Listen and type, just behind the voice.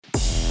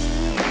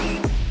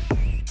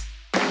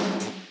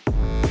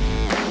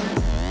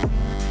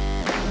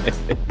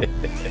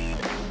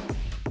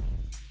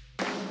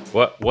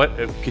What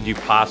could you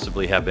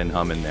possibly have been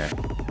humming there?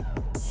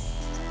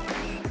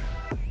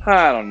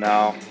 I don't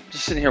know.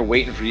 Just sitting here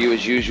waiting for you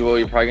as usual.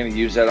 You're probably going to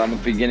use that on the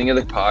beginning of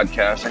the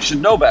podcast. I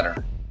should know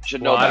better.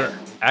 I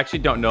actually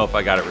don't know if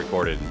I got it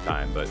recorded in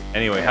time, but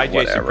anyway, hi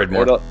Jason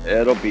Pridmore.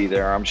 It'll be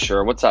there, I'm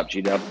sure. What's up,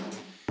 G-Dub?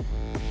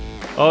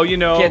 Oh,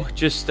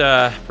 just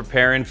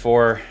preparing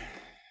for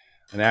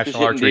a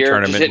national archery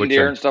tournament. Just hitting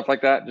deer and stuff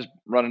like that. Just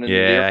running into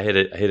deer. Yeah, I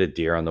hit a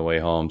deer on the way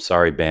home.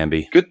 Sorry,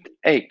 Bambi.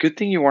 Good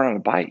thing you weren't on a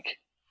bike.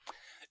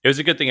 It was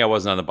a good thing I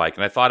wasn't on the bike,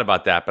 and I thought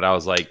about that, but I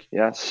was like,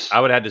 yes, I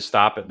would have had to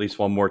stop at least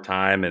one more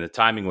time, and the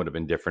timing would have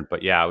been different.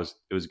 But yeah, it was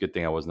a good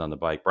thing I wasn't on the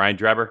bike. Brian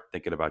Drebber,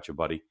 thinking about you,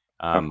 buddy.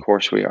 Of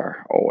course we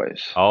are,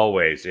 always.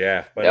 Always,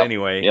 yeah. But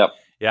anyway, yep.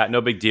 Yeah, no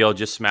big deal.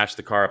 Just smash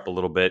the car up a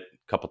little bit,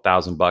 a couple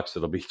 $1,000,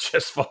 it'll be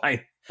just fine.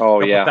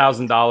 Oh, yeah.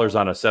 $1,000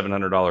 on a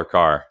 $700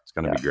 car. It's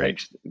going to be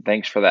great.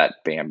 Thanks for that,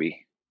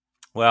 Bambi.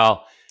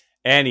 Well,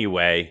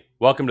 anyway,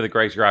 welcome to the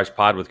Greg's Garage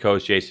Pod with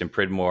coach Jason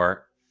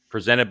Pridmore,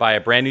 presented by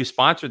a brand new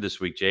sponsor this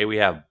week, Jay. We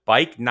have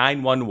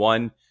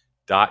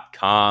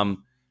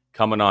Bike911.com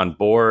coming on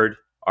board.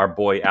 Our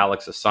boy,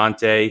 Alex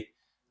Asante,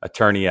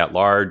 attorney at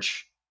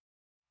large.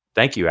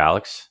 Thank you,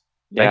 Alex.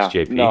 Thanks,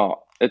 JP.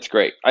 No, it's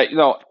great.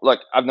 Look,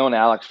 I've known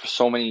Alex for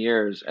so many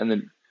years.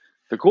 And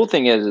the cool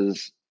thing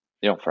is,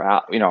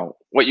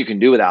 what you can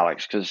do with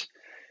Alex, because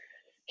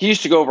he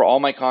used to go over all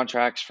my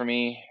contracts for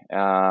me,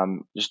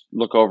 just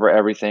look over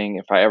everything.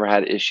 If I ever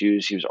had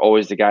issues, he was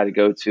always the guy to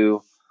go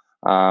to.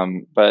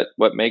 But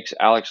what makes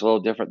Alex a little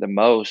different than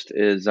most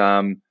is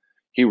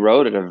he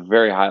rode at a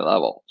very high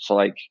level. So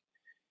like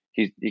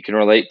he can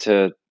relate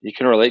to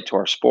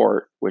our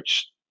sport,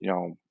 which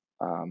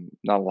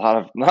not a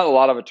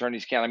lot of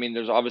attorneys can. I mean,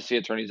 there's obviously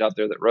attorneys out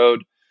there that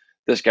rode.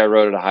 This guy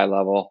rode at a high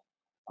level.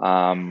 He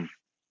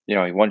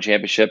won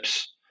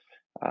championships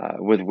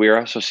with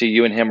Wera. So see,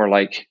 you and him are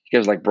like, you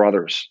guys are like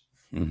brothers.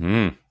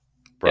 Mm-hmm.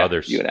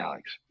 Brothers. Yeah, you and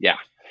Alex. Yeah.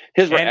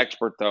 His were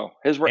expert though.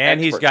 He's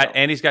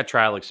got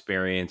trial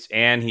experience,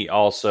 and he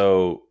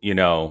also,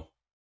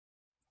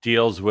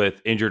 deals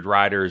with injured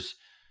riders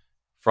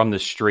from the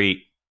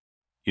street,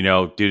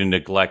 due to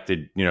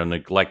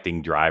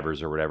neglecting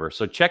drivers or whatever.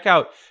 So check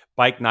out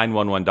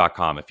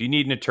bike911.com. If you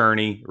need an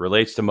attorney,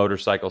 relates to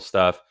motorcycle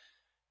stuff,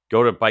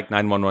 go to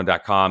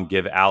bike911.com,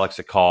 give Alex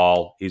a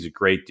call. He's a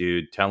great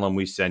dude. Tell him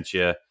we sent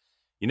you.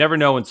 You never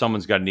know when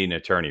someone's going to need an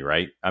attorney,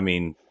 right? I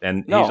mean,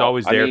 he's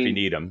always there if you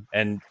need him.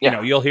 And,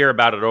 you'll hear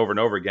about it over and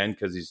over again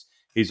because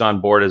he's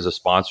on board as a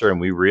sponsor,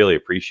 and we really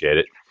appreciate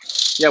it.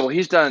 Yeah, well,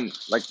 he's done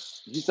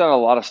a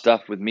lot of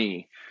stuff with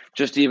me,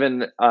 just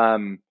even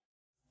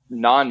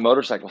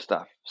non-motorcycle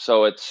stuff.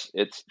 So it's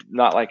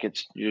not like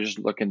you're just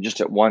looking just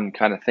at one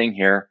kind of thing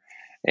here.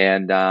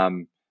 And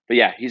but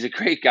yeah, he's a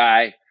great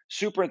guy,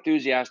 super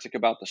enthusiastic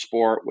about the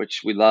sport,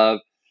 which we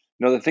love.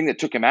 The thing that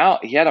took him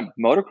out, he had a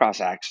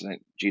motocross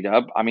accident,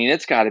 G-Dub. I mean,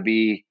 it's got to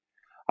be,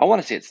 I want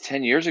to say it's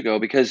 10 years ago,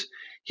 because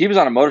he was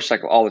on a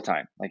motorcycle all the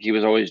time. Like he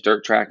was always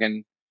dirt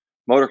tracking,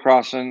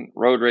 motocrossing,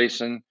 road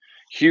racing,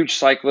 huge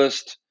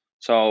cyclist.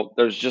 So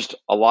there's just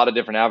a lot of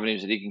different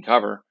avenues that he can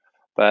cover.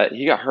 But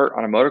he got hurt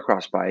on a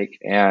motocross bike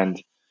and,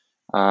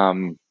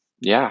 kind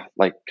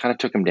of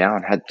took him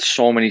down, had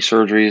so many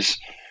surgeries.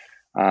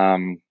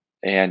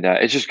 And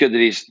it's just good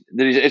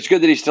it's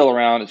good that he's still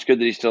around. It's good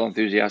that he's still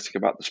enthusiastic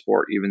about the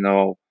sport, even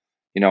though,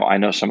 I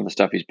know some of the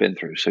stuff he's been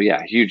through. So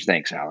yeah, huge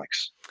thanks,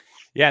 Alex.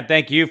 Yeah.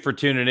 Thank you for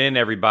tuning in,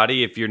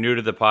 everybody. If you're new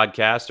to the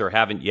podcast or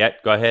haven't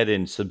yet, go ahead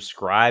and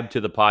subscribe to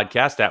the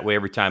podcast. That way,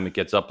 every time it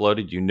gets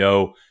uploaded,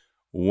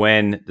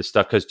 when the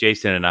stuff, because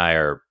Jason and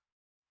I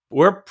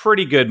we're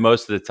pretty good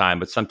most of the time,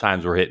 but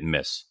sometimes we're hit and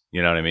miss.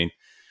 You know what I mean?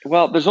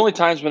 Well, there's only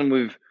times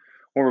when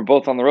we're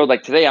both on the road.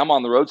 Like today, I'm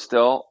on the road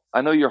still. I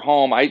know you're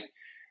home. I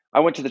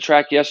went to the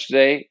track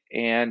yesterday,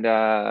 and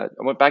I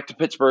went back to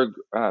Pittsburgh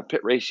pit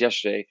race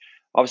yesterday.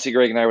 Obviously,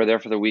 Greg and I were there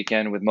for the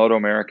weekend with Moto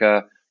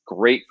America.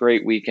 Great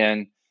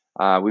weekend.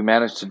 We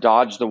managed to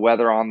dodge the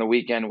weather on the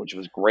weekend, which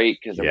was great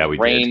because there was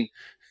rain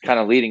kind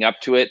of leading up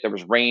to it. There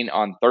was rain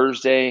on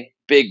Thursday,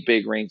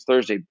 big rains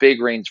Thursday,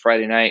 big rains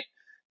Friday night.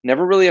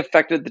 Never really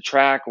affected the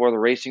track or the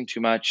racing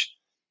too much.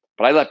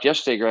 But I left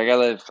yesterday, Greg. I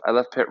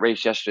left pit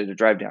race yesterday to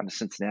drive down to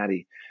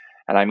Cincinnati.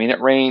 And I mean,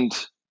 it rained.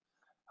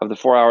 Of the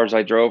 4 hours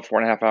I drove,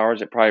 4.5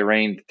 hours, it probably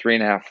rained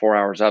 3.5, 4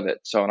 hours of it.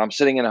 So, and I'm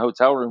sitting in a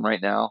hotel room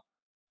right now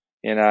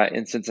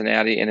in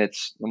Cincinnati, and I'm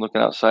looking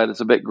outside.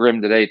 It's a bit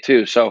grim today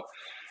too. So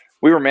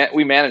we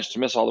managed to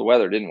miss all the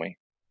weather, didn't we?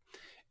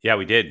 Yeah,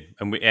 we did.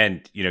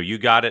 And you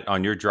got it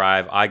on your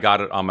drive. I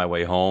got it on my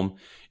way home.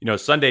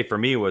 Sunday for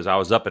me was I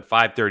was up at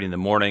 5:30 in the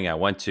morning. I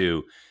went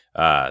to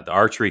the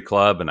archery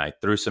club and I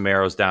threw some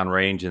arrows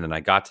downrange, and then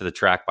I got to the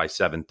track by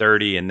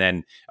 7:30. And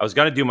then I was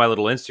going to do my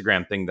little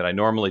Instagram thing that I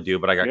normally do,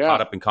 but I got caught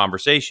up in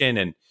conversation,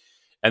 and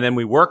then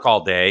we work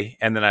all day.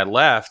 And then I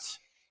left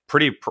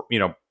pretty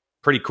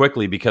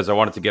quickly because I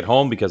wanted to get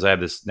home because I have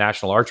this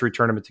national archery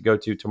tournament to go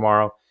to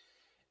tomorrow.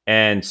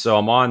 And so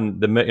I'm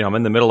I'm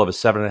in the middle of a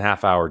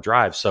 7.5 hour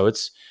drive. So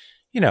it's,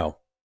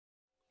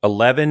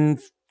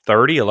 11:30,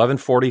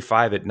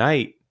 11:45 at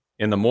night.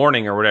 in the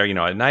morning or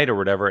whatever, at night or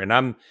whatever, and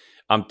I'm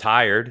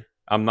tired.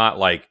 I'm not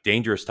like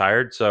dangerous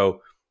tired.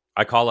 So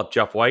I call up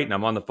Jeff White and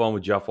I'm on the phone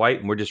with Jeff White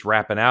and we're just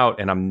wrapping out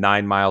and I'm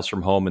 9 miles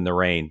from home in the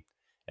rain.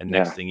 And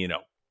next thing you know,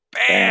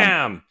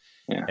 bam!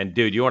 Yeah. And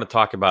dude, you want to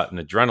talk about an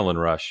adrenaline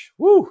rush?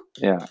 Woo!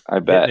 Yeah, I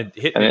bet.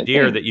 Hitting a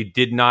deer that you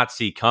did not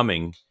see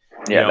coming.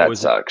 Yeah, that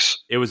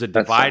sucks. It was a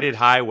divided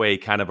highway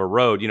kind of a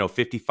road,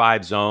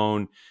 55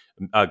 zone,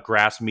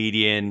 grass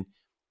median.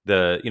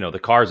 The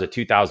car's a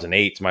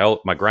 2008. It's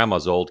my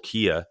grandma's old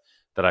Kia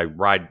that I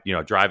ride,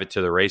 drive it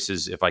to the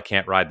races if I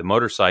can't ride the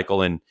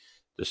motorcycle, and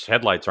the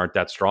headlights aren't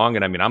that strong.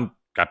 And I mean, I'm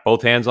got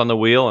both hands on the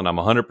wheel and I'm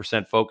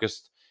 100%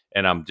 focused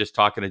and I'm just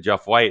talking to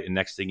Jeff White. And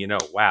next thing you know,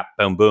 whap,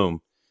 boom,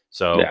 boom.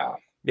 So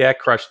it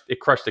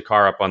crushed the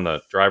car up on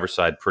the driver's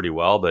side pretty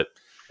well, but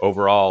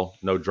overall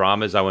no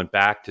dramas. I went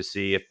back to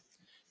see if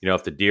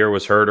the deer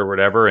was hurt or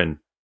whatever. And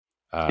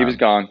he was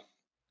gone.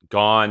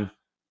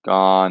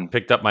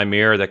 Picked up my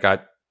mirror that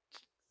got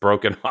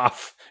broken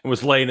off and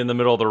was laying in the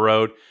middle of the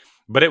road.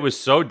 But it was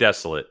so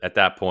desolate at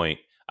that point.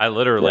 I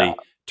literally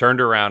turned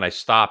around. I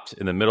stopped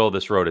in the middle of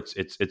this road.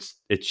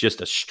 It's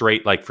just a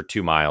straight, like for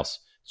 2 miles,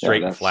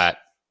 straight and flat.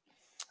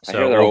 So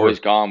I hear they're always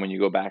gone when you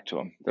go back to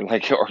them. They're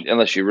like,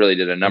 unless you really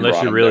did a number.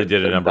 Unless you really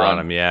did a number on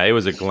them, yeah. It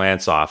was a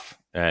glance off,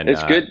 and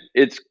it's good.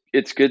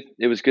 It's good.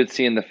 It was good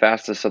seeing the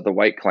fastest of the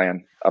White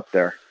Clan up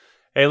there.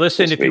 Hey,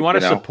 listen, if you want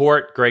to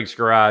support Greg's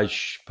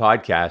Garage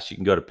podcast, you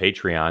can go to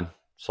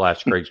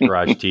Patreon/Greg's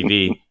Garage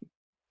TV.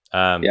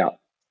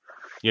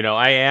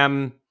 I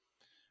am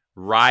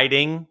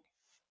riding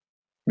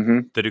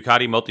the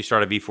Ducati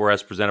Multistrada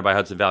V4S presented by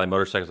Hudson Valley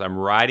Motorcycles. I'm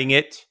riding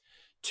it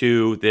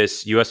to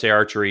this USA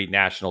Archery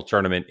National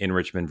Tournament in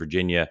Richmond,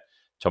 Virginia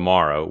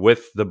tomorrow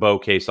with the bow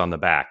case on the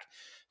back.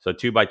 So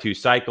 2x2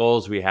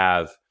 cycles. We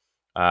have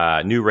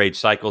New Rage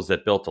Cycles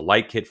that built a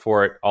light kit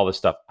for it, all this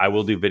stuff. I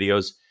will do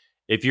videos.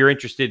 If you're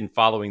interested in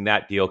following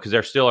that deal, because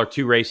there still are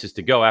 2 races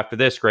to go after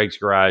this, Greg's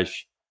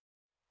Garage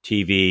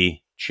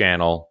TV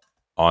channel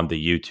on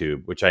the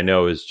YouTube, which I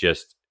know is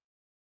just,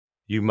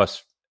 you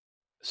must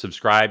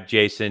subscribe,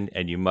 Jason,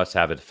 and you must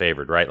have it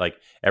favored, right? Like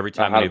every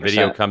time a new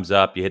video comes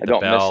up, you hit the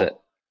bell. Miss it.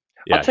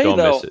 Yeah,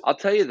 I'll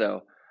tell you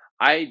though,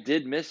 I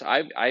did miss.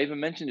 I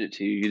even mentioned it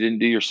to you. You didn't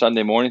do your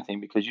Sunday morning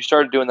thing because you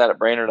started doing that at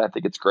Brainerd. I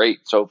think it's great.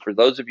 So for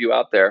those of you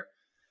out there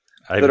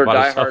that are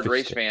diehard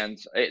race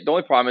fans, the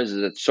only problem is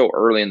it's so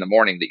early in the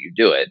morning that you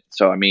do it.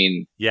 So I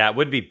mean, yeah, it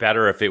would be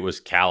better if it was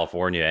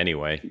California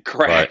anyway.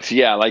 Correct. But,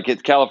 yeah, like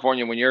it's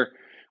California when you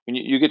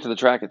get to the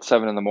track at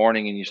 7 a.m.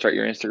 and you start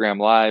your Instagram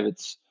live.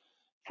 It's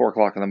 4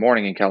 o'clock in the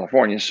morning in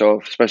California.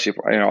 So especially if,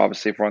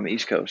 obviously if we're on the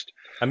East Coast.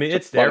 I mean,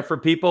 it's there for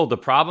people. The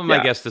problem,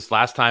 I guess, this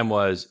last time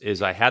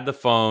is I had the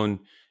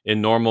phone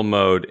in normal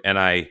mode and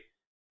I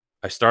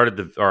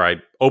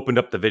opened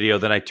up the video,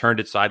 then I turned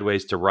it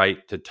sideways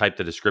to type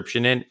the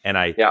description in, and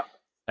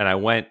I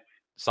went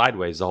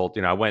sideways the whole.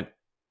 I went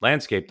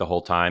landscape the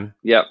whole time.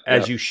 Yeah,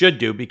 as you should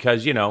do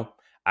because I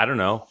don't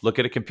know. Look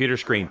at a computer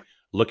screen.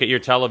 Look at your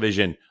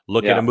television.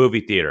 Look at a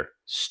movie theater.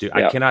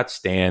 I cannot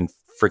stand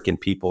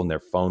freaking people in their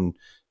phone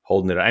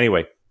holding it.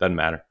 Anyway, doesn't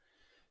matter.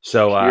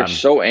 So you're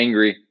so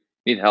angry.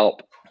 Need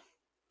help.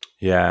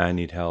 Yeah, I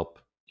need help.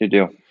 You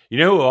do. You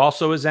know who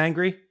also is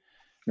angry?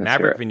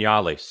 Maverick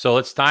Viñales. So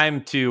it's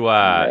time to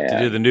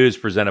do the news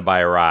presented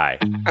by Arai.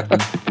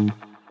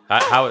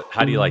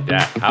 How do you like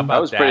that? How about that? That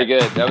was pretty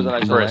good. That was a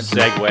nice for a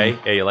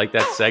segue. Yeah, you like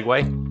that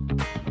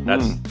segue?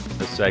 That's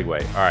the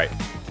segue. All right.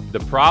 The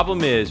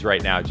problem is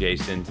right now,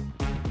 Jason,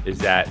 is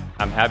that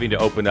I'm having to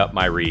open up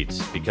my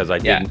reads because I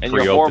didn't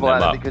pre-open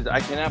them up. Because I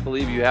cannot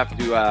believe you have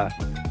to.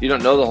 You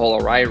don't know the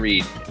whole Arai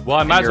read. Well,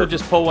 I might as well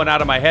just pull one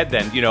out of my head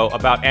then,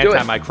 about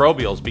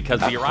antimicrobials, because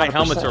the Arai 100%.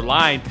 helmets are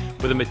lined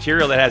with a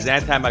material that has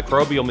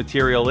antimicrobial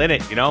material in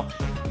it,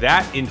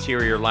 That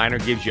interior liner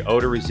gives you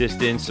odor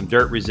resistance, some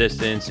dirt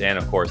resistance, and,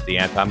 of course, the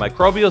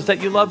antimicrobials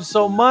that you love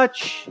so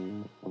much.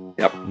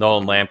 Yep.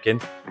 Nolan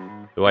Lampkin,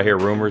 who I hear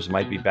rumors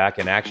might be back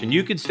in action.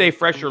 You can stay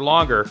fresher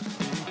longer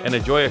and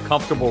enjoy a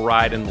comfortable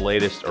ride in the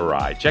latest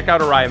Arai. Check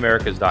out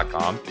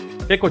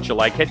AraiAmericas.com. Pick what you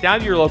like. Head down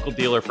to your local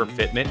dealer for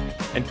fitment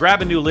and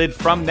grab a new lid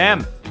from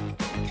them.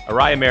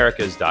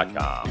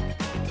 AraiAmericas.com.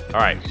 All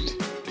right.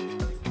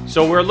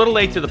 So we're a little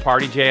late to the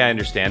party, Jay. I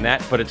understand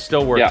that, but it's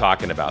still worth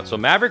talking about. So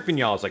Maverick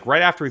Viñales, like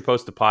right after we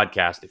post the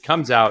podcast, it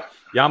comes out.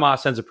 Yamaha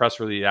sends a press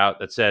release out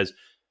that says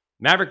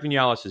Maverick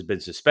Viñales has been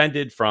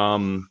suspended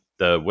from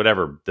the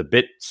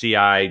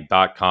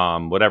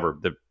bitci.com, whatever,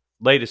 the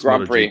latest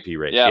MotoGP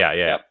race.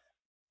 Yeah.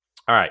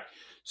 All right.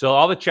 So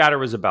all the chatter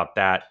was about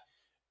that.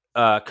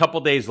 A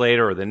couple days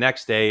later or the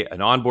next day, an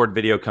onboard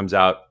video comes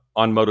out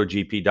on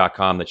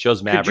MotoGP.com that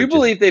shows Maverick. Could you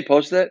believe they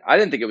posted it? I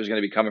didn't think it was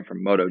going to be coming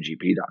from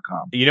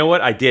MotoGP.com. You know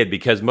what? I did,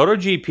 because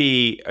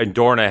MotoGP and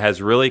Dorna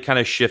has really kind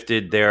of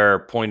shifted their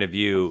point of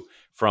view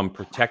from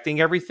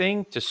protecting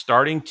everything to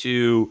starting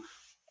to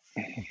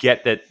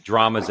get that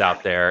drama's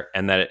out there,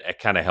 and that it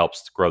kind of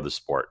helps to grow the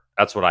sport.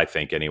 That's what I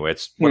think anyway.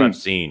 It's what I've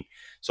seen.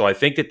 So I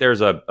think that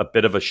there's a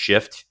bit of a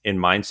shift in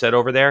mindset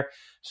over there.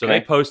 So they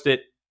post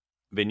it.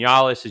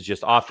 Vinales is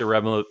just off the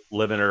rev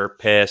limiter,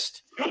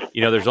 pissed.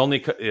 There's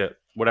only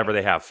whatever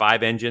they have,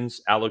 5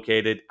 engines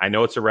allocated. I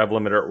know it's a rev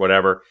limiter or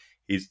whatever.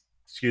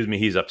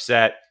 He's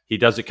upset. He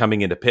does it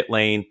coming into pit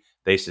lane.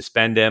 They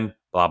suspend him,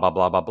 blah, blah,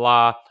 blah, blah,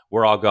 blah.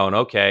 We're all going,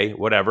 okay,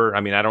 whatever.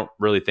 I mean, I don't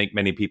really think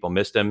many people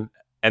missed him.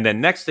 And then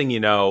next thing you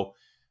know,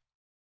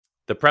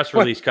 the press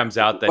release comes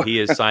out that he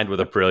is signed with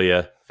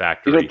Aprilia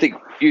factory.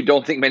 You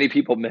don't think many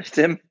people missed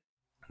him?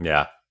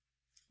 Yeah.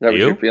 That was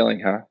your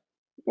feeling, huh?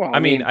 Well,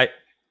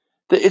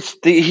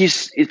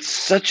 it's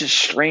such a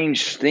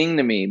strange thing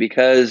to me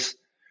because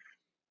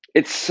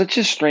it's such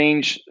a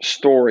strange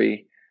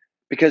story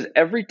because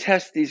every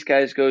test these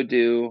guys go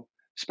do,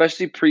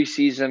 especially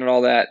preseason and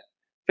all that,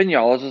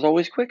 Vinales is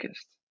always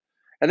quickest.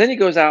 And then he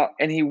goes out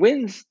and he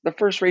wins the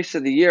first race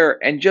of the year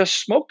and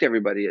just smoked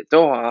everybody at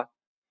Doha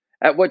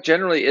at what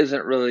generally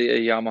isn't really a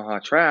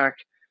Yamaha track.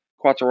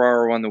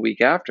 Quartararo won the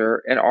week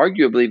after, and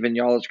arguably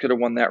Vinales could have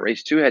won that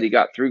race too had he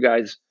got through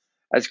guys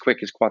as quick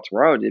as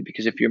Quartararo did.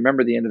 Because if you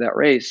remember the end of that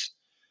race,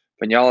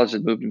 Vinales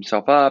had moved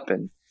himself up,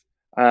 and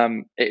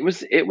it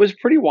was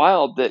pretty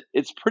wild.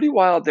 It's pretty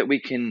wild that we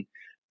can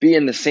be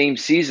in the same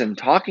season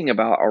talking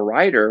about a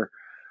rider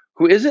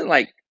who isn't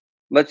like,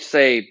 let's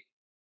say,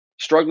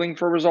 struggling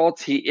for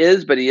results. He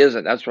is, but he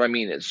isn't. That's what I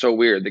mean. It's so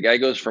weird. The guy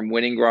goes from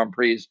winning Grand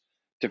Prix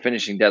to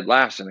finishing dead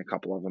last in a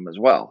couple of them as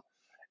well.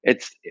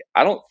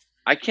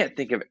 I can't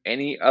think of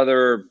any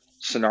other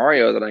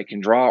scenario that I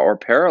can draw or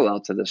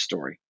parallel to this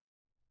story.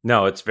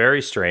 No, it's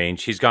very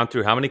strange. He's gone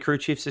through how many crew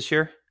chiefs this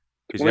year?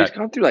 He's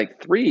gone through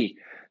like 3.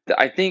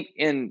 I think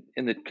in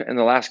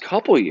the last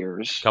couple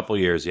years. Couple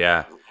years,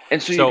 yeah.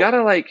 And so you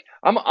gotta like,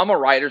 I'm a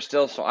writer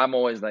still, so I'm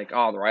always like,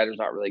 oh, the writer's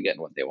not really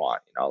getting what they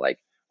want, like.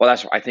 Well,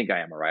 I think I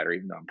am a writer,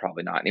 even though I'm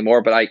probably not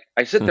anymore. But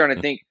I sit there and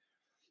I think,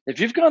 if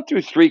you've gone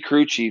through 3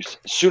 crew chiefs,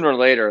 sooner or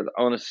later the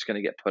onus is going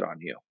to get put on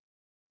you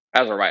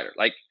as a writer,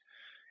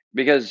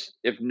 because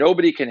if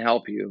nobody can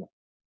help you,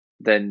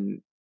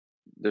 then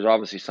there's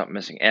obviously something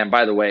missing. And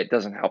by the way, it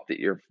doesn't help that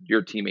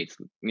your teammates,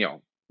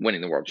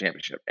 winning the world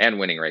championship and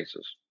winning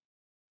races.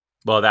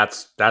 Well,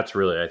 that's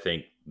really, I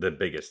think, the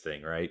biggest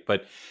thing, right?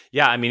 But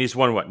yeah, I mean, he's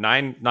won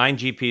nine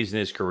GPs in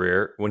his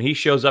career. When he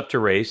shows up to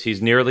race, he's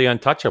nearly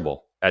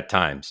untouchable at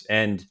times,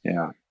 and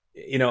yeah,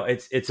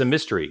 it's a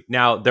mystery.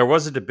 Now, there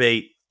was a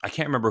debate. I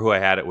can't remember who I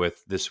had it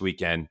with this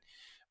weekend,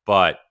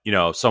 but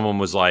someone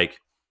was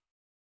like,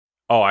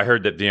 "Oh, I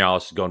heard that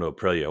Vinales is going to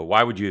Aprilia.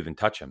 Why would you even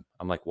touch him?"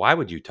 I'm like, "Why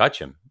would you touch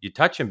him? You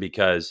touch him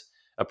because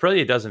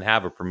Aprilia doesn't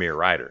have a premier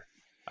rider.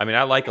 I mean,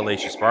 I like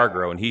Aleix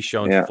Espargaro, and he's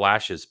shown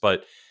flashes,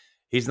 but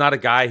he's not a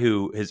guy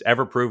who has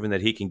ever proven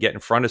that he can get in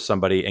front of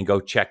somebody and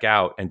go check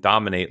out and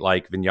dominate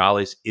like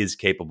Vinales is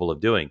capable of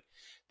doing."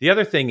 The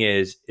other thing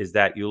is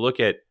that you look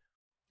at,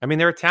 I mean,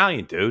 they're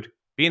Italian, dude.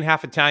 Being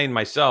half Italian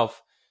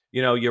myself,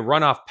 you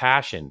run off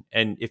passion.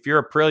 And if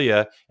you're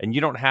Aprilia and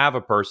you don't have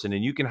a person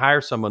and you can hire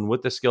someone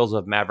with the skills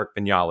of Maverick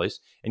Vinales,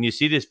 and you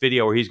see this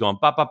video where he's going,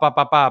 ba, ba, ba,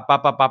 ba, ba,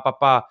 ba, ba, ba, ba,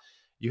 ba,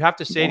 you have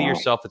to say to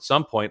yourself at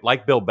some point,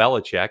 like Bill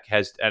Belichick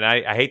has, and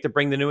I hate to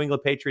bring the New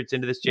England Patriots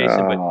into this,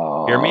 Jason,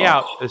 but hear me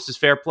out. This is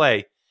fair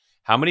play.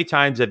 How many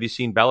times have you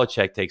seen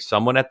Belichick take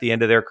someone at the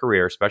end of their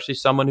career, especially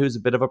someone who's a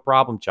bit of a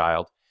problem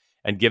child,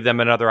 and give them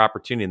another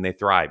opportunity and they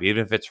thrive,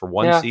 even if it's for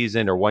one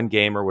season or one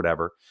game or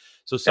whatever?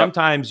 So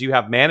sometimes you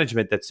have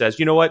management that says,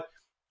 you know what?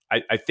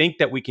 I think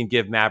that we can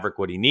give Maverick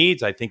what he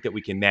needs. I think that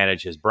we can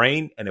manage his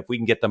brain. And if we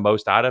can get the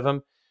most out of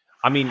him,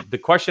 I mean, the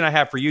question I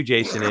have for you,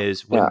 Jason,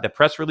 is when the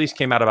press release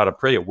came out about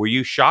Aprilia, were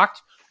you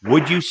shocked?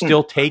 Would you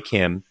still take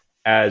him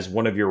as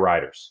one of your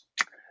riders?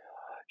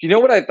 You know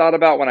what I thought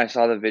about when I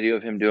saw the video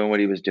of him doing what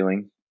he was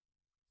doing?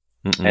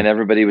 And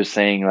everybody was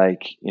saying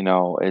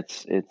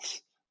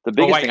it's the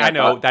biggest thing. I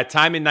know that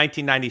time in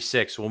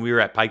 1996 when we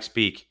were at Pikes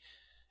Peak,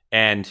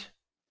 and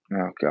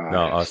oh god,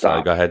 no,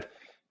 sorry, go ahead.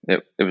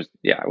 It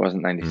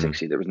wasn't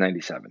 96 either. It was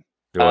 97.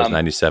 It was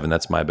 97.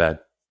 That's my bad.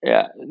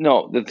 Yeah,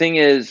 no. The thing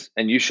is,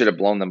 and you should have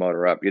blown the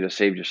motor up. You'd have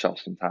saved yourself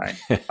some time.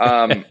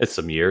 It's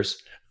some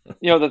years.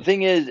 The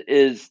thing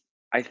is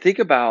I think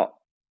about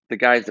the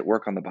guys that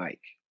work on the bike.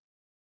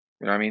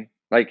 You know what I mean?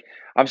 Like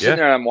I'm sitting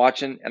there and I'm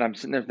watching, and I'm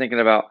sitting there thinking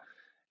about.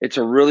 It's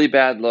a really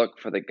bad look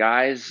for the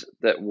guys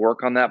that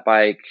work on that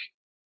bike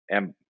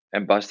and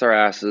bust their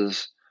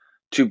asses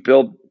to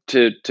build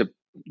to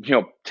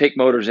take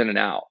motors in and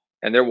out,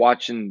 and they're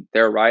watching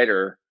their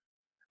rider.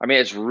 I mean,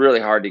 it's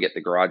really hard to get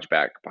the garage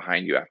back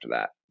behind you after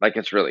that. Like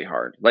it's really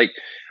hard. Like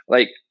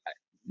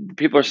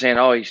people are saying,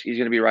 oh, he's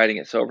going to be riding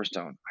at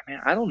Silverstone. I mean,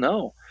 I don't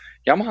know.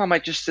 Yamaha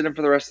might just sit him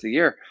for the rest of the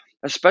year,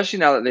 especially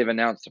now that they've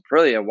announced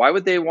Aprilia. Why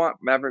would they want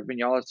Maverick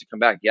Vinales to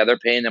come back? Yeah, they're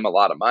paying him a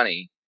lot of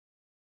money.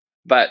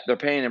 But they're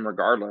paying him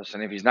regardless.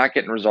 And if he's not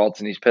getting results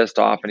and he's pissed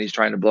off and he's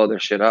trying to blow their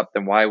shit up,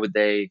 then why would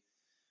they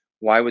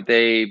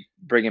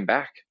bring him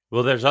back?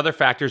 Well, there's other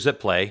factors at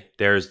play.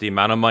 There's the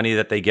amount of money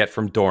that they get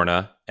from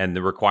Dorna and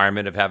the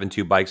requirement of having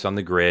 2 bikes on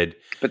the grid.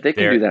 But they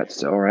can do that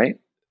still, right?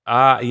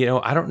 I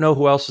don't know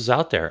who else is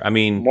out there. I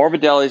mean,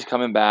 Morbidelli's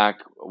coming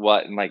back,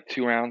 in like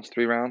 2 rounds,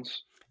 3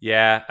 rounds?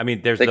 Yeah, I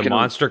mean, there's They the can,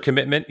 Monster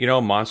commitment.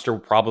 Monster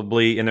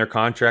probably in their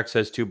contract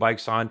says 2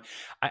 bikes on.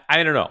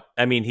 I don't know.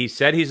 I mean, he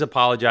said he's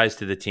apologized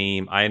to the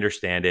team. I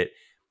understand it.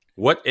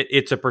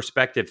 It's a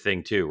perspective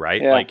thing too,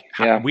 right? yeah, Like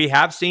yeah, we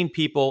have seen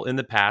people in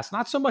the past,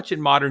 not so much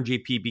in modern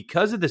GP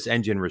because of this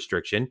engine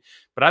restriction,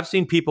 but I've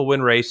seen people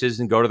win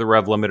races and go to the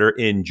rev limiter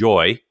in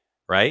joy,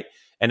 right?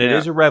 And it yeah.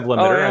 is a rev Oh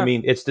limiter. I yeah,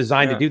 mean, it's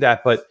designed to yeah. do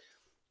that, but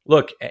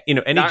look, any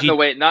Not in the GP.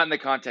 way, not in the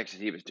context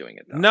that he was doing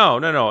it though.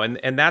 No,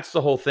 and that's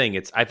the whole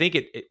thing. I think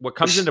what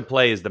comes into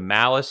play is the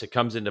malice. It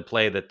comes into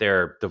play that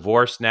they're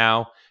divorced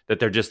now, that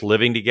they're just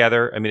living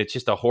together. I mean, it's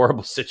just a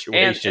horrible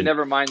situation. And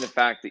never mind the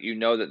fact that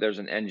that there's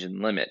an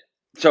engine limit.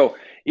 So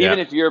Yeah,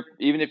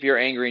 even if you're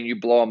angry and you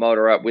blow a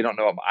motor up, I don't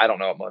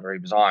know what motor he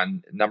was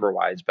on number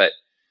wise, but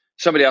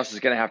somebody else is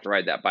going to have to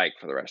ride that bike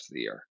for the rest of the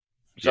year.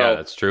 yeah, So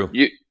that's true.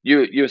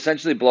 you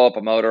essentially blow up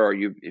a motor, or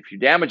if you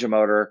damage a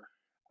motor,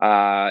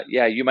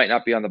 yeah, you might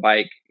not be on the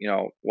bike,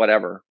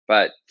 whatever,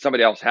 but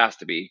somebody else has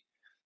to be.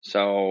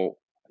 So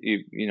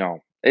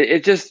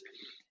it's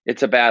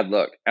a bad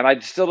look, and I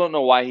still don't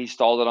know why he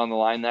stalled it on the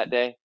line that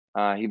day.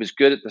 He was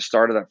good at the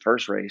start of that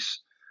first race,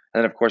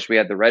 and then of course we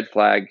had the red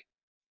flag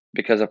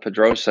because of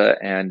Pedrosa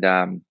and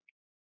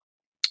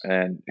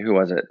who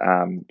was it?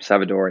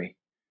 Savadori.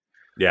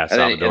 Yeah, And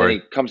then Salvador. he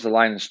comes to the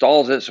line and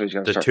stalls it, so he's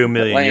going to The start €2 from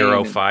pit million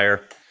lane.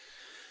 fire.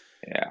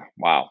 Yeah,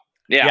 wow.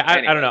 Yeah, I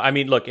anyway. don't know. I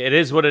mean, look, it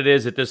is what it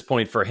is at this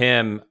point for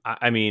him.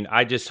 I mean,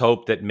 I just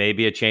hope that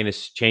maybe a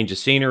change of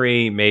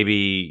scenery,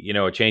 maybe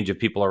a change of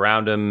people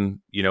around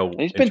him.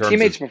 He's been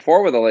teammates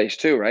before with Aleix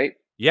too, right?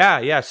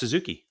 Yeah,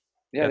 Suzuki.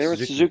 Yeah, they were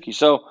Suzuki,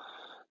 so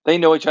they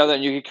know each other,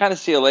 and you could kind of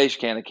see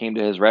Aleix kind of came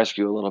to his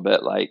rescue a little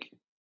bit, like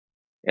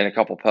in a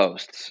couple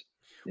posts.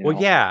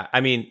 Well, yeah.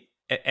 I mean,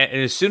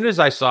 and as soon as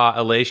I saw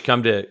Aleix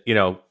come to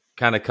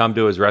kind of come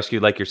to his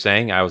rescue, like you're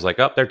saying, I was like,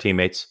 oh, they're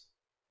teammates.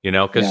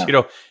 Because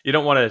you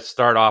don't want to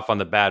start off on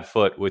the bad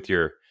foot with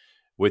your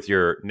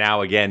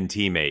now again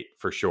teammate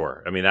for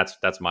sure. I mean,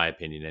 that's my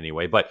opinion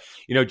anyway. But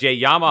Jay,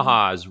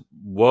 Yamaha's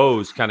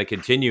woes kind of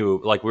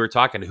continue. Like we were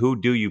talking, who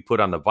do you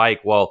put on the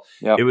bike? Well,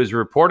 It was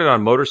reported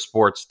on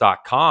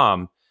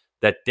motorsports.com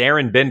that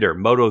Darren Binder,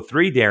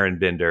 Moto3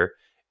 Darren Binder,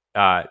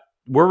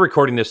 we're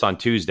recording this on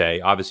Tuesday.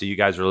 Obviously, you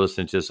guys are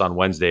listening to this on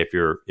Wednesday if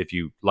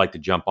you like to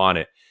jump on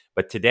it.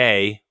 But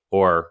today,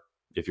 or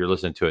if you're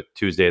listening to it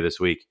Tuesday of this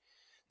week,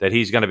 that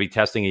he's going to be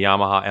testing a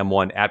Yamaha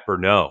M1 at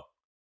Brno.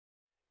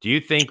 Do you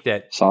think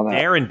that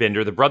Darren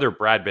Binder, the brother of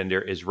Brad Binder,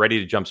 is ready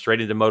to jump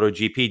straight into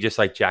MotoGP just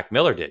like Jack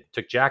Miller did? It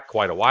took Jack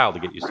quite a while to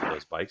get used to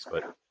those bikes,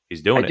 but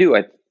he's doing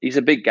it. He's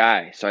a big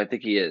guy, so I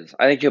think he is.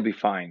 I think he'll be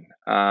fine.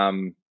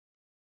 I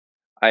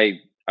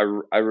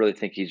really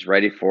think he's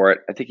ready for it.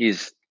 I think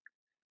he's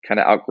kind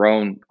of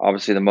outgrown,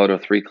 obviously, the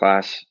Moto3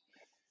 class.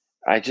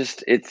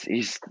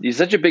 He's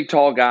such a big,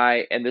 tall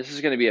guy, and this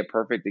is going to be a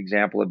perfect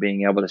example of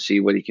being able to see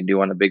what he can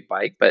do on a big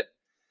bike. But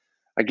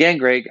again,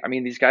 Greg, I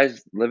mean, these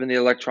guys live in the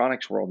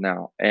electronics world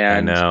now,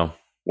 and I know.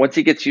 Once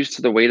he gets used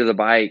to the weight of the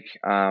bike,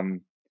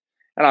 and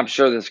I'm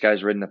sure this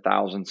guy's ridden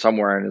 1,000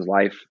 somewhere in his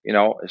life,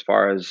 as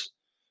far as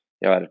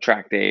at a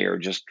track day or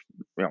just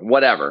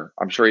whatever.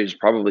 I'm sure he's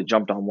probably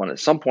jumped on one at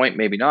some point,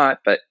 maybe not,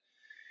 but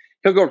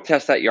he'll go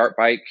test that Yart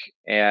bike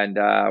and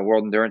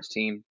World Endurance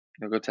Team.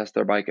 He'll go test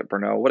their bike at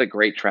Brno. What a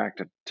great track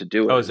to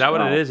do it. Oh, is that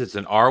what it is? It's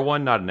an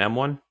R1, not an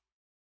M1?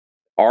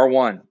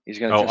 R1. He's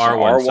going to test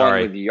R1, R1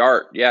 sorry. with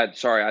Yart. Yeah,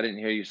 sorry, I didn't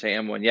hear you say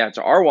M1. Yeah, it's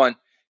an R1.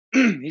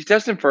 He's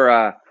testing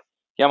for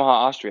Yamaha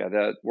Austria,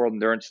 the World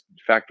Endurance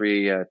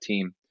Factory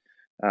team.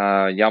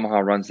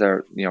 Yamaha runs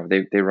their,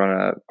 they run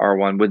a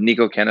R1 with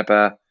Nico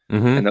Canepa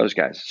and those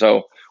guys.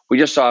 So we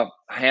just saw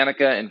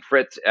Haneke and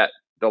Fritz at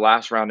the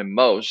last round in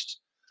Most.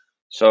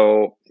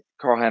 So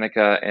Carl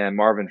Haneke and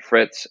Marvin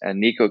Fritz and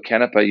Nico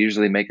Canepa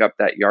usually make up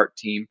that Yart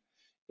team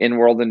in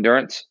World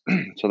Endurance.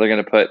 So they're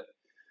going to put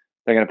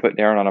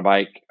Darren on a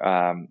bike,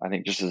 I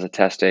think, just as a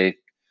test day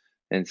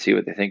and see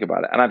what they think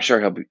about it. And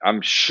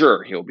I'm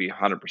sure he'll be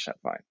 100%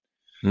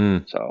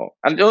 fine. So,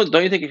 and don't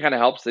you think it kind of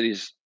helps that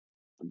he's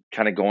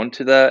kind of going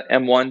to the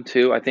M1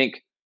 too? I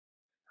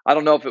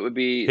don't know if it would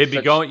be. He'd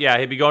be going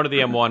to the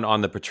M1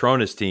 on the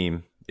Petronas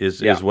team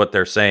is what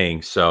they're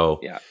saying. So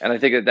yeah, and I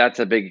think that's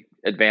a big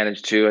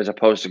advantage too, as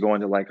opposed to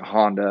going to like a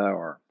Honda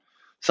or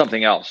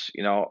something else.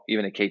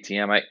 Even a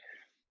KTM.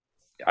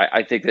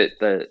 I think that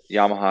the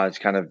Yamaha has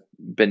kind of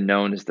been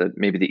known as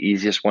maybe the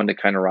easiest one to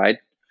kind of ride.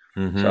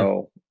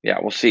 So yeah,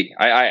 we'll see.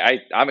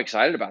 I'm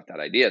excited about that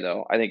idea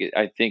though. I think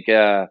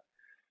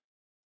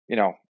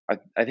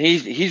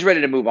he's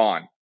ready to move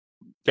on.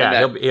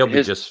 Yeah, he'll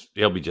be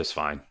just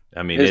fine.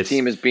 I mean, his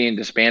team is being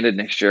disbanded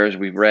next year, as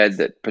we've read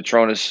that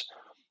Petronas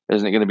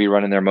isn't going to be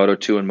running their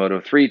Moto2 and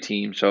Moto3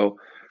 team. So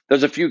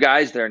there's a few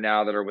guys there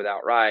now that are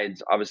without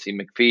rides. Obviously,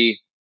 McPhee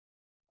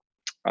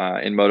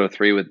in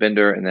Moto3 with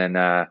Binder, and then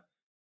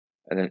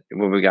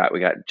what we got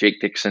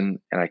Jake Dixon,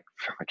 and I've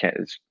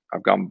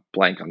gone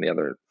blank on the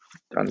other.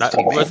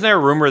 Wasn't there a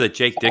rumor that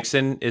Jake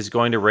Dixon is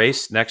going to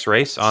next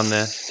race on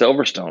the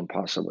Silverstone,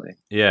 possibly?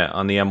 Yeah,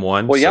 on the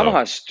M1. Well,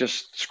 Yamaha's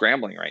just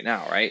scrambling right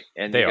now, right?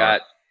 And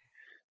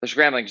they're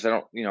scrambling because they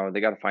don't,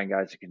 they got to find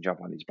guys that can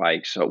jump on these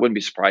bikes. So it wouldn't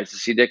be surprised to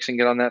see Dixon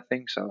get on that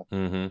thing. So,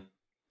 All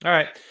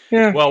right.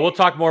 yeah. Well, we'll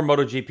talk more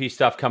MotoGP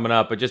stuff coming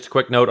up, but just a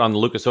quick note on the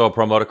Lucas Oil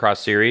Pro Motocross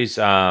Series.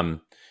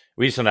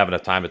 We just don't have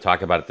enough time to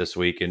talk about it this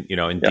week and,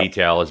 in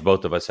detail, as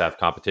both of us have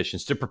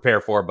competitions to prepare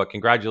for. But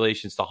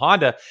congratulations to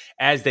Honda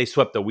as they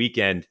swept the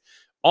weekend,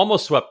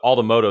 almost swept all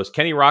the motos.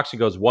 Kenny Roczen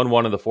goes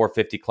 1-1 in the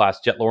 450 class.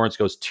 Jet Lawrence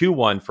goes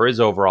 2-1 for his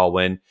overall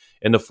win.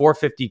 In the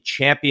 450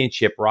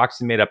 championship,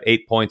 Roczen made up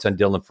 8 points on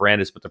Dylan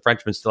Ferrandis, but the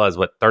Frenchman still has,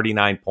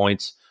 39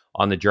 points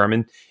on the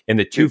German. In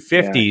the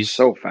 250s.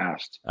 So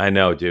fast. I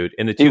know, dude.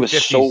 In the 250s. He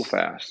was so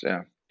fast,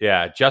 yeah.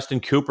 Yeah, Justin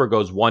Cooper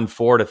goes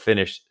 1-4 to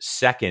finish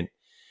second.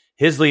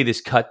 His lead is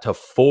cut to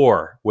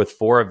 4 with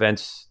 4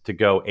 events to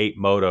go, 8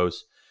 motos.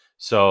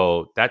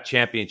 So that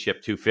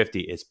championship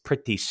 250 is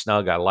pretty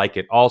snug. I like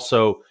it.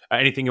 Also,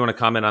 anything you want to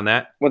comment on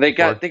that? Well, they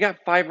got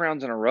 5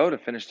 rounds in a row to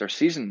finish their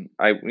season.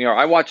 I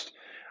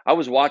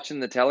was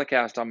watching the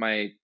telecast on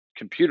my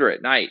computer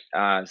at night.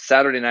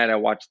 Saturday night I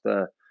watched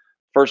the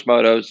first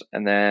motos,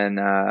 and then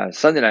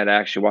Sunday night I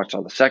actually watched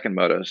all the second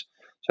motos.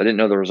 So I didn't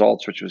know the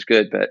results, which was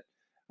good. But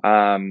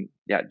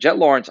Jet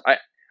Lawrence,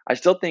 I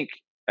still think.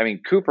 I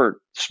mean,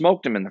 Cooper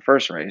smoked him in the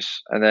first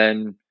race, and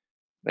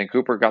then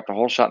Cooper got the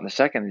whole shot in the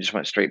second and just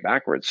went straight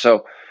backwards.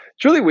 So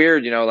it's really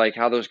weird, like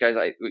how those guys.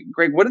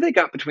 Greg, what do they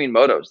got between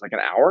motos? Like an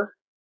hour?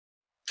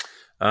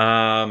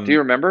 Do you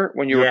remember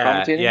when you were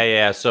commentating?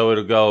 Yeah. So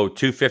it'll go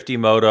 250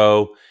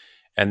 moto,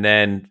 and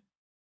then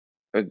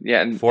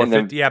and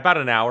 450. About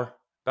an hour.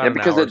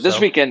 Because this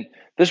weekend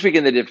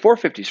they did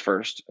 450s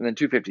first, and then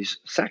 250s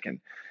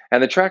second,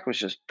 and the track was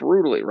just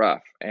brutally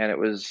rough, and it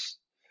was.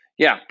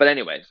 Yeah, but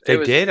anyways. They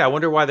did? I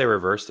wonder why they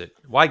reversed it.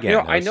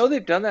 Wygant I know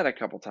they've done that a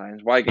couple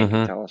times. Wygant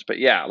can tell us. But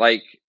yeah,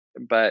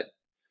 but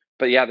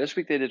yeah, this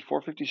week they did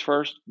 450s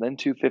first, then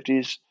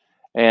 250s.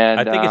 And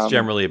I think it's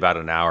generally about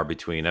an hour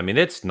between. I mean,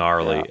 it's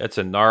gnarly. Yeah. It's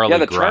a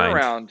gnarly grind.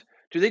 Turnaround.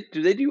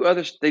 Do they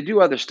do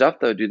other stuff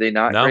though? Do they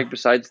not, no. Greg,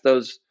 besides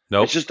those?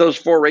 Nope. It's just those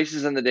 4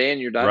 races in the day and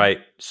you're done? Right.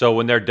 So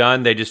when they're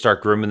done, they just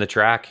start grooming the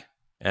track,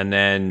 and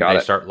then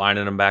start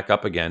lining them back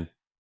up again.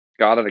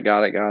 Got it.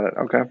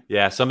 Okay.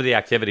 Yeah, some of the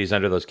activities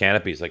under those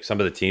canopies, like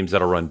some of the teams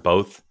that'll run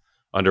both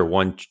under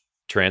one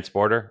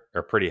transporter,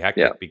 are pretty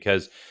hectic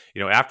because,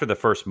 after the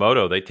first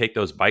moto, they take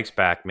those bikes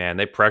back, man.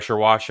 They pressure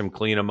wash them,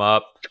 clean them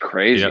up. It's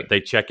crazy.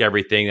 They check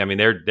everything. I mean,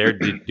 they're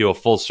do a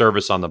full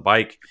service on the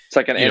bike. It's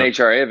like an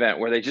NHRA event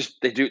where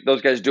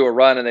those guys do a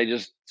run and they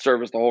just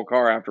service the whole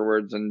car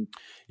afterwards. And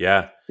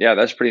yeah,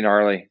 that's pretty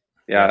gnarly.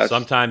 Yeah.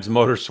 Sometimes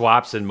motor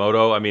swaps in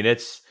moto. I mean,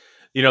 it's,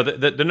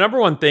 the number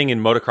one thing in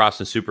motocross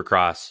and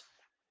supercross,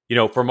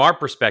 from our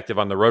perspective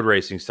on the road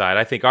racing side,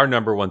 I think our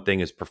number one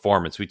thing is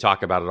performance. We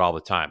talk about it all the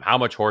time. How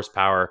much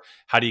horsepower?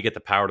 How do you get the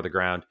power to the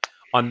ground?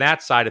 On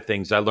that side of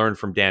things, I learned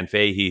from Dan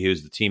Fahey,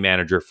 who's the team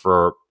manager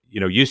for,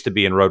 used to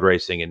be in road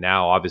racing and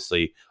now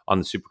obviously on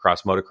the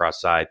supercross, motocross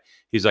side.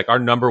 He's like, our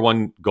number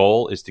one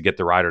goal is to get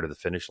the rider to the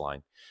finish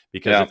line.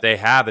 Because if they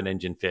have an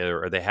engine failure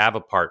or they have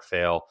a part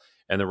fail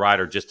and the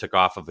rider just took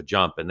off of a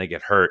jump and they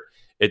get hurt,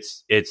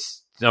 it's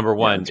number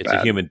one, it's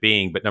a human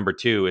being, but number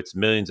two, it's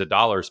millions of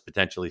dollars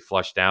potentially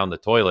flushed down the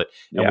toilet.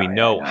 And we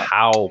know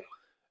how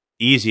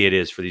easy it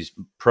is for these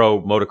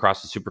pro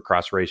motocross and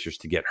supercross racers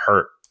to get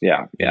hurt.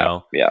 Yeah.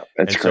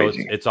 That's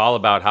crazy. So it's all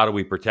about how do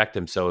we protect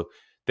them so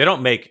they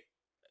don't make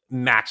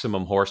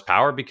maximum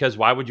horsepower, because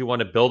why would you want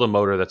to build a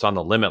motor that's on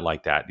the limit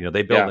like that?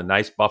 They build a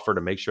nice buffer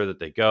to make sure that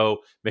they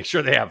make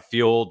sure they have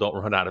fuel, don't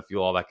run out of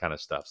fuel, all that kind of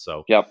stuff.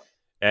 So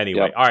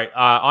anyway, all right,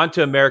 on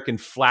to American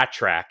Flat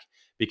Track.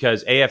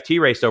 Because AFT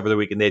raced over the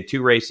weekend. They had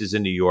 2 races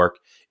in New York.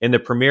 In the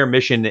Premier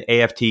Mission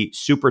AFT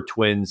Super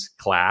Twins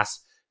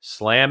class,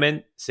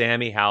 Slammin'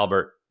 Sammy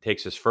Halbert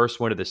takes his first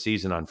win of the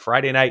season on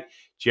Friday night.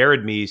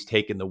 Jared Mees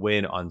taking the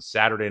win on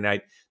Saturday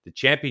night. The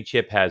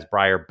championship has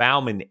Briar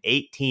Bauman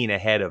 18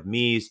 ahead of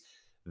Mees.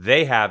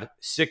 They have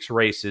 6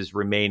 races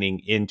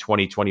remaining in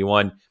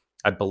 2021.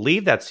 I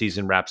believe that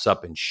season wraps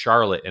up in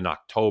Charlotte in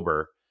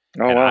October.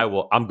 Oh, and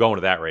wow. I'm going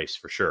to that race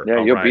for sure.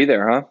 Yeah, you'll be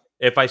there, huh?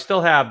 If I still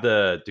have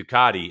the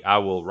Ducati, I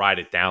will ride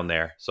it down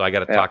there. So I got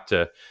to talk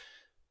to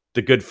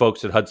the good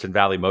folks at Hudson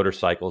Valley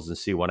Motorcycles and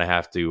see when I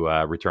have to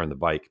return the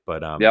bike.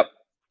 But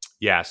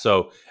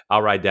so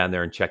I'll ride down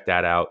there and check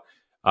that out.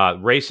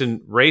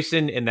 Racing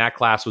in that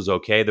class was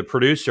okay. The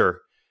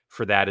producer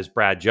for that is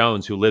Brad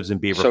Jones, who lives in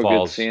Beaver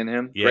Falls. Good seeing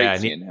him. Yeah,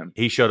 Great seeing him.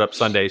 He showed up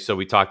Sunday, so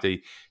we talked to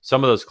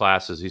some of those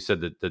classes. He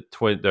said that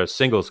the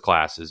singles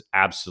class is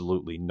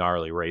absolutely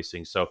gnarly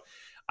racing. So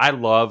I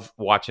love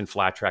watching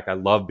flat track. I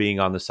love being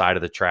on the side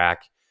of the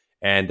track.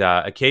 And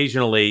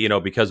occasionally,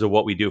 because of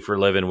what we do for a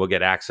living, we'll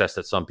get access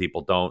that some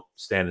people don't,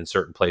 stand in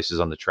certain places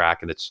on the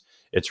track. And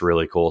it's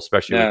really cool,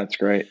 especially it's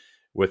great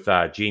with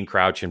Gene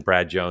Crouch and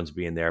Brad Jones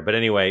being there. But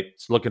anyway,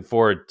 it's looking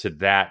forward to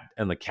that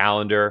and the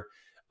calendar.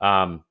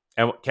 And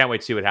can't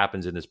wait to see what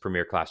happens in this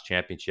Premier Class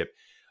Championship.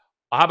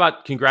 How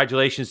about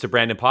congratulations to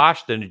Brandon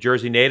Posh, the New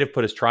Jersey native,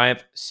 put his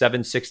Triumph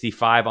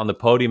 765 on the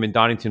podium in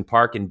Donington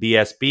Park in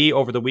BSB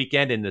over the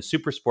weekend in the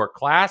Super Sport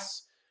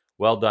class.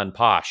 Well done,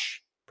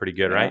 Posh. Pretty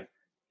good, right?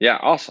 Yeah,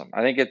 awesome.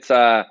 I think it's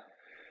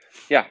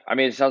yeah, I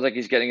mean, it sounds like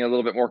he's getting a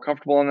little bit more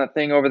comfortable on that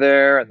thing over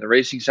there, and the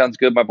racing sounds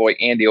good. My boy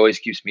Andy always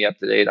keeps me up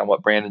to date on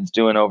what Brandon's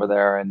doing over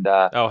there, and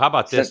Oh, how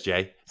about this,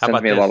 Jay? How sends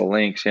about me a lot this? of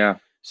links. Yeah,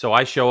 So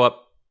I show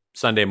up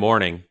Sunday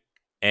morning,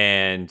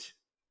 and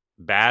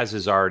Baz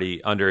is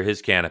already under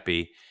his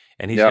canopy,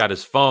 and he's yep. got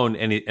his phone,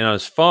 and on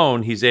his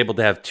phone, he's able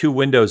to have two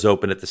windows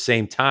open at the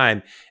same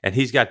time, and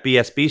he's got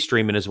BSB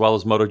streaming as well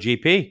as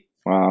MotoGP.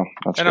 Wow,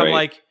 that's And great. I'm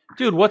like,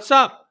 dude, what's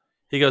up?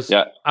 He goes,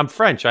 Yeah. I'm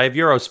French. I have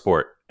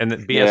Eurosport. And the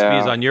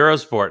BSB is on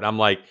Eurosport. And I'm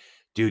like,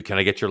 dude, can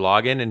I get your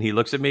login? And he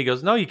looks at me, he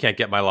goes, no, you can't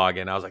get my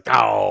login. I was like,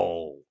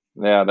 oh.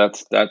 Yeah,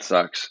 that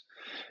sucks.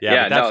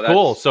 Yeah, but that's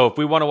cool. So if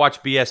we want to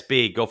watch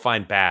BSB, go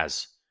find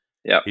Baz.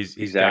 Yeah, he's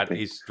exactly.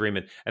 he's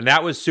streaming. And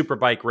that was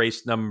Superbike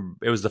race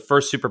it was the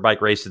first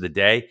Superbike race of the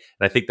day.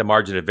 And I think the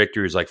margin of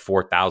victory was like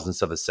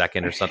 0.004 of a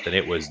second or something.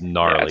 It was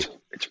gnarly. Yeah,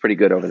 it's pretty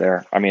good over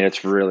there. I mean,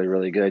 it's really,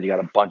 really good. You got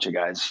a bunch of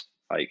guys,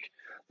 like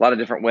a lot of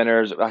different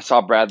winners. I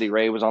saw Bradley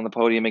Ray was on the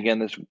podium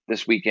again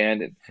this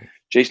weekend, and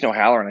Jason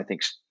O'Halloran, I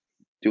think,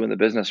 doing the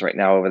business right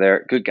now over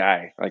there. Good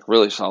guy, like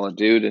really solid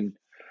dude. And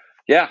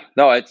yeah,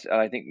 no, it's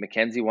I think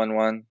Mackenzie won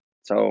one.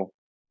 So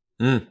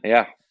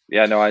yeah,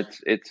 no,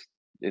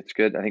 it's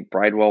good. I think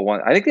Bridewell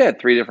won. I think they had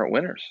 3 different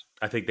winners.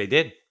 I think they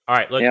did. All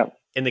right, look. Yeah.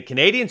 In the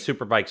Canadian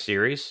Superbike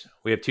Series,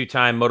 we have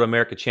 2-time Moto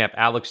America champ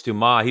Alex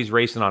Dumas. He's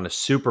racing on a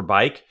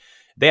Superbike.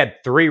 They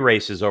had 3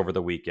 races over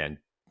the weekend.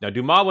 Now,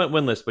 Dumas went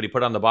winless, but he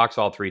put on the box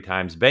all 3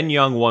 times. Ben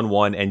Young won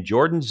 1, and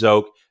Jordan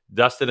Zoke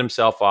dusted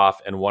himself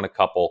off and won a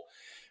couple.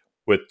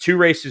 With 2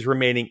 races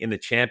remaining in the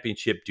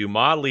championship,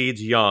 Dumas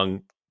leads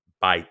Young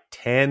by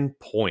 10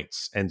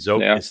 points, and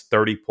Zoke is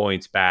 30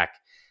 points back.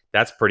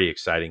 That's pretty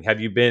exciting. Have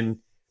you been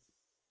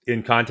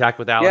in contact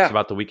with Alex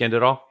about the weekend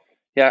at all?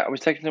 Yeah, I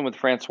was texting him with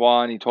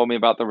Francois, and he told me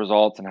about the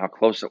results and how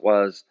close it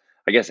was.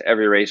 I guess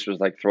every race was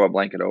like throw a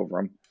blanket over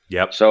him.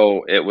 Yep.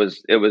 So it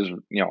was,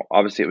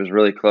 obviously it was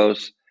really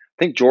close.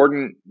 I think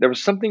Jordan, there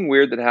was something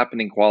weird that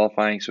happened in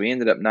qualifying. So he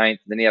ended up 9th.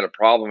 Then he had a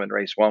problem in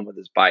race 1 with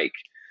his bike.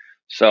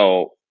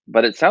 So,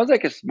 but it sounds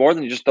like it's more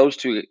than just those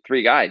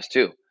 3 guys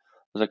too.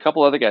 There's a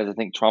couple other guys. I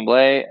think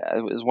Tremblay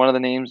is one of the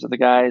names of the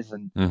guys.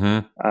 And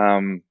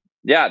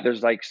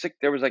there's like 6,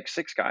 there was like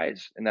 6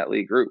 guys in that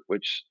lead group,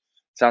 which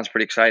sounds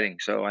pretty exciting.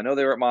 So I know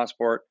they were at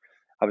Mosport.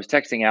 I was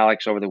texting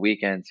Alex over the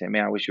weekend saying,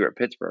 man, I wish you were at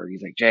Pittsburgh.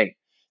 He's like, Jay,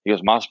 he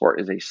goes,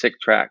 Mosport is a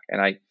sick track.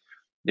 And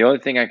the only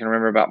thing I can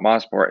remember about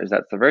Mosport is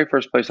that's the very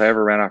first place I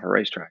ever ran off a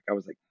racetrack. I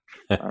was like,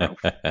 I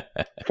don't know,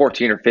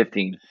 14 or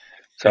 15.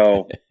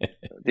 So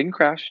didn't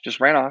crash, just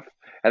ran off.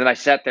 And then I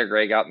sat there,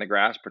 Greg, out in the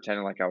grass,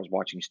 pretending like I was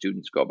watching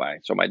students go by.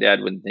 So my dad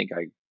wouldn't think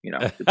I,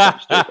 did something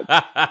stupid.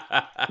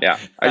 Yeah.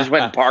 I just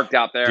went and parked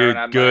out there. Dude, and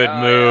I'm good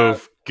like,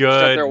 move.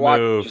 Yeah. Good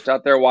move. Just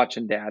out there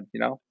watching Dad,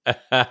 So,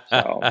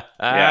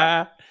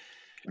 yeah.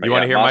 You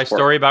want to hear my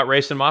story about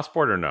racing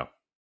Mosport or no?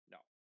 No,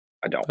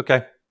 I don't.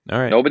 Okay. All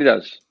right. Nobody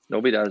does.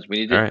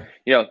 We need to,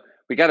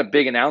 we got a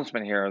big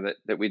announcement here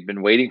that we'd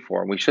been waiting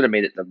for, and we should have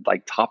made it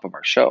the top of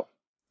our show.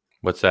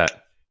 What's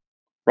that?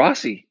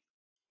 Rossi.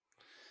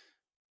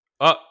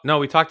 Oh, no,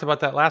 we talked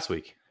about that last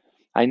week.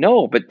 I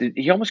know, but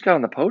he almost got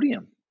on the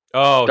podium.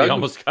 Oh, he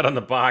almost got on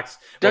the box.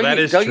 Well, that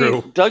is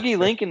true. Dougie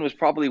Lincoln was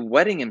probably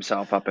wetting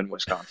himself up in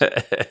Wisconsin.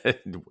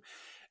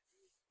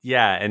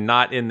 Yeah, and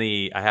not in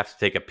the I have to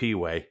take a pee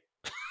way.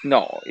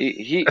 No,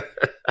 he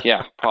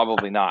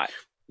probably not.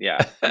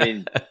 Yeah, I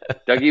mean,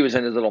 Dougie was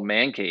in his little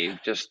man cave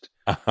just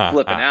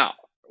flipping out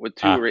with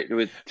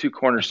 2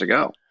 corners to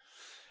go.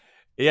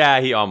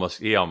 Yeah, he almost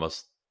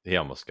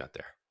got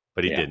there,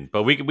 but he didn't.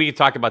 But we can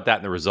talk about that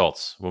in the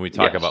results when we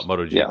talk about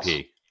MotoGP.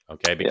 Yes.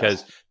 Okay,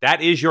 because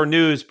that is your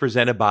news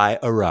presented by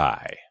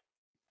Arai.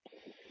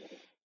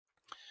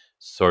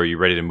 So are you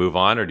ready to move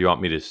on, or do you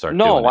want me to start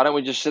doing it? Why don't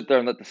we just sit there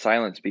and let the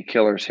silence be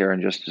killers here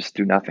and just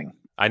do nothing?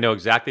 I know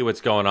exactly what's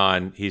going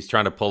on. He's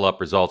trying to pull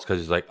up results because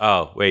he's like,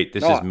 oh, wait,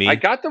 this is me. I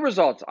got the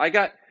results. I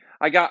got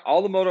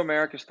all the Moto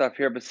America stuff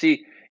here. But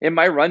see, in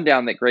my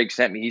rundown that Greg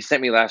sent me, he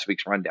sent me last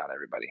week's rundown,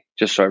 everybody,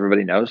 just so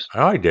everybody knows.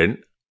 Oh, I didn't.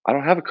 I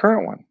don't have a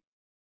current one.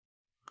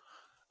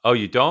 Oh,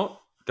 you don't?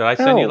 Did I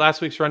send you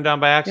last week's rundown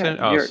by accident?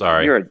 Yeah,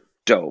 sorry. You're a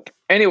dope.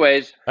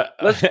 Anyways,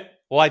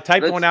 well, I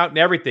typed one out and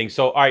everything.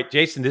 So, all right,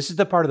 Jason, this is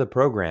the part of the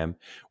program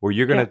where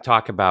you're going to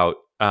talk about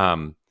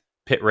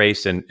pit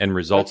race and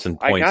results and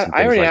points.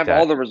 I already have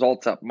all the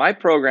results up. My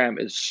program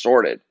is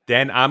sorted.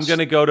 Then I'm going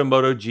to go to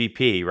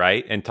MotoGP,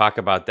 right, and talk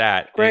about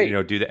that. Great.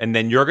 And, do that, and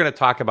then you're going to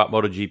talk about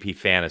MotoGP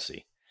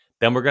fantasy.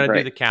 Then we're going to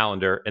do the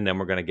calendar, and then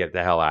we're going to get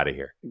the hell out of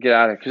here. Get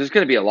out of here because it's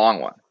going to be a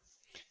long one.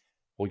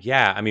 Well,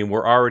 yeah. I mean,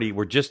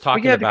 we're just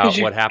talking about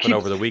what happened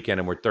over the weekend,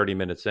 and we're 30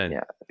 minutes in.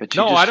 Yeah, but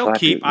I don't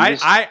keep.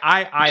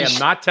 I am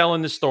not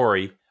telling the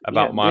story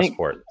about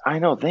Mosport. I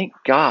know. Thank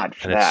God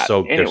for that.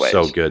 They're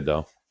so good,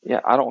 though.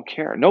 Yeah, I don't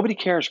care. Nobody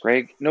cares,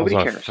 Greg. Nobody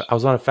cares. I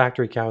was on a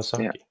factory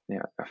Kawasaki.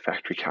 Yeah, a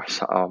factory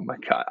Kawasaki. Oh my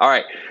God! All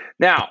right,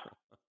 now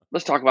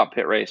let's talk about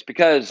pit race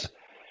because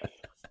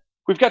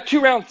we've got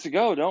 2 rounds to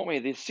go, don't we?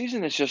 The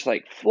season is just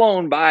like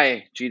flown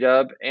by,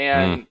 G-Dub,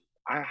 and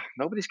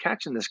nobody's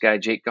catching this guy,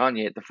 Jake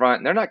Gagne, at the front.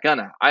 And they're not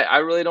gonna. I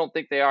really don't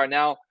think they are.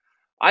 Now,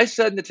 I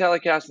said in the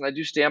telecast, and I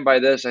do stand by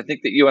this, I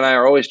think that you and I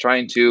are always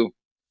trying to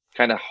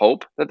kind of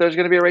hope that there's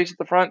going to be a race at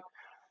the front.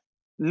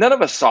 None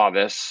of us saw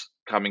this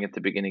coming at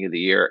the beginning of the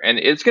year. And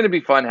it's going to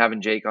be fun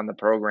having Jake on the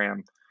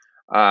program,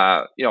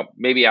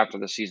 maybe after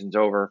the season's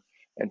over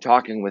and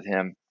talking with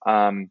him.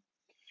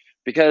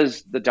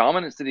 Because the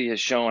dominance that he has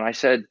shown, I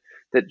said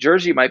that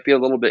Jersey might be a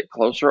little bit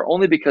closer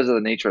only because of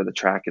the nature of the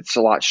track. It's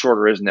a lot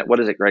shorter, isn't it? What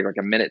is it, Greg? Like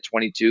a minute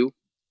 22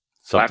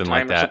 lap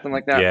time or something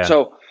like that.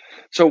 Yeah.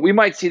 So we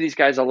might see these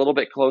guys a little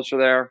bit closer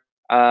there.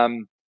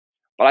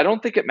 But I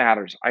don't think it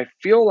matters. I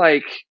feel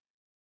like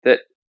that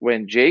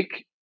when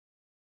Jake,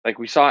 like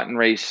we saw it in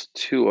race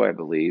 2, I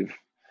believe,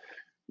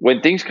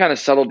 when things kind of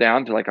settled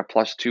down to like a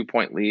plus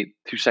 2-point lead,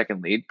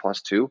 2-second lead,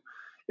 plus 2,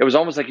 it was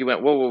almost like he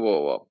went,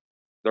 whoa.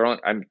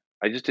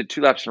 I just did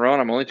 2 laps in a row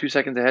and I'm only 2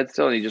 seconds ahead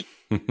still. And he just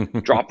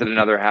dropped it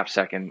another half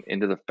second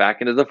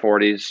back into the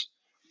 40s,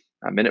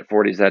 minute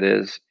 40s, that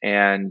is,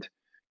 and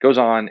goes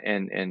on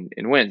and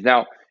wins.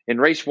 Now, in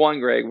race 1,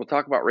 Greg, we'll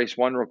talk about race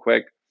 1 real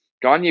quick.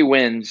 Gagne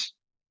wins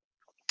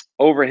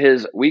over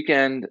his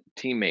weekend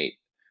teammate,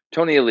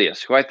 Tony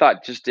Elias, who I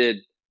thought just did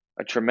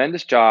a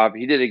tremendous job.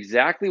 He did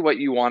exactly what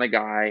you want a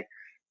guy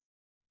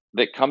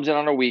that comes in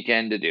on a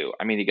weekend to do.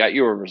 I mean, he got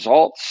you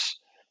results.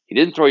 He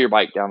didn't throw your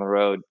bike down the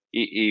road.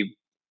 He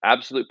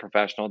absolute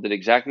professional, did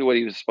exactly what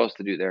he was supposed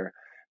to do there.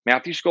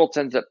 Matthew Schultz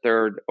ends up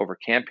 3rd over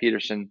Cam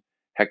Peterson.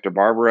 Hector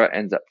Barbera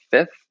ends up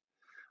 5th.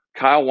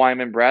 Kyle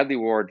Wyman, Bradley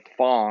Ward,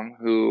 Fong,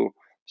 who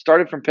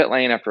started from pit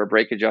lane after a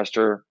brake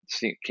adjuster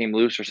came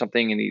loose or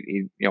something, and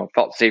he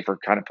felt safer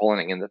kind of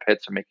pulling it in the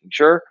pits and making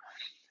sure.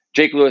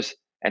 Jake Lewis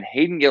and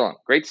Hayden Gillum.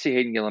 Great to see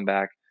Hayden Gillum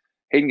back.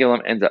 Hayden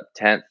Gillum ends up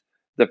 10th.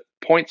 The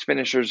points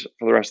finishers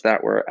for the rest of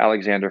that were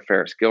Alexander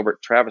Ferris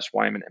Gilbert, Travis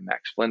Wyman, and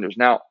Max Flinders.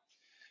 Now,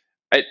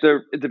 at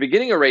the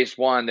beginning of race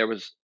 1, there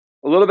was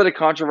a little bit of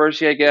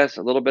controversy, I guess,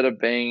 a little bit of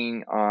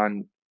banging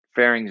on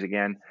fairings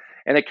again.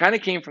 And it kind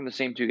of came from the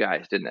same 2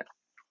 guys, didn't it?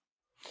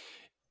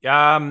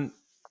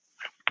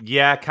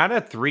 Yeah, kind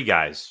of 3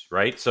 guys,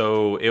 right?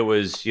 So it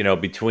was,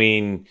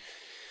 between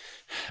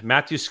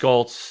Matthew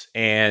Schultz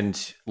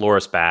and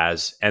Loris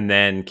Baz, and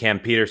then Cam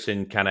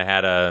Peterson kind of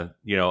had a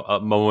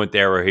moment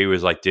there where he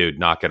was like, dude,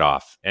 knock it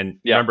off. And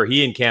remember,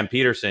 he and Cam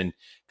Peterson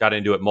got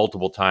into it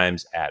multiple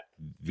times at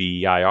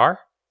VIR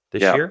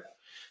this year.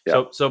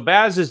 Yeah. So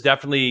Baz has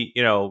definitely,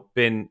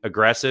 been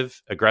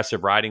aggressive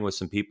riding with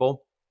some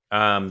people.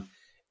 And,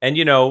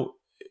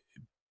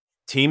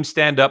 teams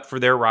stand up for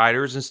their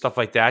riders and stuff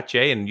like that,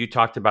 Jay. And you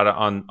talked about it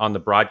on the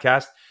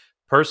broadcast.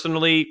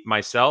 Personally,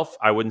 myself,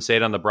 I wouldn't say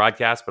it on the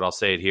broadcast, but I'll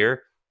say it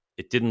here.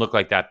 It didn't look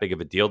like that big of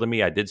a deal to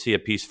me. I did see a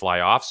piece fly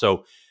off.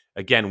 So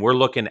again, we're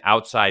looking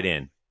outside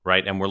in,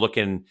 right? And we're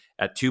looking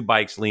at 2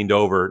 bikes leaned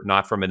over,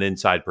 not from an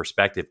inside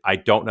perspective. I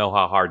don't know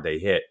how hard they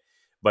hit,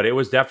 but it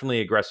was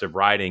definitely aggressive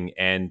riding.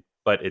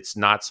 But it's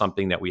not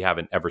something that we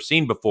haven't ever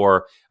seen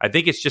before. I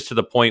think it's just to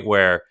the point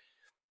where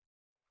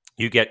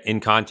you get in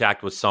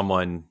contact with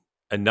someone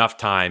enough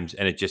times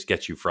and it just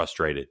gets you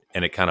frustrated,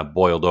 and it kind of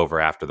boiled over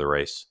after the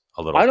race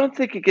a little. I don't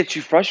think it gets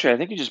you frustrated. I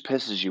think it just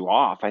pisses you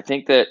off. I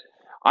think that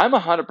I'm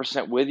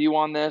 100% with you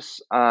on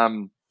this.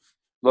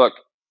 Look,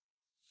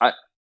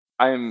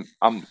 I'm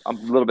a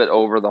little bit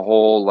over the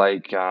whole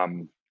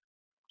when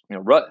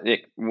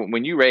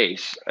you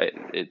race,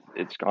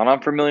 it's gone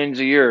on for millions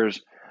of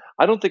years.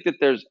 I don't think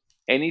that there's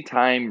any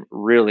time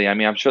really. I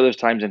mean, I'm sure there's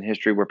times in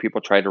history where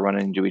people tried to run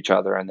into each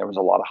other and there was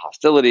a lot of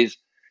hostilities.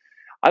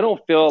 I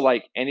don't feel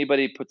like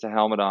anybody puts a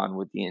helmet on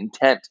with the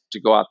intent to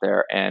go out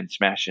there and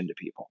smash into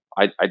people.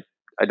 I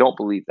don't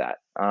believe that.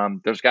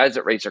 There's guys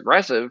that race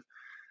aggressive,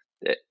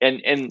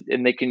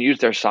 and they can use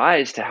their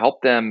size to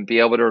help them be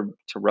able to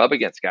rub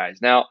against guys.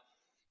 Now,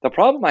 the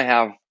problem I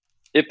have,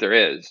 if there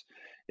is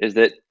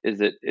that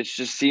it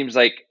just seems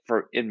like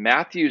in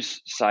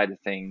Matthew's side of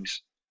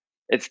things,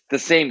 it's the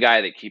same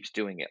guy that keeps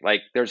doing it.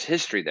 Like there's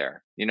history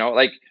there,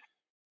 Like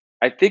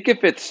I think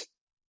if it's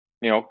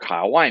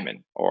Kyle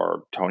Wyman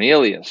or Tony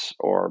Elias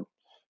or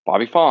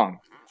Bobby Fong,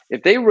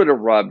 if they would have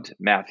rubbed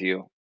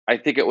Matthew, I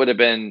think it would have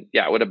been,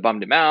 it would have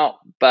bummed him out,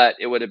 but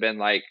it would have been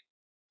like,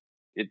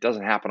 it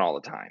doesn't happen all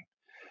the time.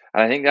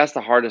 And I think that's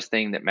the hardest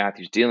thing that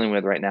Matthew's dealing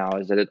with right now,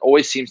 is that it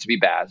always seems to be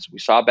Baz. We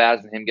saw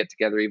Baz and him get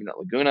together even at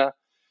Laguna.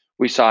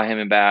 We saw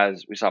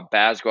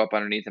Baz go up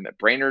underneath him at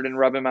Brainerd and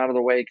rub him out of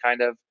the way,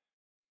 kind of.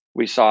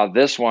 We saw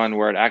this one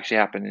where it actually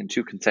happened in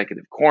 2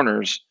 consecutive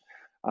corners.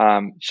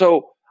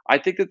 So I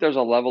think that there's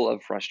a level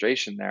of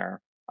frustration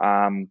there.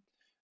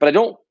 But I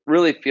don't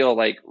really feel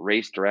like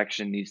race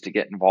direction needs to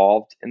get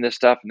involved in this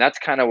stuff. And that's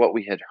kind of what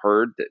we had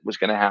heard that was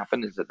going to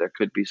happen, is that there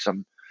could be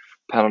some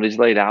penalties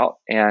laid out.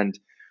 And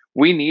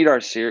we need our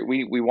series.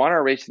 We want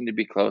our racing to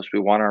be close. We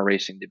want our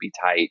racing to be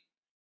tight.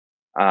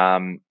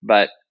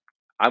 But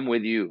I'm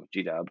with you,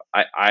 G-Dub.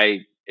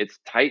 It's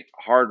tight,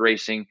 hard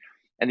racing.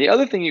 And the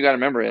other thing you got to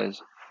remember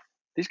is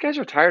these guys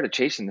are tired of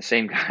chasing the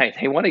same guy.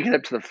 They want to get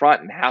up to the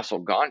front and hassle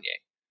Gagne.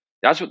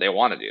 That's what they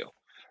want to do.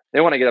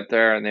 They want to get up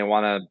there and they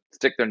want to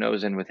stick their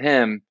nose in with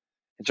him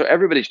And so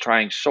everybody's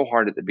trying so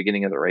hard at the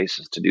beginning of the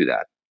races to do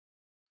that.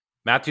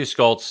 Matthew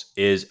Skoltz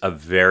is a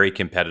very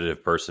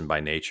competitive person by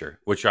nature,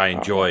 which I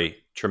enjoy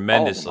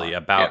tremendously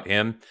about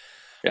him.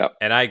 Yeah.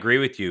 And I agree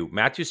with you.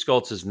 Matthew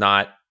Skoltz is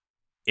not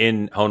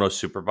in Hono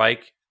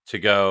Superbike to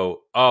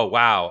go, oh,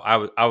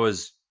 wow, I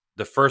was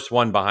the first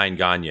one behind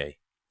Gagne.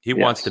 He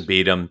wants to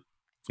beat him.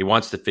 He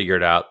wants to figure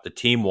it out. The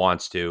team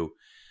wants to.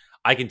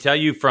 I can tell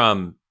you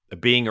from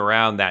being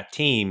around that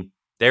team,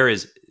 there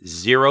is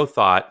zero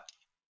thought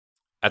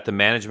at the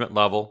management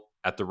level,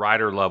 at the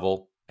rider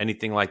level,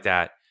 anything like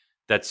that,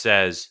 that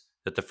says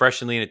that the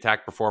Fresh and Lean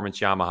Attack Performance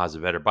Yamaha is a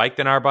better bike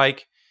than our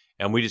bike,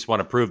 and we just want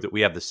to prove that we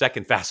have the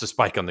second fastest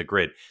bike on the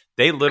grid.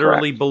 They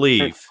literally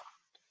believe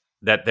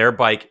that their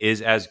bike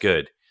is as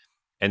good.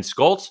 And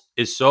Skoltz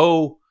is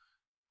so,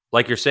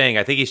 like you're saying,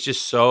 I think he's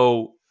just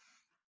so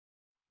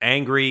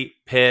angry,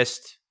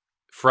 pissed,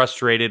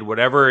 frustrated,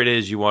 whatever it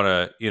is you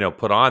want to,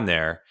 put on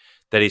there,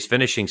 that he's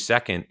finishing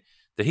second,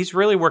 that he's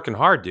really working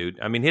hard, dude.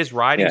 I mean, his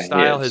riding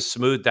style has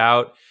smoothed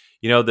out,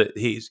 that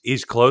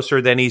he's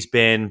closer than he's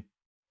been.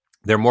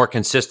 They're more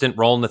consistent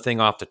rolling the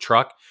thing off the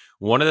truck.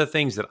 One of the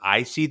things that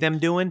I see them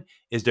doing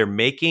is they're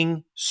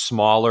making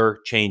smaller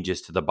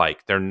changes to the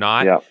bike. They're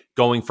not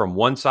going from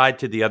one side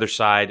to the other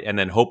side and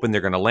then hoping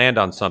they're going to land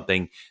on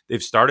something.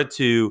 They've started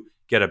to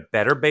get a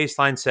better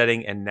baseline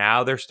setting, and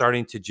now they're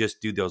starting to just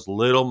do those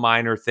little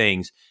minor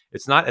things.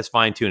 It's not as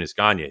fine-tuned as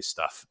Gagne's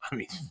stuff. I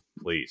mean,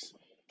 please.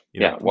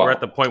 We're at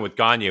the point with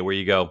Gagne where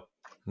you go,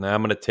 nah,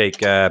 I'm going to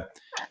take a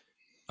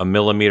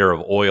millimeter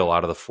of oil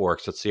out of the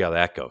forks. Let's see how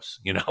that goes.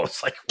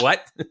 It's like,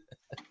 what?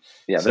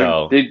 Yeah,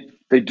 so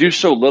they do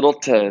so little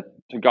to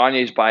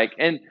Gagne's bike.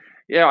 And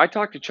I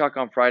talked to Chuck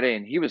on Friday,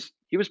 and he was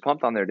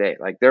pumped on their day.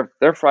 Like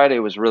their Friday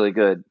was really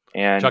good.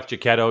 And Chuck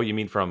Giacchetto, you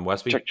mean from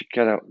Westby? Chuck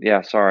Giacchetto,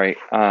 yeah, sorry.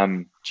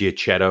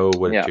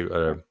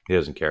 Giacchetto, he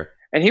doesn't care.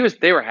 And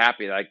they were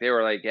happy. Like they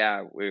were like,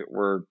 yeah,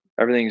 we're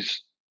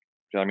everything's.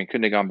 I mean,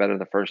 couldn't have gone better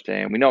the first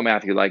day. And we know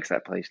Matthew likes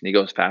that place, and he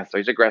goes fast. So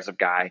he's an aggressive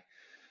guy,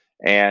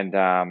 and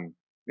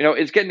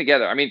it's getting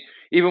together. I mean,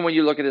 even when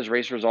you look at his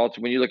race results,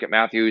 when you look at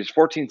Matthew, he's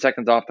 14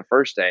 seconds off the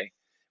first day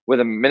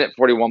with a minute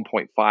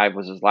 41.5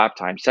 was his lap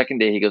time. Second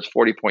day, he goes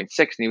 40.6,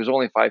 and he was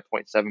only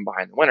 5.7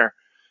 behind the winner.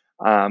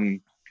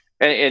 And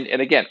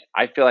again,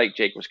 I feel like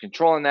Jake was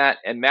controlling that.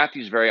 And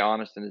Matthew's very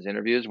honest in his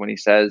interviews when he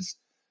says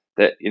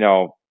that,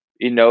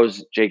 he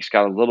knows Jake's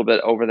got a little bit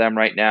over them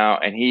right now.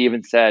 And he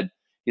even said,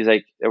 he's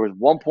like, there was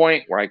one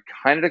point where I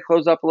kind of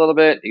closed up a little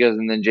bit. He goes,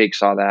 and then Jake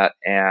saw that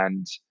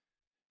and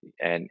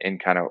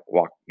kind of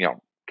walked,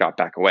 got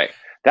back away.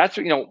 That's,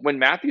 when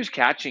Matthew's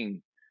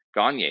catching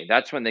Gagne,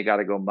 that's when they got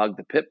to go mug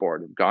the pit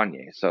board of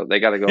Gagne. So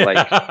they got to go like,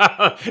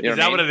 is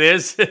that what it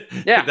is?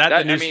 Yeah. Is that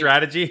the new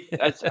strategy?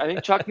 I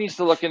think Chuck needs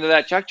to look into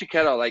that. Chuck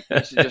Giacchetto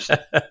needs to just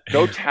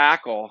go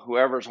tackle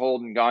whoever's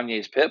holding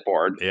Gagne's pit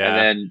board. Yeah. And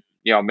then,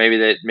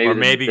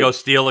 maybe go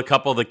steal a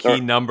couple of the key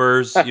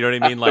numbers. You know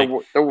what I mean? Like,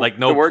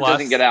 the word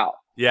doesn't get out.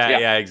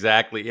 Yeah,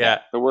 exactly.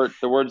 Yeah. The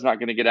word's not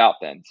going to get out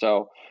then.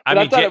 So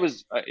I thought it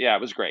was, it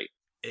was great.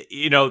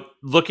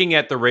 Looking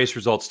at the race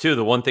results too,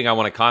 the one thing I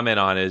want to comment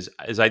on is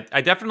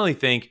I definitely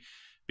think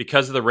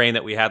because of the rain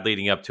that we had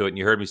leading up to it, and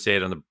you heard me say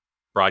it on the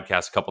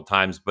broadcast a couple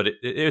times, but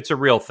it's a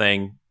real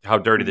thing, how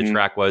dirty the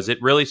track was.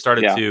 It really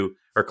started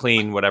or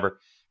clean, whatever,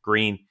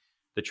 green.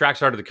 The track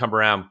started to come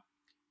around.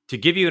 To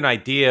give you an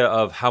idea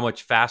of how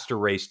much faster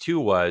race 2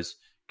 was,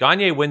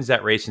 Gagne wins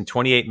that race in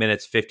 28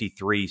 minutes,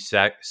 53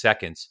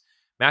 seconds.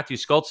 Matthew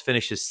Skoltz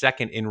finishes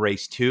second in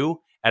race 2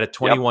 at a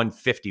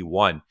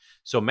 21:51.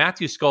 So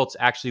Matthew Skoltz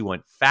actually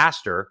went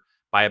faster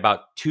by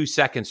about 2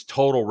 seconds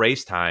total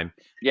race time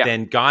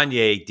than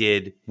Gagne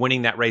did,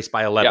 winning that race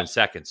by 11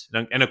 seconds.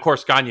 And of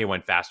course, Gagne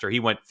went faster. He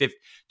went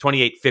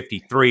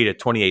 28:53 to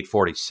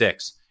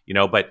 28:46.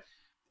 But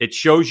it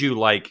shows you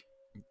like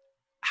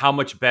how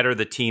much better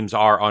the teams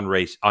are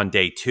on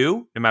day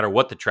 2, no matter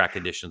what the track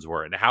conditions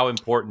were, and how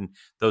important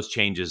those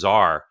changes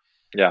are.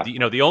 Yeah.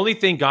 The only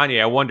thing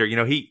Gagne, I wonder,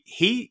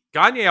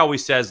 Gagne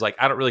always says like,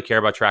 I don't really care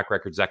about track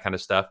records, that kind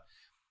of stuff.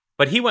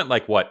 But he went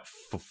like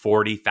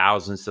 40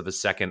 thousandths of a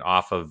second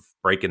off of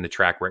breaking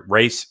the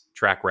race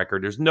track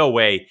record. There's no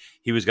way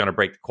he was going to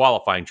break the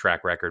qualifying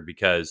track record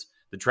because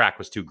the track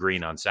was too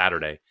green on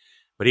Saturday.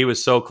 But he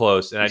was so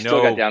close, and he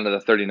still got down to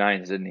the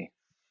 39s, didn't he?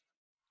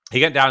 He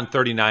got down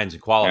 39s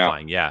in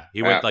qualifying. Yeah,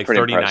 he went like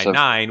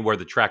 39.9, where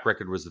the track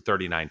record was the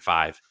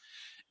 39.5,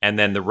 and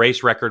then the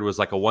race record was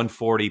like a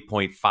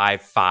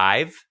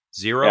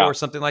 140.550 or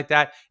something like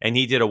that, and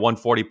he did a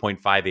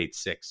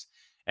 140.586.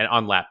 And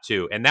on lap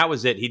 2, and that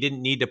was it. He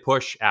didn't need to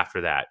push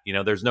after that.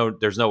 There's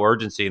no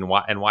urgency, and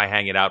why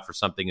hang it out for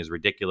something as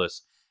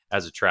ridiculous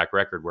as a track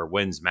record where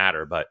wins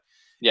matter. But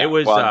it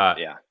was,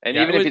 And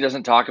even if he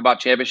doesn't talk about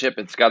championship,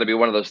 it's got to be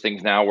one of those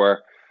things now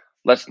where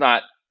let's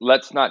not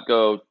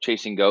go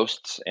chasing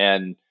ghosts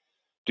and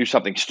do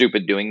something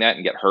stupid doing that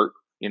and get hurt.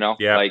 Yeah.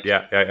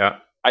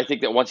 I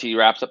think that once he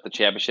wraps up the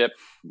championship,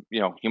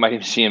 you might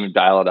even see him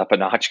dial it up a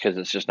notch because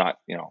it's just not,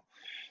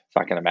 it's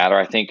not going to matter.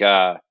 I think.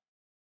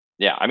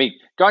 Yeah, I mean,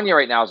 Gagne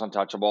right now is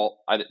untouchable.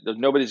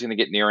 Nobody's going to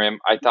get near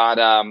him. I thought,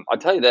 I'll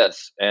tell you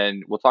this,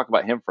 and we'll talk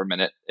about him for a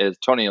minute, is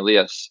Tony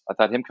Elias. I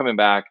thought him coming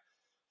back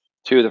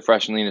to the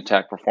Fresh and Lean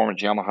Attack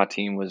Performance Yamaha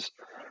team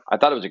I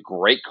thought it was a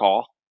great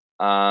call.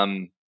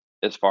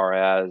 As far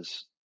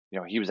as,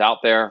 he was out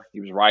there,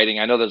 he was riding.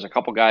 I know there's a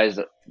couple guys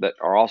that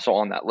are also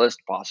on that list,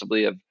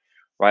 possibly, of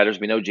riders.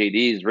 We know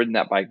JD's ridden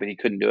that bike, but he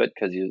couldn't do it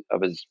because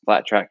of his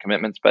flat track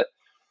commitments. But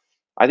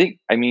I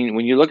mean,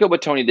 when you look at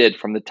what Tony did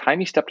from the time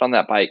he stepped on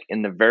that bike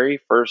in the very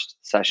first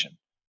session,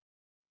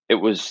 it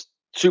was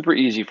super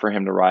easy for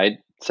him to ride,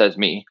 says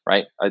me,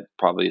 right? I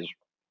probably is,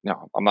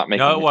 I'm not making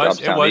No, his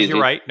job sound easy.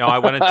 You're right. No,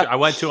 I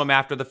went to him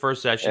after the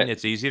first session.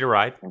 It's easy to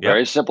ride.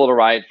 Very simple to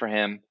ride for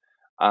him.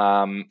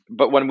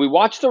 But when we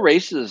watch the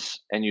races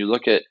and you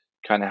look at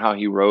kind of how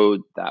he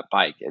rode that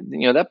bike,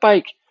 that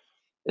bike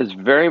is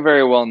very,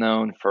 very well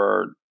known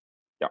for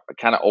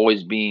kind of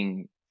always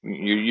being,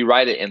 you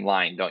ride it in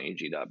line, don't you,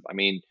 G-Dub? I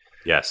mean,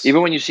 yes.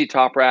 Even when you see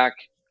Toprak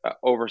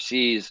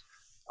overseas,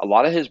 a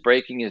lot of his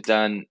braking is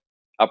done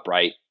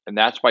upright, and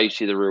that's why you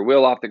see the rear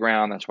wheel off the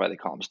ground. That's why they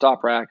call him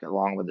Stop Rack,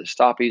 along with his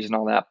stoppies and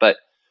all that. But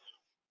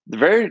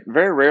very,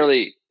 very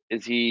rarely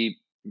is he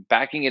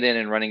backing it in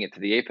and running it to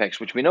the apex,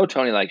 which we know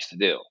Tony likes to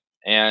do.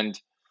 And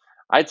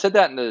I'd said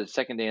that in the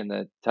second day in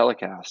the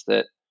telecast,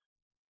 that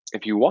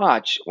if you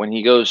watch, when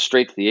he goes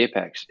straight to the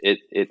apex,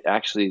 it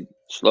actually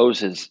slows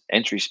his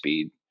entry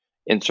speed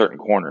in certain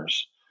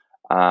corners.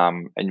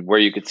 And where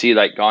you could see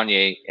like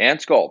Gagne and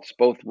Sculpts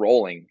both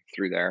rolling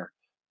through there.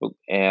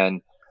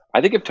 And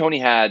I think if Tony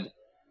had,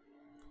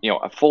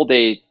 a full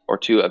day or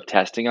two of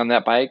testing on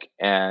that bike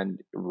and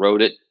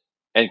rode it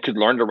and could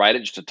learn to ride it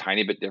just a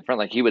tiny bit different,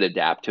 like he would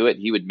adapt to it,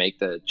 he would make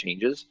the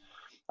changes.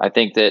 I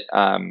think that,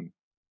 I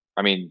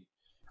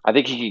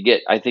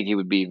think he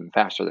would be even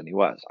faster than he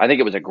was. I think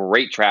it was a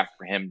great track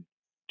for him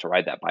to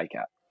ride that bike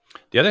at.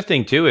 The other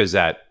thing too is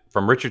that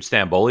from Richard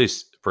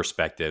Stamboli's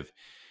perspective,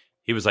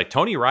 he was like,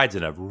 Tony rides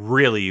in a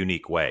really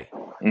unique way.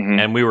 Mm-hmm.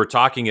 And we were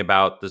talking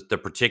about the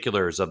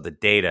particulars of the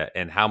data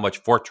and how much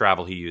fork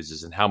travel he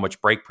uses and how much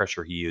brake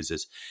pressure he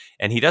uses.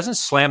 And he doesn't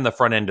slam the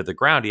front end of the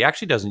ground. He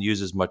actually doesn't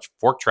use as much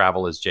fork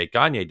travel as Jake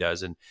Gagne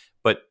does.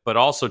 But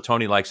also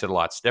Tony likes it a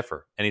lot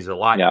stiffer, and he's a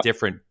lot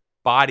different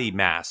body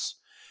mass.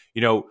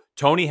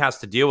 Tony has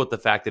to deal with the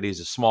fact that he's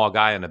a small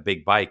guy on a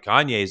big bike.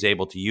 Gagne is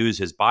able to use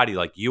his body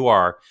like you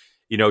are,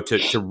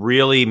 to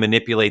really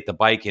manipulate the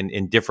bike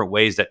in different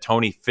ways that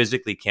Tony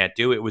physically can't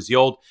do. It was the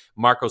old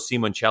Marco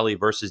Simoncelli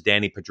versus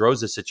Danny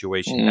Pedrosa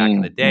situation back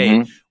in the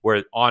day,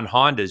 where on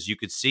Hondas, you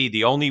could see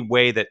the only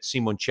way that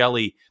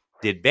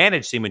the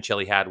advantage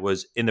Simoncelli had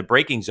was in the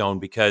braking zone,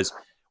 because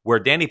where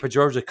Danny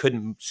Pedrosa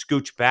couldn't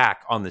scooch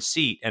back on the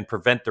seat and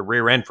prevent the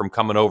rear end from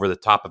coming over the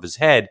top of his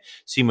head,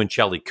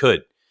 Simoncelli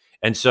could.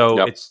 And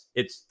so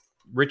it's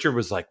Richard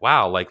was like,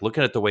 wow, like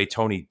looking at the way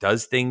Tony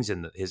does things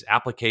and his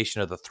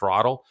application of the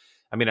throttle.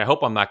 I mean, I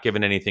hope I'm not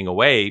giving anything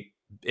away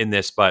in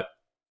this, but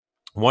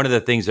one of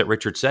the things that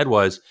Richard said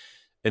was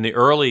in the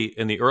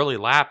early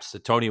laps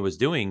that Tony was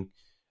doing,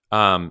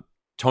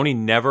 Tony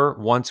never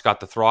once got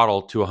the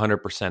throttle to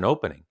 100%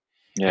 opening.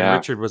 Yeah. And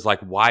Richard was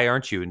like, why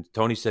aren't you? And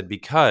Tony said,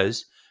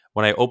 because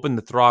when I open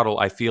the throttle,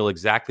 I feel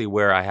exactly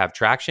where I have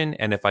traction.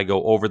 And if I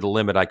go over the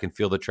limit, I can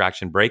feel the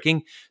traction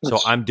braking. So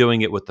I'm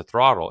doing it with the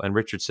throttle. And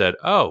Richard said,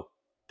 oh,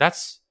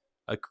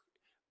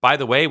 by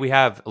the way, we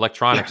have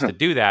electronics to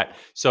do that.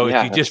 So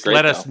if you just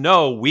let us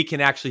know, we can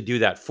actually do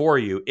that for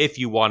you if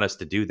you want us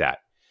to do that.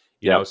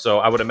 You know, so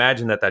I would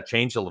imagine that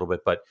changed a little bit,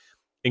 but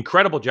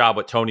incredible job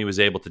what Tony was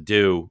able to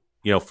do,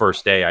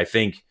 first day. I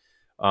think,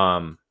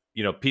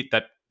 Pete,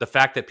 that the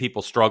fact that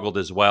people struggled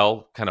as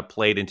well kind of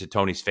played into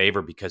Tony's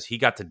favor, because he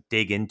got to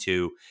dig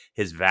into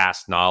his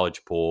vast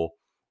knowledge pool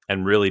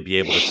and really be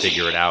able to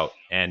figure it out.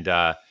 And,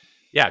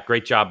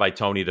 great job by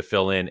Tony to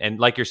fill in. And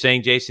like you're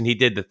saying, Jason, he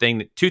did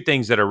two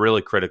things that are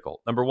really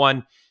critical. Number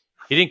one,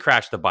 he didn't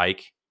crash the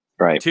bike.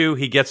 Right. Two,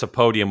 he gets a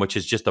podium, which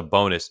is just a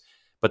bonus.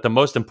 But the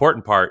most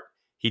important part,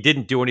 he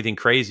didn't do anything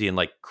crazy and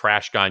like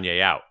crash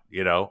Gagne out,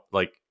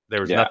 like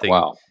there was nothing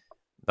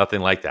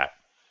like that.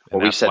 And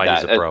well, we said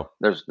that. He's a pro.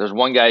 There's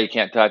one guy you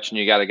can't touch, and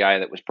you got a guy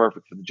that was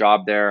perfect for the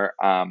job there.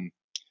 I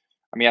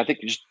think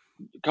just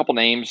a couple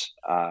names,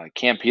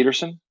 Cam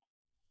Peterson.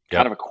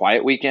 Kind of a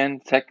quiet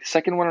weekend.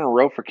 Second one in a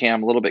row for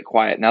Cam, a little bit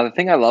quiet. Now, the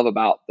thing I love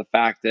about the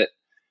fact that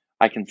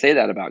I can say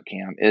that about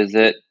Cam is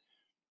that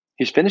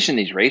he's finishing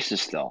these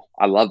races still.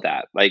 I love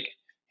that. Like,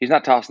 he's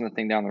not tossing the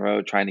thing down the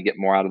road, trying to get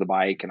more out of the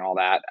bike and all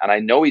that. And I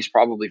know he's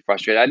probably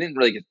frustrated. I didn't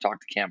really get to talk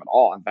to Cam at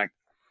all. In fact,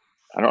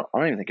 I don't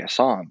even think I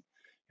saw him.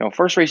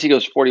 First race he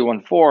goes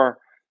 41.4.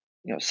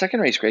 Second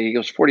race grade he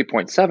goes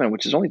 40.7,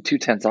 which is only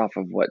 0.2 off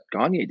of what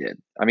Gagne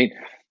did. I mean,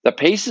 the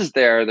pace is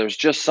there. There's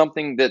just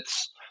something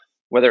that's,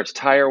 whether it's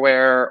tire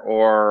wear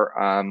or,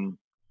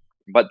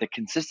 but the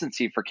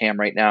consistency for Cam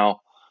right now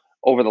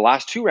over the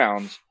last two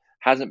rounds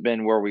hasn't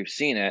been where we've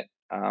seen it.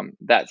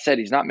 That said,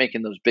 he's not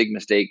making those big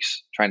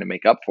mistakes trying to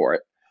make up for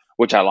it,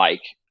 which I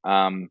like.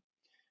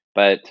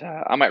 But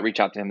I might reach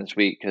out to him this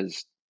week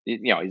because he's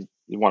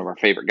one of our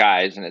favorite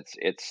guys, and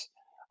it's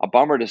a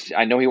bummer to see.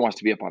 I know he wants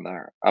to be up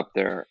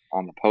there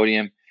on the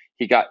podium.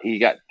 He got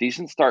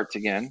decent starts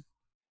again,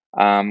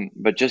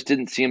 but just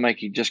didn't seem like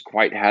he just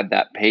quite had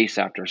that pace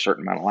after a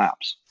certain amount of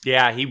laps.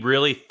 Yeah, he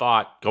really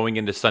thought going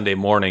into Sunday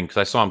morning, because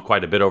I saw him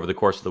quite a bit over the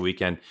course of the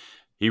weekend.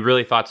 He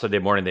really thought Sunday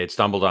morning they had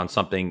stumbled on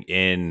something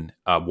in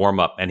warm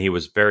up, and he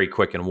was very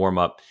quick in warm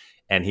up,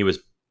 and he was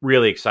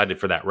really excited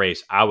for that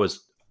race. I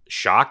was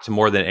shocked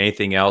more than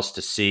anything else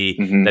to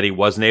see that he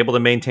wasn't able to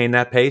maintain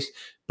that pace.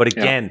 But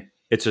again,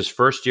 it's his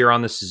first year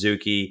on the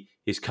Suzuki.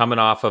 He's coming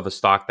off of a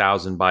stock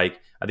 1,000 bike.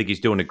 I think he's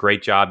doing a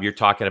great job. You're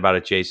talking about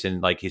it,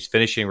 Jason. Like, he's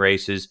finishing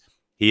races.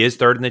 He is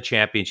third in the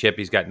championship.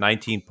 He's got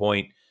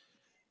 19-point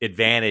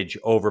advantage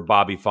over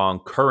Bobby Fong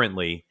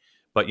currently.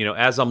 But,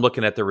 as I'm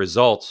looking at the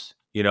results,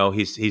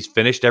 he's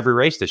finished every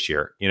race this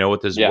year,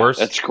 with his worst.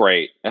 That's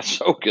great. That's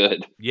so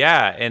good.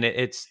 Yeah. And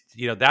it's,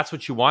 that's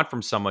what you want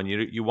from someone.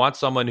 You want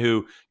someone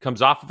who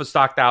comes off of a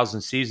stock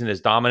 1,000 season,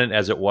 as dominant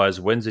as it was,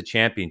 wins a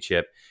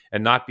championship,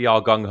 and not be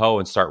all gung ho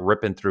and start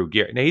ripping through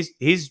gear. Now,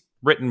 he's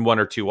written one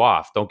or two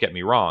off. Don't get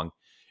me wrong.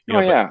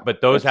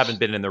 But those haven't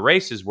been in the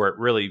races where it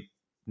really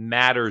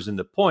matters in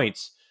the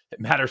points. It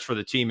matters for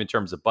the team in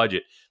terms of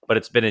budget, but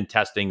it's been in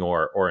testing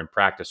or in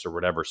practice or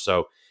whatever.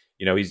 So,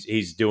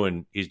 he's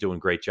doing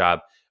great job.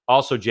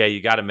 Also, Jay,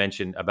 you got to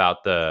mention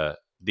about the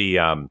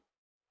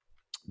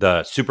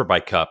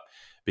Superbike Cup,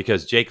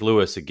 because Jake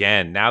Lewis,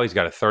 again, now he's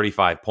got a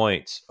 35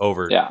 points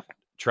over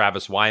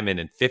Travis Wyman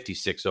and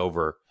 56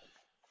 over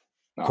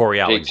Corey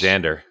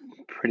Alexander.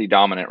 Pretty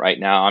dominant right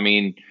now. I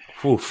mean,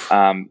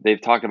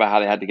 they've talked about how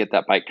they had to get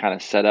that bike kind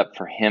of set up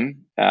for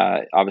him.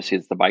 Obviously,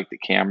 it's the bike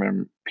that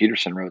Cameron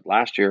Peterson rode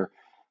last year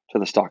to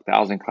the stock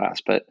 1,000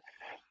 class. But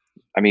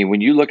I mean,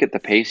 when you look at the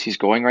pace he's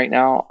going right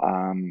now,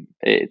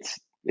 it's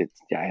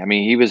I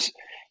mean, he was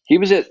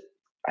at,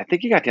 I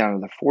think he got down to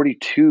the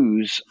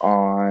 42s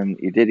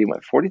he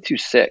went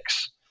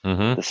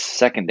 42.6 the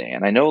second day.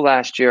 And I know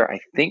last year, I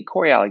think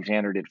Corey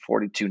Alexander did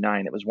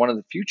 42.9. It was one of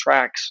the few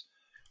tracks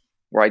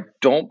where I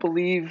don't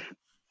believe,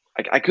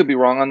 I could be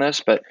wrong on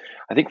this, but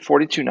I think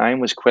 42.9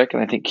 was quick.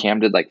 And I think Cam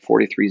did like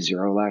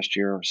 43.0 last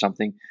year or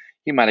something.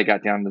 He might have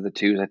got down to the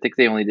twos. I think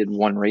they only did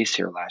one race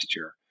here last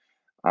year.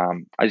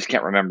 I just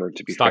can't remember,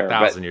 to be fair. Stock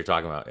 1,000 you're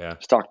talking about, yeah.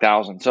 Stock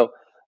 1,000. So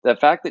the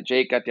fact that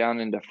Jake got down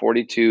into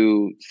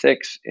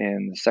 42.6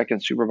 in the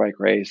second Superbike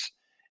race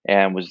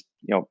and was,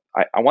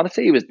 I want to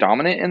say he was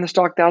dominant in the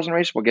stock 1,000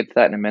 race. We'll get to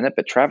that in a minute.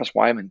 But Travis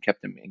Wyman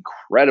kept him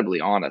incredibly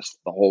honest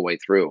the whole way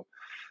through.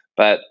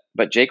 But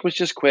Jake was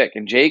just quick.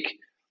 And Jake,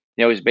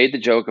 he's made the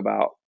joke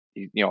about,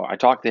 I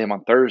talked to him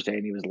on Thursday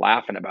and he was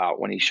laughing about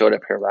when he showed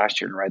up here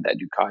last year to ride that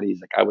Ducati. He's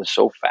like, I was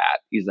so fat.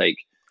 He's like,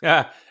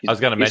 yeah, I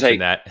was going to mention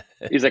that.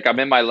 He's like, I'm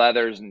in my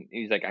leathers, and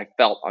he's like, I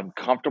felt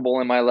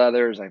uncomfortable in my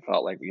leathers. I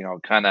felt like,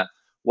 kind of,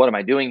 what am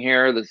I doing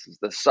here? This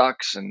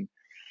sucks. And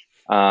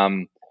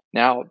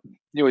now,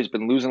 he's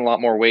been losing a lot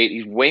more weight.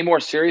 He's way more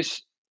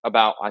serious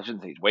about, I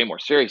shouldn't say he's way more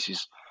serious.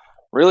 He's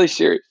really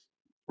serious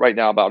right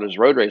now about his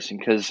road racing,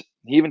 because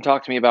he even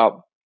talked to me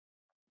about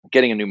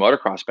getting a new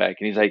motocross bike.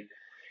 And he's like,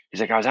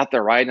 I was out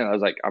there riding, and I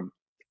was like, I'm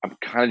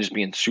kind of just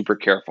being super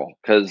careful,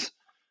 because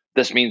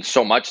this means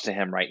so much to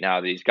him right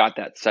now that he's got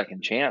that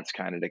second chance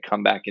kind of to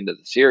come back into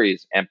the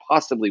series and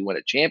possibly win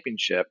a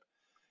championship.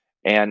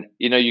 And,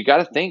 you got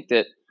to think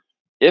that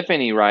if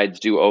any rides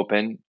do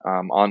open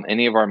on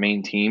any of our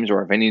main teams,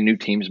 or if any new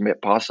teams may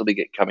possibly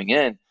get coming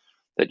in,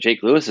 that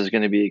Jake Lewis is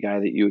going to be a guy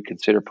that you would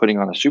consider putting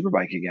on a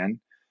Superbike again.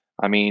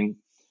 I mean,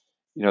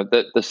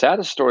 the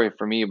saddest story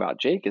for me about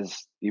Jake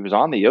is he was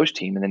on the Yost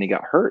team and then he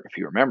got hurt, if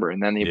you remember.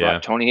 And then they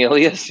brought Tony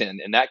Elias in,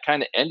 and that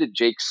kind of ended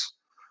Jake's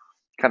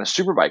kind of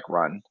Superbike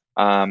run.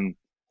 And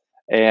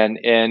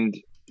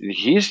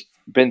he's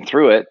been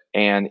through it,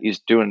 and he's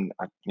doing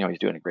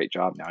a great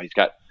job now. He's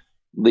got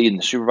lead in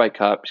the Superbike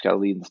Cup. He's got a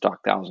lead in the stock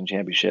 1,000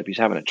 championship. He's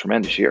having a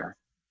tremendous year.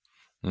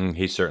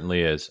 He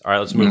certainly is. All right,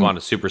 let's move on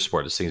to Super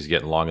Sport. This thing's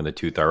getting long in the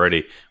tooth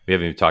already. We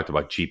haven't even talked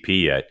about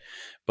GP yet,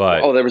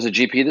 but there was a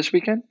GP this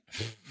weekend.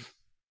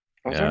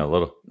 Yeah, a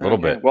little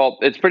bit. Well,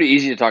 it's pretty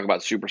easy to talk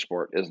about Super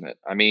Sport, isn't it?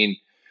 I mean,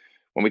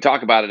 when we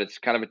talk about it, it's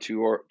kind of a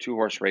two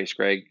horse race,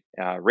 Greg.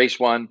 Race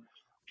one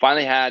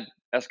finally had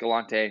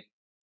Escalante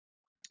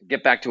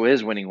get back to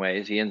his winning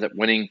ways. He ends up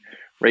winning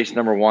race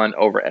number one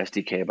over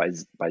SDK by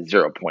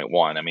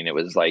 0.1. I mean, it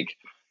was like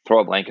throw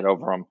a blanket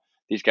over them.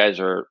 These guys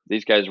were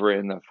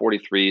in the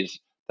 43s.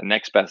 The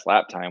next best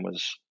lap time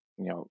was,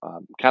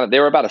 they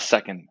were about a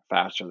second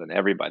faster than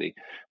everybody,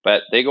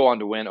 but they go on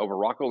to win over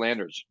Rocco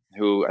Landers,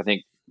 who I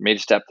think made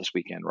a step this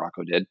weekend.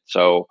 Rocco did.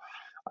 So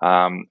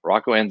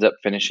Rocco ends up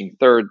finishing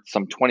third,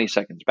 some 20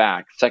 seconds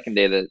back. Second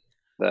day,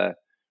 the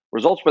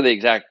results were the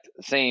exact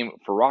same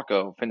for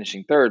Rocco,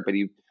 finishing third, but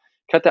he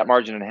cut that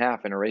margin in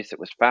half in a race that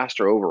was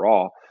faster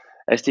overall.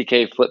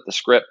 SDK flipped the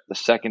script. The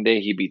second day,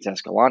 he beats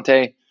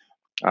Escalante.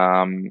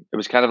 It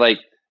was kind of like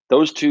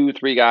those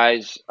three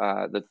guys.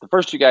 The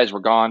first two guys were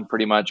gone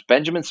pretty much.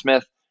 Benjamin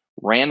Smith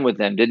ran with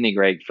them, didn't he,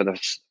 Greg, for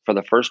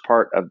the first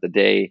part of the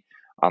day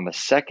on the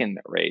second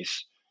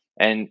race.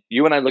 And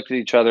you and I looked at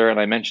each other, and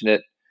I mentioned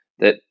it,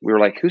 that we were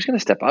like, who's going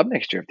to step up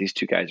next year if these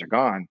two guys are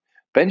gone?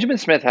 Benjamin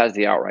Smith has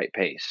the outright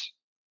pace,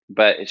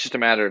 but it's just a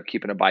matter of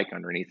keeping a bike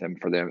underneath him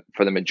for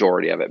the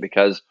majority of it,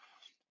 because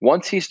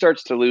once he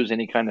starts to lose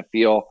any kind of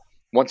feel,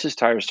 once his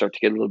tires start to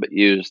get a little bit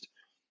used,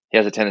 he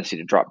has a tendency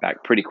to drop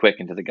back pretty quick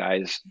into the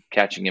guys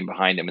catching in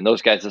behind him. And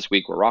those guys this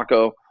week were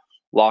Rocco,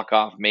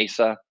 Lockoff,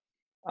 Mesa.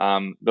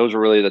 Those are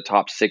really the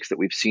top 6 that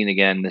we've seen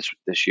again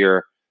this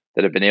year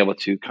that have been able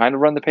to kind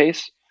of run the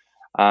pace.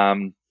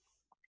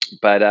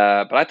 But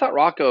I thought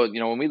Rocco,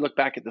 when we look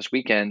back at this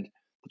weekend,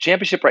 the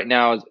championship right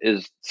now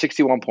is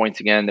 61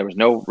 points again. There was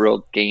no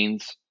real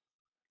gains.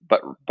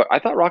 But I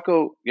thought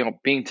Rocco,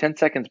 being 10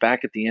 seconds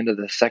back at the end of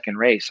the second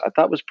race, I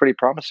thought was pretty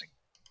promising.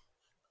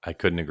 I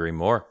couldn't agree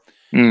more.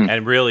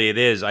 And really it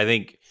is. I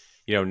think,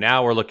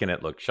 now we're looking at,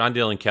 Sean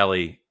Dillon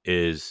Kelly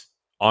is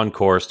on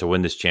course to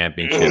win this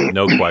championship.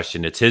 No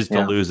question. It's his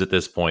to lose at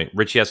this point.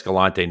 Richie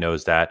Escalante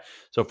knows that.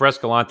 So for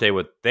Escalante,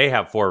 they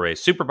have 4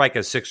 races. Superbike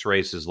has 6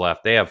 races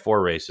left. They have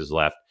 4 races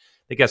left.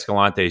 I think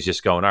Escalante is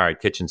just going, all right,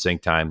 kitchen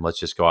sink time. Let's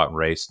just go out and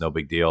race. No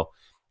big deal.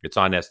 It's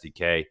on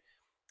SDK.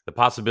 The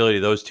possibility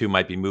those two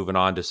might be moving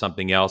on to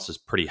something else is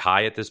pretty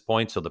high at this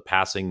point. So the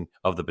passing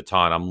of the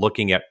baton, I'm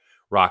looking at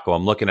Rocco,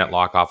 I'm looking at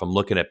Lockoff, I'm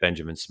looking at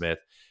Benjamin Smith.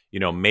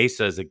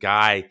 Mesa is a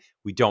guy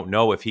we don't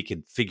know if he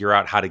can figure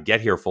out how to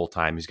get here full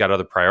time. He's got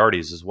other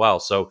priorities as well.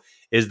 So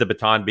is the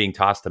baton being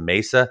tossed to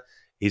Mesa?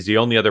 He's the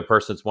only other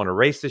person that's won a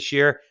race this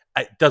year.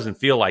 It doesn't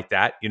feel like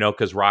that,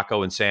 because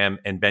Rocco and Sam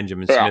and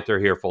Benjamin Smith are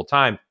here full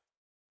time.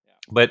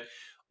 But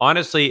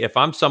honestly, if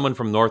I'm someone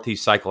from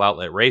Northeast Cycle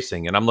Outlet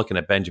Racing and I'm looking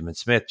at Benjamin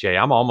Smith, Jay,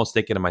 I'm almost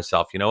thinking to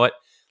myself, you know what?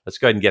 Let's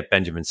go ahead and get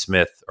Benjamin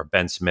Smith or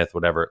Ben Smith,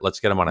 whatever.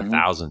 Let's get him on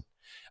 1,000.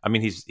 I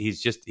mean,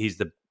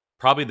 he's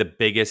probably the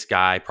biggest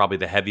guy, probably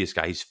the heaviest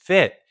guy. He's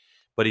fit,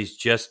 but he's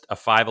just a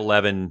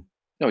 5'11",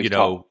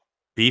 tall.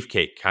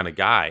 Beefcake kind of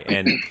guy.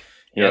 And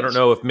I don't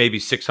know if maybe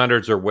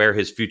 600s are where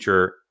his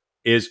future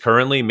is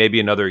currently, maybe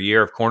another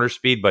year of corner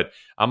speed, but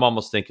I'm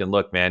almost thinking,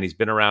 look, man, he's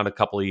been around a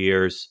couple of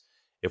years.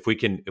 If we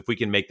can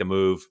make the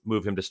move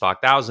him to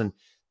stock 1,000,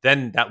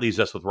 then that leaves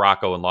us with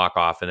Rocco and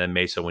Lockoff and then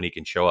Mesa when he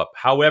can show up.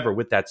 However,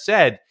 with that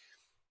said,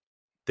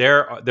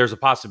 there's a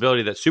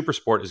possibility that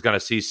Supersport is going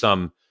to see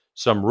some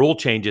rule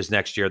changes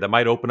next year that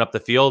might open up the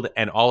field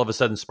and all of a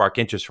sudden spark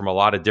interest from a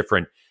lot of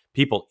different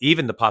people,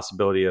 even the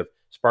possibility of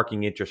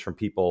sparking interest from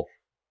people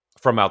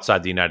from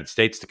outside the United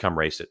States to come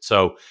race it.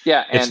 So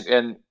yeah,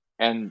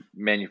 and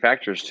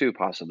manufacturers too,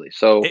 possibly.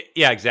 So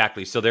yeah,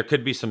 exactly. So there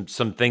could be some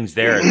things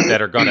there that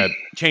are going to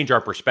change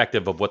our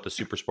perspective of what the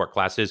Supersport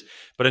class is.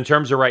 But in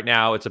terms of right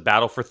now, it's a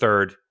battle for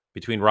third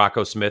between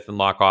Rocco Smith and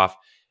Lockoff,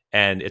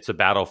 and it's a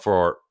battle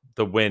for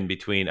the win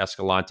between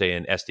Escalante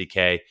and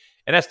SDK.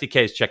 And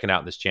SDK is checking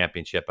out in this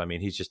championship. I mean,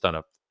 he's just done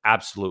an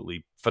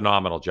absolutely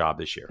phenomenal job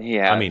this year.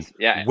 Yeah, I mean,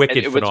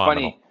 wicked phenomenal.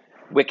 Funny,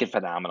 wicked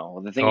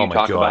phenomenal. The thing you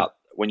talk about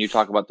when you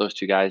talk about those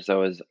two guys,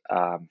 though, is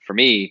for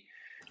me,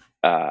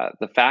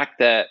 the fact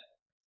that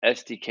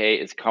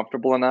SDK is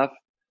comfortable enough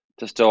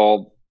to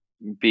still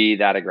be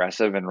that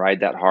aggressive and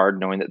ride that hard,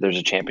 knowing that there's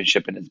a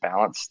championship in his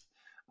balance,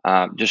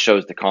 just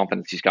shows the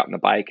confidence he's got in the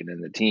bike and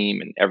in the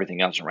team and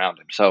everything else around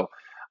him. So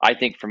I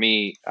think for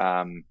me,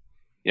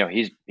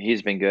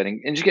 he's been good.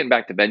 And just getting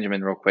back to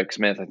Benjamin real quick,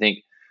 Smith, I think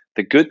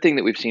the good thing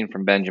that we've seen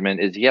from Benjamin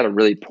is he had a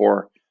really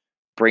poor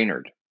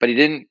Brainerd, but he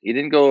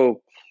didn't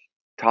go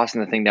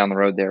tossing the thing down the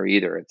road there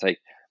either. It's like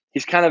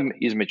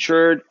he's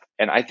matured,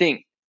 and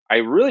I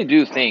really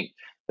do think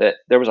that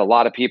there was a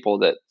lot of people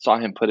that saw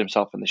him put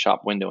himself in the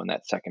shop window in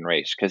that second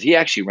race, because he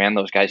actually ran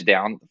those guys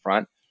down at the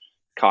front,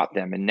 caught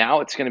them, and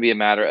now it's going to be a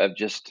matter of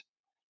just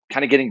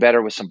kind of getting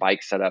better with some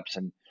bike setups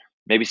and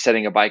maybe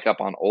setting a bike up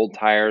on old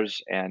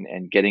tires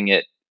and getting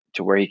it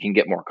to where he can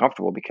get more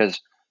comfortable,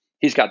 because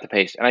he's got the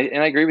pace. And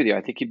I agree with you.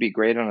 I think he'd be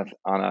great on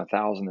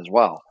 1,000 as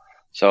well.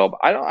 So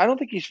I don't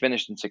think he's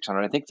finished in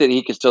 600. I think that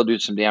he could still do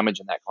some damage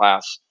in that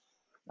class,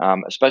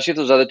 especially if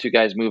those other two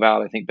guys move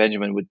out. I think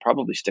Benjamin would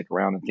probably stick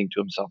around and think to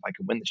himself, I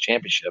could win this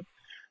championship.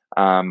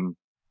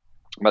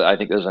 But I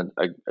think there's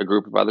a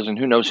group of others, and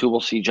who knows who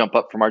we'll see jump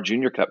up from our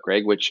Junior Cup,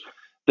 Greg, which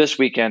this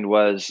weekend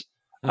was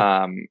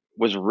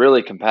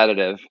really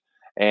competitive.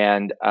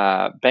 And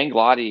Ben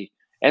Glotty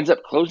ends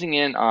up closing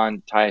in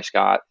on Ty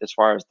Scott as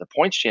far as the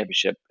points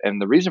championship.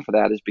 And the reason for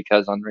that is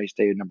because on race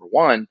day number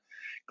 1,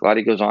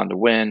 Glotty goes on to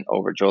win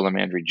over Joe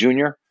Lamandry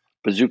Jr.,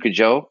 Bazooka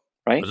Joe,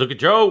 right? Bazooka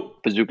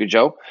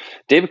Joe.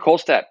 David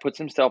Kolstad puts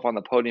himself on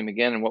the podium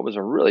again in what was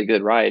a really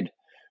good ride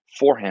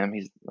for him.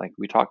 He's, like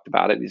we talked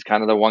about it, he's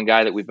kind of the one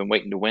guy that we've been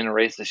waiting to win a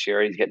race this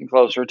year. He's getting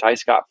closer. Ty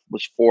Scott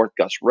was 4th.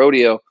 Gus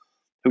Rodeo,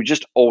 who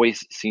just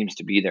always seems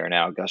to be there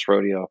now. Gus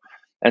Rodeo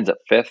ends up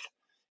 5th.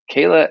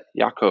 Kayla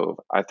Yakov,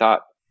 I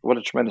thought, what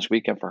a tremendous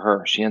weekend for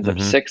her. She ends up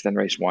 6th in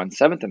race 1,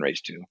 7th in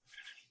race 2.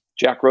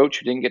 Jack Roach,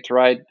 who didn't get to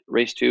ride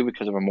race 2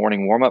 because of a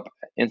morning warm-up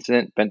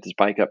incident, bent his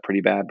bike up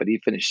pretty bad, but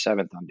he finished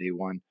 7th on day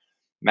 1.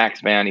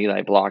 Max Van,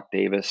 Eli Block,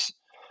 Davis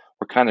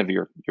were kind of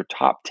your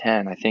top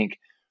 10. I think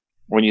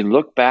when you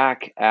look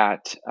back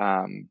at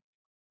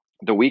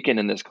the weekend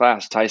in this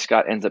class, Ty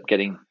Scott ends up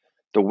getting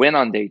the win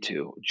on day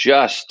 2,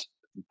 just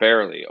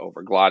barely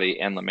over Glotty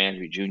and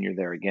Lamandry Jr.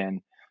 there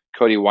again.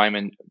 Cody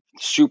Wyman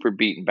super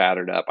beat and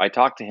battered up. I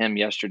talked to him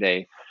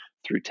yesterday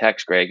through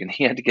text, Greg, and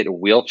he had to get a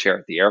wheelchair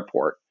at the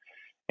airport,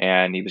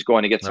 and he was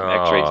going to get some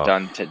X-rays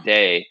done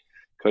today.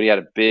 Cody had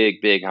a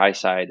big high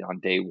side on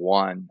day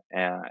one,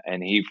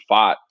 and he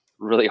fought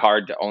really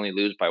hard to only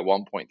lose by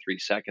 1.3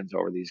 seconds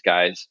over these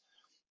guys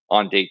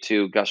on day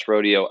two. Gus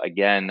Rodeo,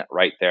 again,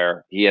 right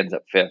there. He ends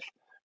up fifth.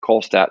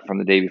 Kolstad from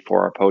the day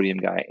before, our podium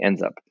guy,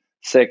 ends up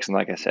sixth. And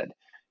like I said,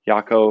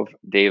 Yakov,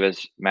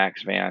 Davis,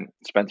 Max Van,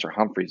 Spencer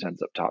Humphreys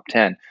ends up top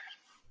 10.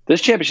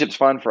 This championship's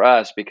fun for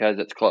us because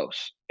it's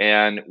close.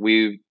 And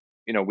we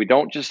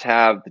don't just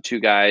have the two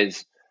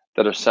guys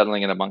that are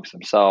settling in amongst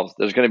themselves.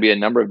 There's going to be a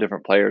number of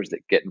different players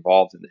that get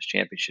involved in this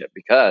championship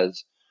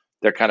because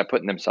they're kind of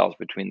putting themselves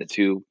between the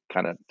two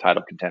kind of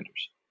title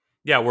contenders.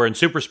 Yeah, where in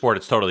Super Sport,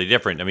 it's totally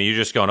different. I mean, you're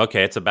just going,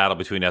 okay, it's a battle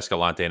between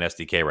Escalante and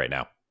SDK right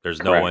now. There's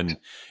Correct.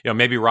 No one,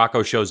 maybe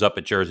Rocco shows up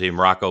at Jersey and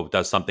Rocco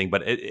does something,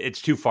 but it's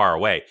too far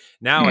away.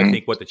 Now I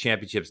think the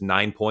championship's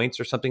 9 points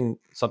or something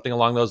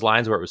along those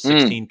lines, where it was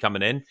 16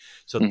 coming in.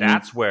 So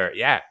that's where,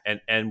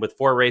 and with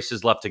 4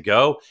 races left to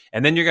go,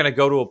 and then you're going to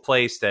go to a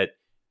place that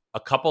a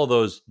couple of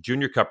those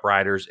Junior Cup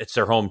riders, it's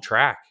their home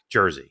track,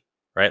 Jersey,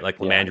 right? Like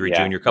Lemandry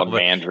Junior Cup.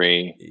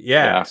 Lemandry.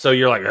 Yeah. So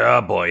you're like,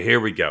 oh boy, here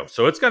we go.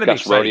 So it's going to be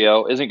exciting.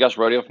 Rodeo. Isn't Gus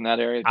Rodeo from that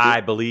area too?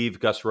 I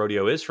believe Gus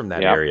Rodeo is from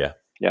that area.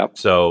 Yep.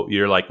 So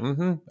you're like,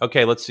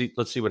 okay, let's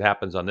see what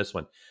happens on this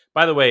one.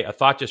 By the way, a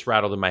thought just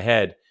rattled in my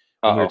head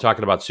when we were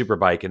talking about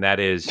Superbike, and that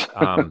is,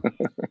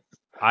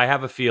 I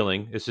have a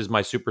feeling, this is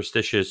my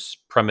superstitious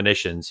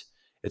premonitions,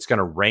 it's going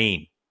to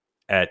rain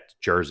at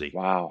Jersey.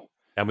 Wow.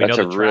 And we know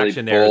the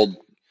traction there.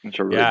 That's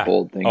a really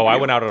bold thing. Oh, I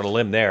went out on a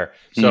limb there.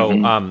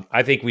 So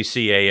I think we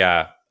see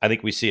a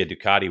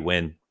Ducati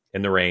win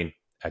in the rain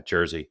at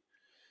Jersey,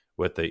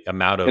 with the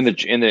amount of in the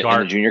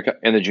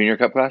junior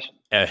cup class,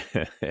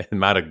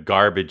 amount of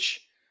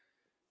garbage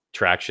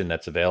traction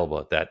that's available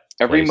at that.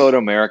 Every place. Moto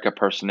America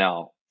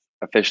personnel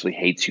officially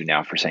hates you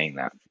now for saying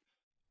that.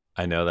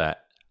 I know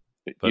that,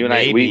 but you and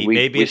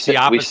maybe it's the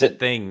opposite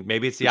thing.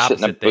 Maybe it's the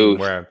opposite thing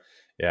where,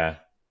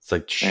 it's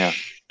like,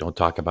 shh, don't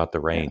talk about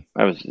the rain.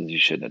 Yeah, you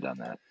shouldn't have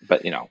done that.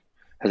 But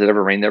has it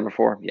ever rained there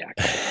before? Yeah.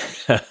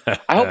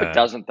 I hope it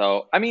doesn't,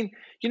 though. I mean,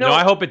 no,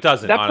 I hope it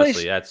doesn't.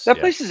 Honestly,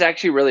 place is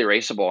actually really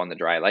raceable on the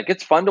dry. Like,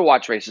 it's fun to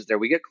watch races there.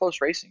 We get close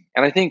racing,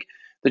 and I think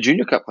the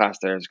Junior Cup class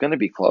there is going to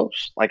be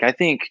close. Like, I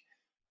think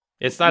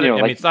it's not.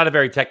 It's not a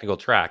very technical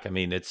track. I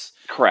mean, it's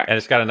correct, and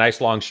it's got a nice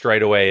long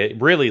straightaway.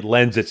 It really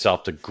lends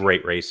itself to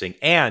great racing.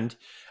 And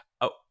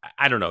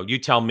I don't know. You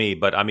tell me,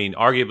 but I mean,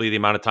 arguably, the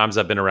amount of times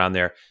I've been around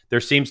there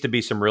seems to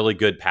be some really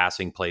good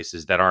passing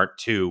places that aren't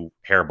too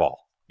hairball.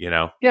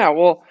 Yeah.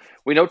 Well,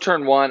 we know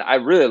turn one. I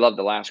really love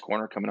the last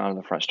corner coming out of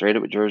the front straight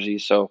with Jersey.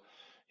 So,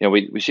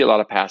 we see a lot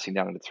of passing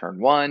down into turn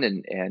one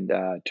and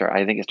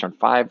I think it's turn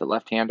 5, the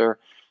left-hander.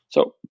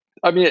 So,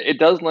 I mean, it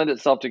does lend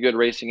itself to good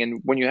racing.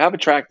 And when you have a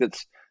track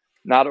that's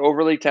not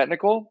overly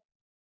technical,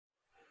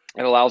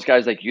 it allows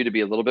guys like you to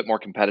be a little bit more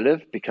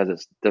competitive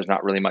because there's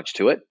not really much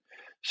to it.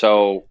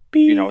 So,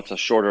 it's a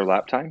shorter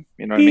lap time.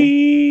 You know what I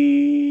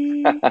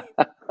mean?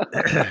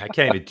 I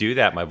can't even do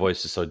that. My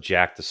voice is so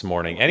jacked this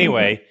morning.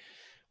 Anyway.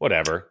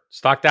 Whatever.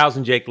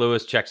 Stock-Thousand Jake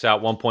Lewis checks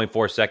out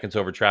 1.4 seconds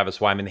over Travis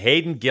Wyman.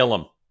 Hayden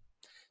Gillum.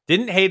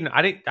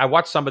 I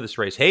watched some of this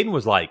race. Hayden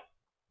was like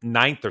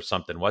 9th or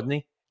something, wasn't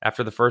he?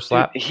 After the first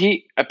lap?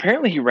 He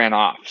ran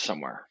off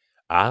somewhere.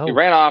 Oh. He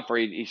ran off, or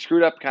he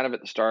screwed up kind of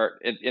at the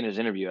start in his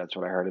interview. That's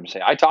what I heard him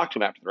say. I talked to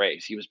him after the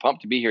race. He was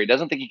pumped to be here. He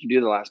doesn't think he can do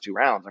the last 2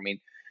 rounds. I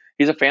mean,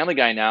 he's a family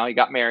guy now. He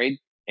got married,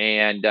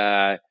 and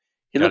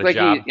he looked like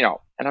he,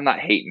 and I'm not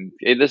hating.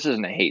 This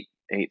isn't a hate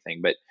thing,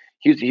 but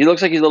he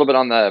looks like he's a little bit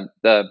on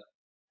the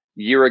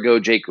year ago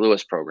Jake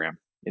Lewis program,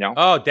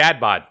 Oh, dad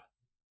bod.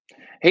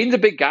 Hayden's a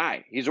big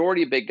guy. He's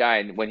already a big guy,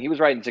 and when he was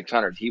riding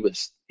 600, he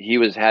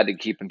was had to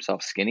keep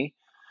himself skinny.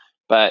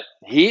 But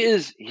he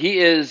is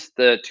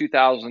the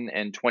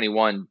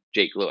 2021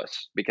 Jake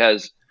Lewis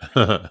because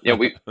what I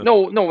mean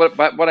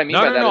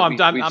by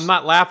that is I'm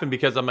not laughing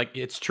because I'm like,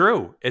 it's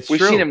true.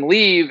 We've seen him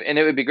leave, and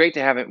it would be great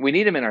to have him. We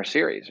need him in our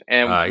series,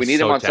 and we need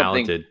him on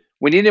something.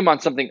 We need him on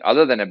something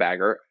other than a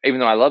bagger, even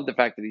though I love the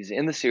fact that he's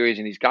in the series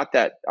and he's got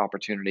that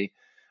opportunity.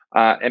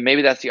 And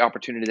maybe that's the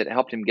opportunity that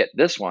helped him get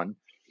this one.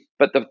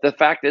 But the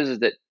fact is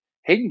that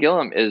Hayden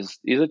Gillum he's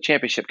a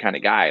championship kind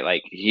of guy.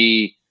 Like,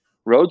 he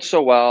rode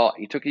so well.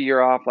 He took a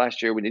year off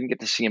last year. We didn't get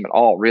to see him at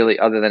all, really,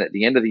 other than at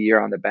the end of the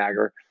year on the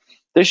bagger.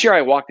 This year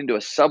I walked into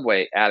a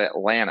Subway at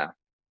Atlanta.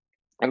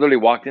 I literally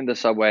walked into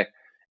Subway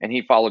and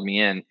he followed me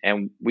in,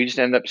 and we just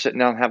ended up sitting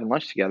down and having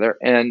lunch together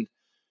and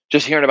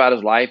just hearing about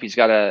his life. He's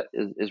got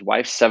his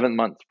wife's 7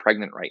 months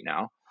pregnant right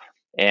now,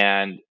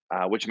 and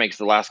which makes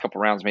the last couple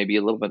rounds maybe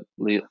a little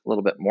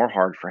bit more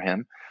hard for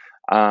him.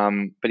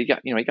 But he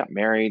got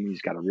married and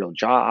he's got a real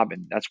job,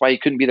 and that's why he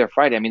couldn't be there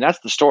Friday. I mean, that's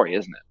the story,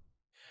 isn't it?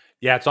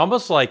 Yeah, it's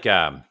almost like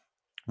people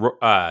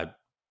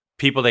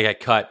that get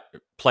cut,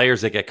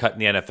 players that get cut in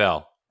the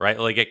NFL, right?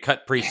 Like, get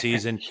cut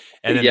preseason,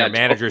 and then their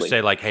managers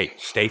say, like, "Hey,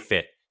 stay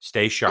fit,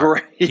 Stay sharp.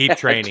 Great. Keep Yeah,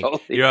 training.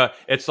 totally.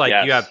 It's like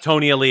you have Yes.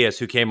 Tony Elias,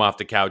 who came off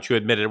the couch, who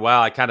admitted,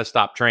 well, I kind of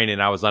stopped training.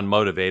 I was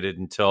unmotivated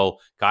until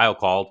Kyle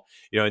called,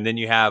 and then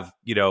you have,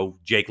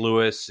 Jake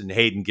Lewis and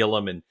Hayden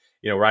Gillum and,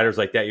 riders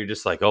like that. You're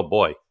just like, oh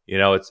boy,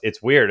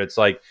 it's weird. It's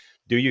like,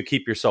 do you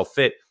keep yourself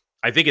fit?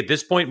 I think at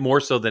this point, more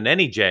so than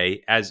any,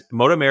 Jay, as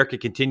Moto America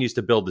continues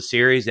to build the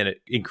series and it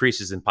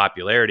increases in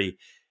popularity,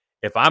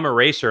 if I'm a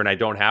racer and I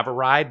don't have a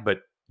ride,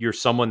 but you're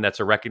someone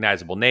that's a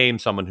recognizable name,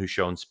 someone who's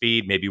shown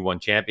speed, maybe won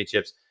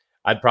championships,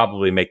 I'd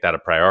probably make that a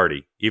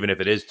priority, even if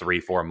it is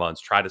 3-4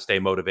 months. Try to stay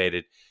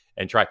motivated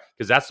and try,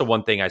 because that's the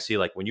one thing I see.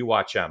 Like when you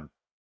watch,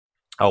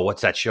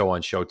 what's that show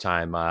on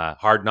Showtime?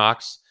 Hard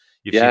Knocks.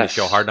 You've seen the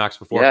show Hard Knocks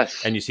before,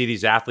 and you see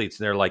these athletes,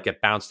 and they're like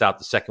get bounced out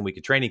the second week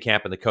of training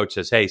camp, and the coach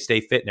says, "Hey,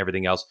 stay fit and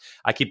everything else."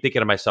 I keep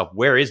thinking to myself,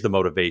 where is the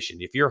motivation?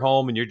 If you're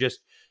home and you're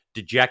just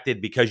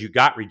dejected because you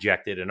got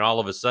rejected, and all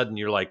of a sudden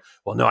you're like,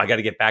 "Well, no, I got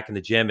to get back in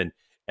the gym,"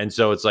 and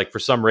so it's like for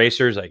some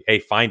racers, like, hey,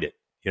 find it.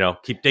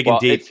 Keep digging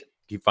deep,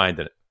 keep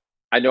finding it.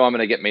 I know I'm going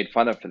to get made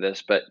fun of for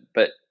this, but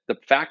the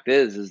fact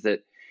is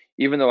that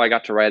even though I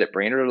got to ride at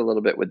Brainerd a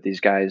little bit with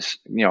these guys,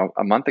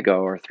 a month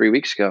ago or 3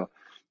 weeks ago,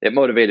 it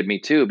motivated me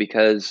too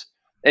because,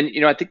 and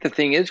I think the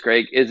thing is,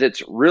 Greg, is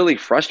it's really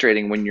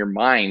frustrating when your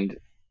mind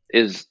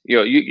is,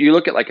 you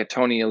look at like a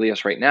Tony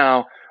Elias right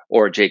now,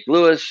 or Jake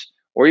Lewis,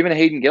 or even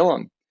Hayden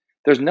Gillum.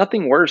 There's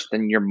nothing worse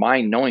than your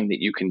mind knowing that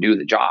you can do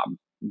the job,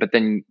 but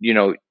then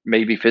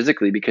maybe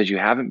physically because you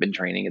haven't been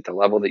training at the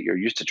level that you're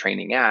used to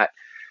training at.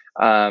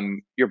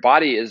 Your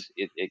body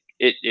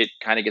it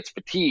kind of gets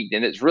fatigued,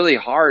 and it's really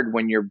hard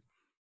when you're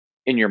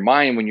in your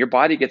mind, when your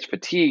body gets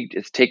fatigued,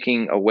 it's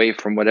taking away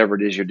from whatever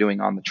it is you're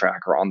doing on the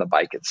track or on the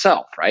bike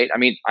itself. Right. I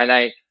mean, and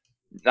I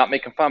not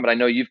making fun, but I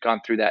know you've gone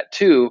through that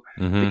too,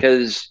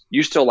 because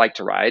you still like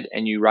to ride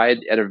and you ride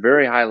at a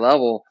very high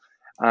level.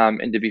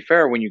 And to be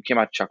fair, when you came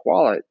out to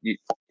Chuckwalla,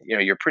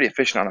 you're pretty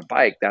efficient on a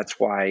bike. That's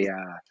why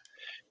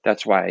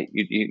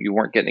you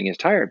weren't getting as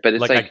tired. But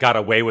it's like I got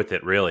away with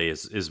it. Really,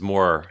 is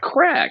more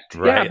correct.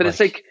 Right? Yeah, but it's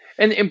like,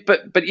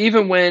 but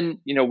even when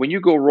when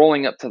you go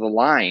rolling up to the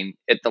line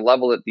at the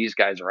level that these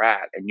guys are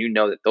at, and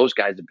that those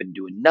guys have been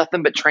doing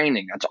nothing but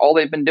training. That's all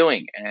they've been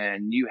doing,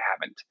 and you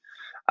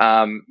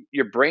haven't.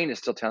 Your brain is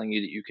still telling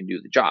you that you can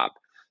do the job.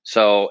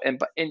 So, and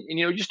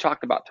you just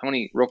talked about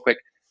Tony real quick.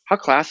 How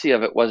classy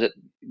of it was it?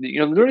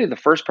 Literally the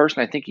first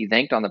person I think he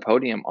thanked on the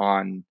podium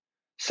on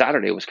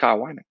Saturday was Kyle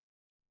Wyman.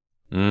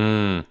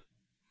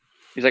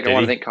 He's like, I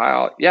want to thank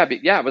Kyle. Yeah, but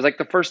it was like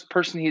the first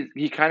person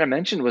he kind of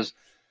mentioned was,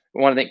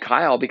 I want to thank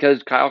Kyle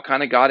because Kyle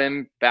kind of got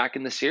him back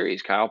in the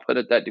series. Kyle put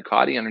that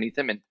Ducati underneath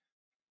him, and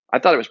I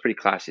thought it was pretty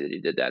classy that he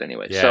did that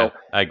anyway. Yeah, so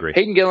I agree.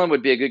 Hayden Gillum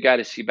would be a good guy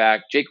to see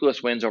back. Jake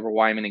Lewis wins over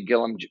Wyman and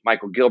Gillum.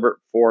 Michael Gilbert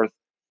fourth.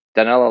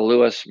 Danella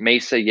Lewis,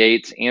 Mesa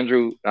Yates,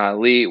 Andrew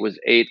Lee was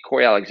eighth.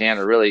 Corey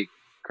Alexander really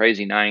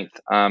crazy ninth.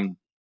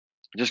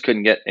 Just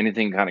couldn't get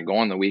anything kind of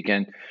going the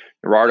weekend.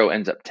 Gerardo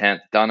ends up 10th.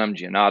 Dunham,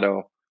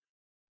 Giannato,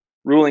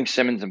 Ruling,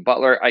 Simmons, and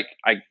Butler.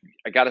 I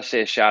got to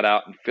say a shout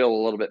out and feel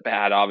a little bit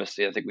bad.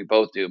 Obviously, I think we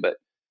both do. But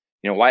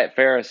Wyatt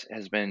Ferris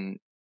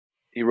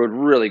he rode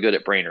really good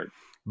at Brainerd.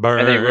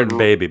 Burn,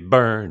 baby,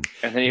 burn.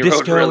 And then he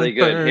rode really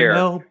good here.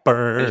 No,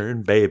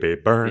 burn, baby,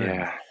 burn.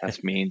 Yeah,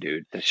 that's mean,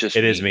 dude. That's just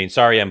it is mean.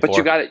 Sorry, M4. But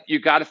you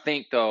got to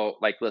think though.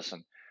 Like,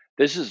 listen,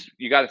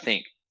 you got to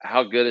think.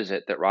 How good is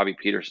it that Robbie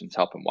Peterson's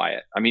helping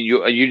Wyatt? I mean,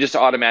 you just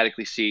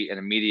automatically see an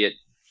immediate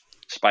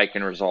spike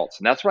in results,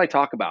 and that's what I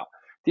talk about.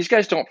 These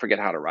guys don't forget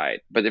how to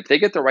ride, but if they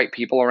get the right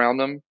people around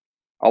them,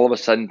 all of a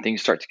sudden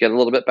things start to get a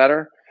little bit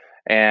better.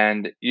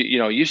 And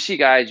you see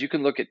guys, you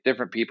can look at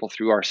different people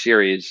through our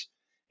series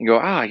and go,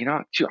 I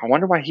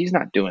wonder why he's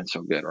not doing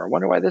so good, or I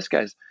wonder why this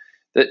guy's.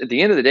 At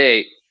the end of the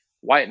day,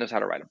 Wyatt knows how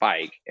to ride a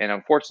bike, and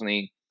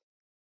unfortunately,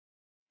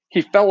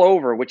 he fell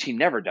over, which he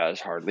never does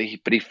hardly,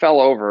 but he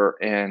fell over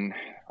and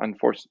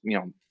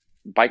unfortunately,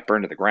 bike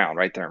burned to the ground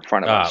right there in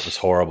front of us. It was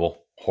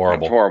horrible.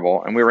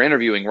 Horrible. And we were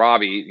interviewing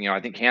Robbie.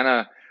 I think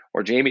Hannah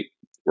or Jamie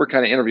were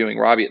kind of interviewing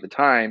Robbie at the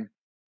time.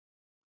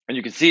 And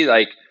you can see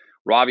like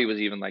Robbie was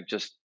even like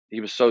he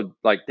was so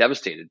like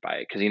devastated by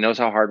it because he knows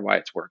how hard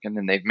Wyatt's working,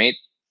 and they've made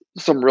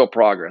some real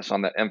progress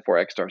on that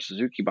M4 X-Star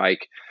Suzuki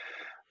bike.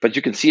 But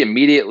you can see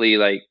immediately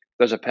like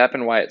there's a pep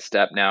in Wyatt's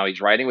step now.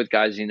 He's riding with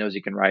guys he knows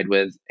he can ride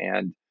with,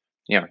 and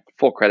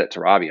full credit to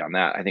Robbie on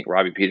that. I think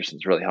Robbie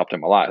Peterson's really helped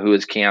him a lot, who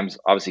is Cam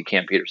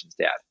Peterson's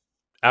dad.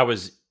 I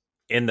was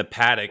in the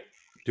paddock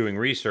doing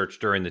research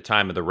during the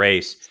time of the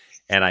race,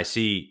 and I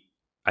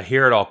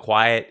hear it all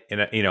quiet.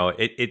 And,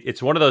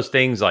 it's one of those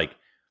things like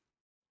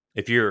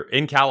if you're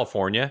in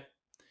California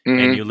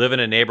and you live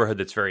in a neighborhood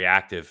that's very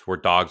active where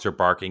dogs are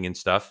barking and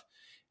stuff.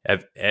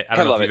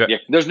 I love it. Yeah.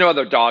 There's no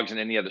other dogs in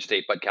any other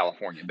state but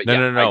California. But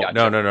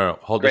no.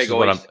 Hold, Greg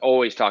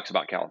always talks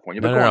about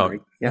California. But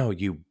no,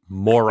 you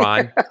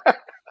moron.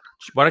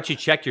 Why don't you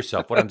check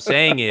yourself? What I'm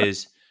saying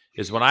is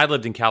when I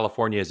lived in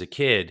California as a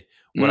kid,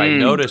 what I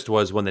noticed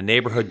was when the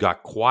neighborhood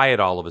got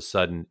quiet all of a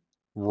sudden,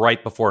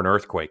 right before an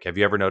earthquake. Have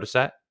you ever noticed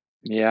that?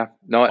 Yeah,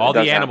 no, All it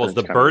does the happen. animals, It's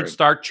the kind of birds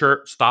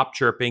weird. stop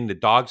chirping, the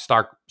dogs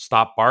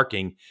stop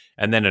barking,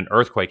 and then an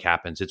earthquake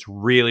happens. It's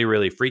really,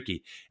 really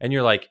freaky. And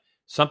you're like,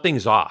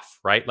 something's off,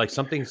 right? Like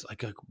something's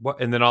like,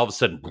 what? And then all of a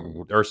sudden,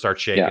 the earth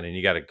starts Yeah, shaking, and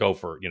you got to go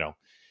for,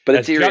 but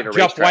it's as eerie at a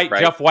Jeff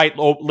racetrack, White,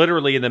 right?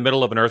 literally in the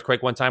middle of an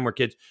earthquake one time, where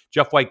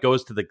Jeff White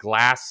goes to the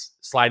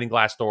sliding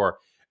glass door,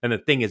 and the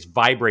thing is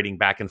vibrating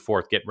back and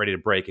forth, getting ready to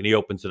break, and he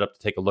opens it up to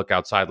take a look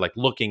outside, like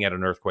looking at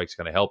an earthquake's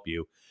going to help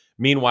you.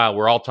 Meanwhile,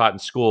 we're all taught in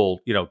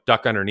school,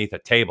 duck underneath a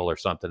table or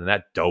something, and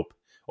that dope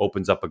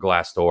opens up a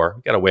glass door.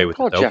 He got away Don't with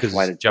call it though, Jeff because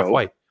White it's a Jeff dope.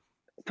 White.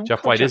 Don't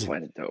Jeff call White Jeff isn't.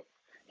 White a dope.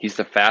 He's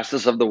the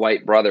fastest of the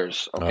White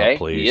brothers. Okay, Oh,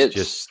 please, he is.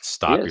 just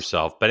stop He is.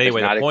 yourself. But There's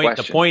anyway, not a the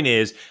question. point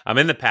is, I'm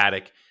in the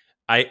paddock.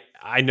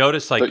 I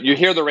noticed, like, So you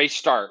hear the race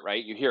start,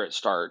 right? You hear it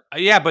start.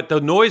 yeah, but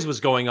the noise was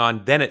going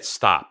on. Then it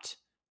stopped.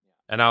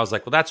 And I was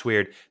like, well, that's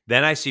weird.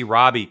 Then I see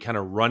Robbie kind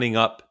of running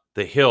up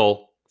the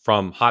hill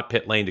from hot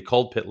pit lane to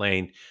cold pit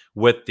lane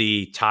with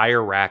the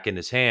tire rack in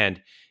his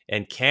hand.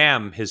 And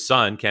Cam, his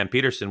son, Cam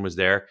Peterson, was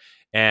there.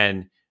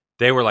 And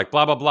they were like,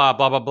 blah, blah, blah,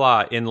 blah, blah,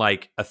 blah, in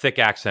like a thick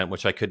accent,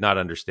 which I could not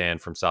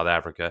understand from South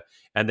Africa.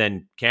 And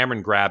then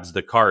Cameron grabs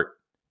the cart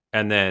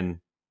and then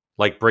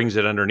like brings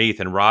it underneath.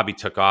 And Robbie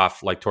took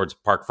off like towards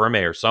Parc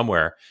Ferme or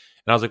somewhere.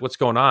 And I was like, what's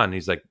going on? And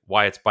he's like,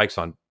 Wyatt's bike's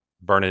on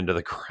burn into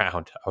the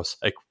ground. I was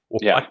like,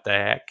 what the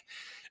heck?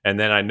 And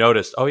then I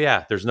noticed, oh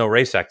yeah, there's no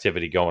race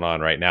activity going on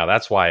right now.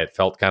 That's why it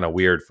felt kind of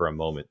weird for a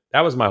moment.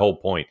 That was my whole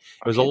point.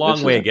 It was a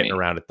long way of getting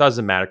around. It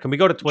doesn't matter. Can we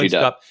go to Twins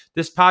Cup?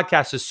 This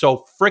podcast is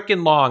so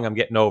freaking long. I'm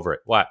getting over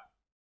it. What?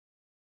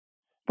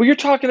 Well, you're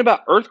talking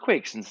about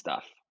earthquakes and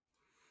stuff.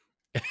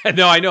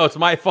 No, I know it's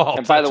my fault.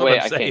 And by the way,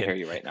 I can't hear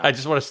you right now. I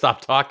just want to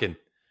stop talking.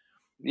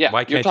 Yeah,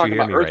 why can't you're talking you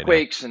hear about me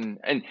earthquakes right now?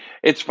 and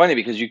it's funny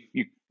because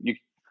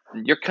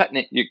you're cutting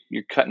it.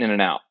 You're cutting in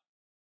and out.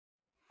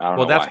 I don't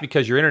know that's why.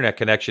 because your internet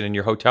connection in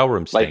your hotel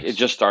room stinks. Like it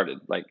just started.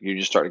 Like you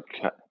just started.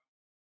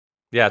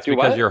 Yeah, it's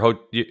because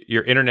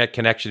your internet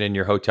connection in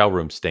your hotel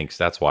room stinks.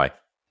 That's why.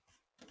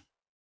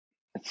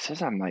 It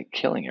says I'm like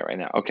killing it right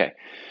now. Okay.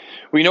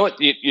 Well, you know what?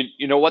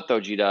 You know what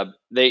though, G-Dub?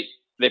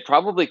 They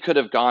probably could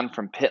have gone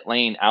from pit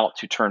lane out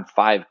to turn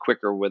 5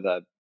 quicker with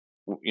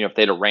if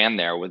they'd have ran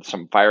there with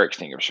some fire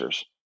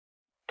extinguishers.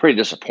 Pretty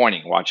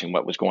disappointing watching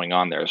what was going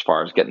on there as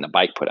far as getting the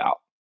bike put out.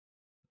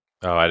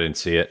 Oh, I didn't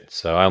see it.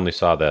 So I only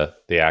saw the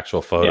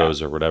actual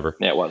photos or whatever.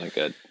 Yeah, it wasn't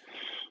good.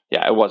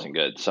 Yeah, it wasn't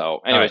good.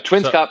 So anyway, right,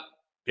 Twins Cup.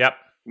 Yep.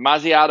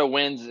 Mazziato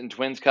wins in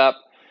Twins Cup.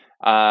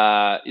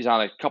 He's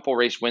on a couple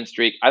race win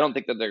streak. I don't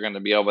think that they're going to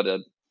be able to.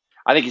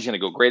 I think he's going to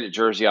go great at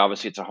Jersey.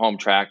 Obviously, it's a home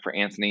track for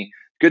Anthony.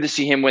 Good to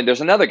see him win.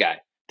 There's another guy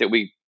that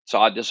we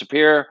saw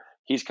disappear.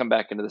 He's come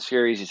back into the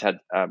series. He's had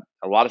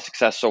a lot of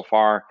success so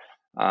far.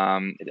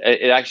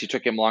 It actually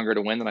took him longer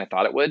to win than I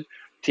thought it would.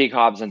 Teague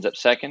Hobbs ends up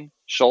second.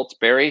 Schultz,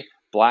 Berry,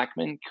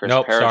 Blackman, Chris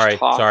Parrish.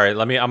 Sorry.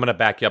 I'm going to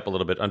back you up a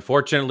little bit.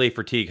 Unfortunately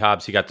for Teague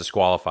Hobbs, he got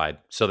disqualified.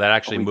 So that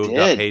actually moved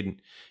up Hayden.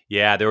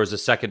 Yeah, there was a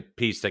second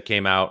piece that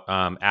came out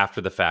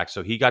after the fact.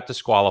 So he got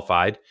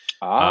disqualified.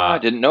 I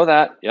didn't know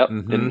that. Yep,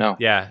 didn't know.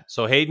 Yeah,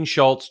 so Hayden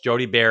Schultz,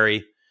 Jody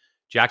Berry,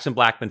 Jackson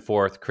Blackman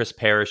 4th, Chris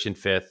Parrish in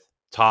 5th,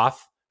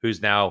 Toth,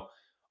 who's now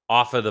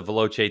off of the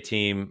Veloce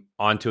team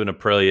onto an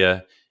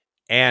Aprilia,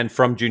 and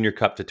from Junior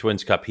Cup to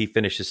Twins Cup, he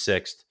finishes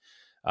 6th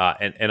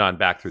and on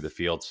back through the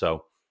field.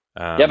 So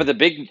yeah, but the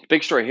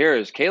big story here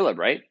is Caleb,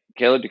 right?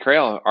 Caleb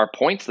DeCrail, our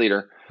points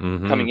leader,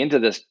 coming into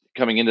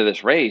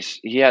this race,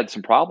 he had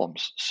some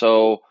problems.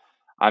 So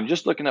I'm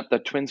just looking up the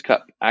Twins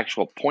Cup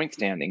actual point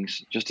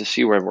standings just to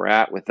see where we're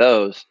at with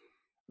those.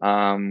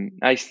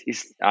 I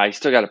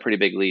still got a pretty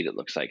big lead, it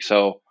looks like.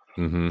 So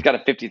he's got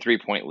a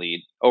 53-point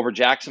lead over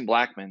Jackson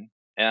Blackman.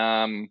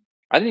 I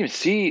didn't even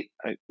see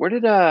where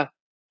did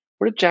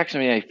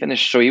Jackson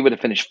finish? So he would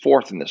have finished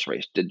 4th in this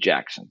race. Did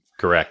Jackson?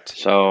 Correct.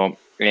 So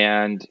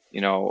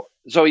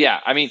yeah.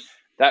 I mean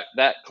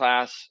that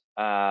class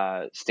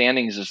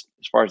standings as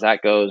far as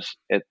that goes,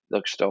 it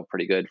looks still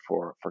pretty good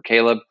for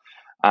Caleb.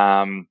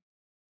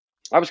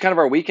 That was kind of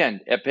our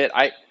weekend at Pitt.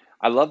 I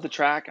love the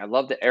track. I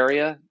love the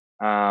area.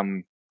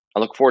 I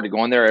look forward to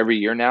going there every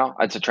year now.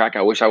 It's a track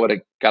I wish I would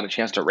have got a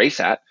chance to race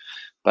at,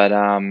 but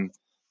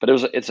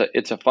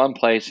it's a fun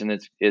place, and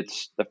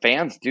it's the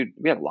fans, dude.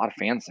 We had a lot of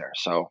fans there,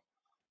 so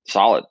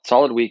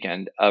solid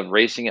weekend of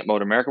racing at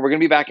Motor America. We're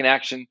going to be back in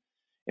action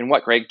in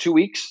what, Greg? 2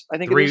 weeks? I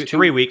think 3 it is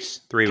 3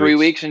 weeks. 3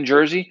 weeks in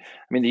Jersey.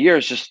 I mean, the year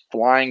is just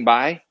flying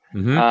by.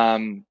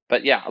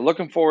 But yeah,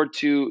 looking forward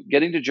to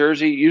getting to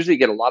Jersey. Usually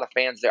get a lot of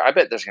fans there. I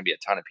bet there's going to be a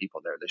ton of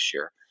people there this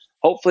year.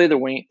 Hopefully the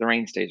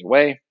rain stays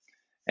away.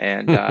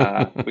 And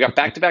we got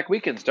back-to-back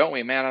weekends, don't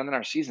we, man? And then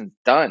our season's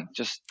done.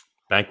 Just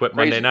Banquet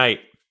crazy. Monday night.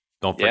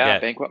 Don't forget. Yeah,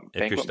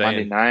 banquet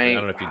Monday night. I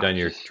don't know if you've done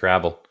your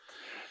travel.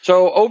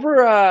 So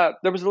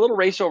there was a little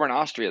race over in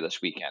Austria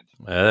this weekend.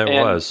 There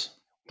was.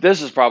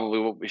 This is probably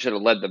what we should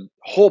have led the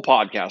whole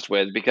podcast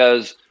with,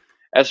 because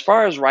as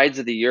far as rides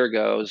of the year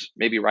goes,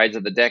 maybe rides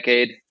of the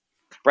decade,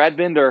 Brad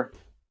Binder,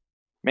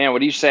 man, what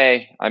do you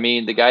say? I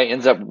mean, the guy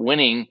ends up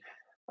winning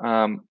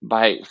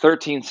by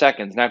 13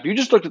 seconds. Now, if you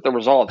just looked at the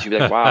results, you'd be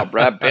like, wow,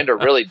 Brad Binder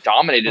really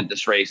dominated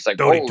this race. Like,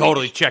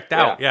 totally checked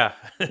out. Yeah.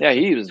 Yeah,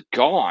 he was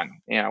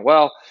gone. Yeah,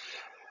 well,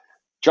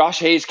 Josh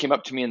Hayes came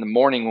up to me in the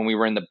morning when we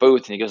were in the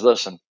booth, and he goes,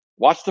 listen,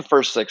 watch the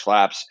first 6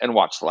 laps and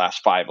watch the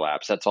last 5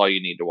 laps. That's all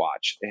you need to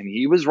watch. And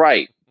he was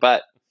right.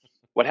 But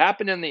what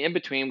happened in the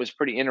in-between was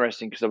pretty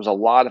interesting because there was a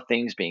lot of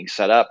things being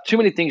set up, too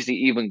many things to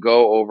even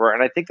go over.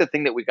 And I think the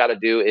thing that we got to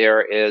do here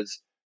is,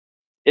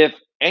 if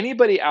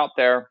anybody out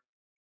there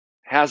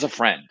has a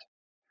friend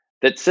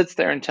that sits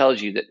there and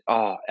tells you that,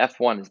 oh,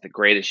 F1 is the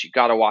greatest, you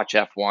got to watch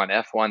F1,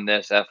 F1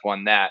 this,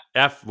 F1 that.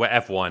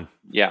 F1.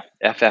 Yeah,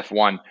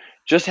 FF1.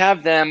 Just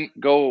have them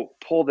go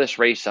pull this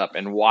race up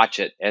and watch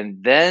it,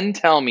 and then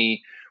tell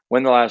me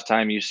when the last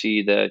time you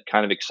see the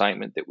kind of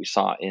excitement that we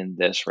saw in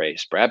this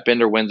race. Brad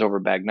Binder wins over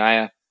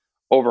Bagnaia,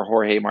 over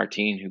Jorge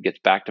Martin, who gets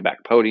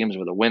back-to-back podiums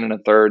with a win and a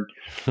third.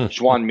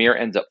 Joan Mir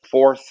ends up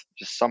 4th.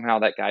 Just somehow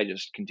that guy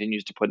just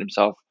continues to put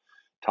himself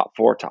top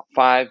 4, top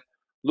 5.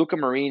 Luca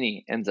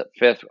Marini ends up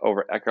 5th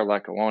over Iker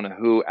Lecuona,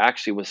 who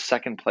actually was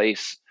 2nd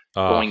place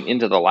going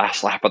into the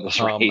last lap of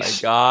this race. Oh my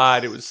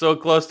God, it was so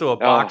close to a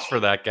box for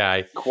that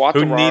guy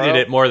who needed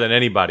it more than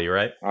anybody,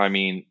 right? I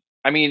mean,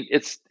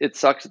 it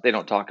sucks that they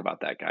don't talk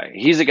about that guy.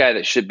 He's a guy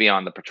that should be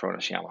on the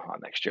Petronas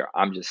Yamaha next year.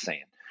 I'm just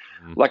saying.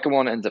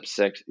 Lecuona ends up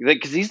 6th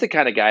because he's the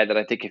kind of guy that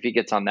I think if he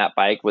gets on that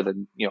bike with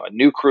a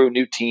new crew,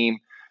 new team,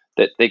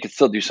 that they could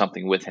still do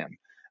something with him.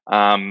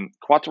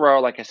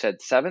 Quartararo, like I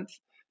said, 7th.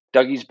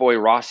 Dougie's boy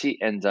Rossi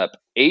ends up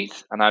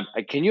 8th, and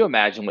can you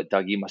imagine what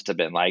Dougie must have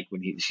been like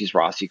when he sees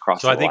Rossi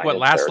cross the line? So I think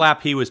last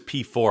lap he was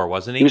P4,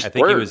 wasn't he? He was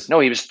third. He was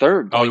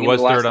 3rd. Oh, he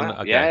was 3rd on the.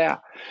 Okay. Yeah,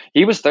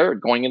 he was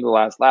 3rd going into the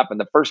last lap, and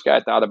the first guy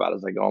I thought about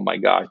is like, oh my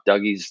gosh,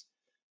 Dougie's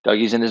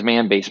in his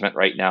man basement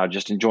right now,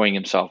 just enjoying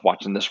himself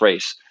watching this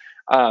race.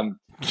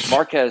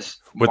 Marquez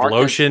with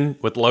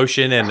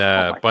lotion and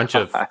a bunch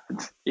of.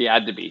 He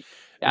had to be.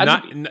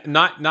 Not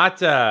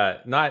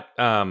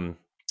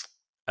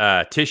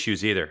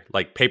tissues either,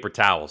 like paper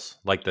towels,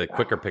 like the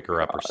quicker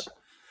picker uppers.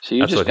 So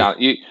you just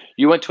got you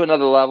went to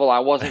another level. I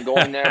wasn't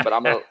going there, but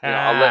I'm gonna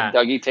I'll let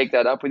Dougie take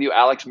that up with you.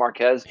 Alex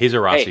Marquez. He's a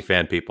Rossi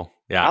fan, people.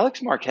 Yeah,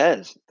 Alex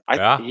Marquez.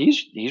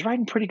 He's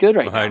riding pretty good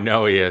right now. I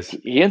know he is.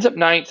 He ends up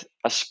 9th.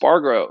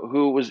 Espargaro,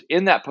 who was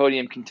in that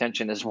podium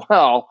contention as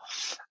well.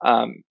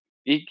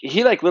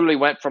 He like literally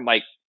went from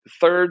like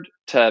 3rd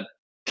to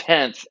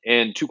 10th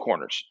in 2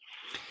 corners.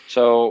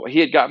 So he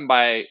had gotten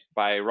by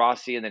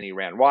Rossi, and then he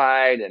ran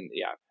wide, and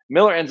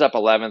Miller ends up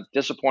 11th.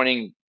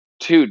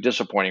 Two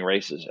disappointing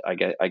races, I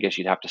guess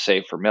you'd have to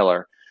say, for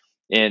Miller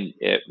in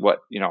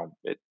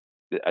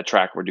a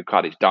track where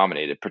Ducati's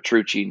dominated.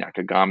 Petrucci,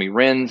 Nakagami,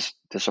 Rins,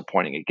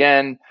 disappointing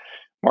again.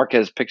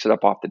 Marquez picks it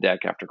up off the deck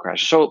after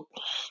crash. So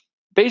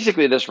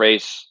basically, this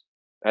race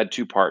had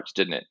 2 parts,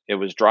 didn't it? It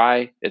was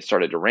dry. It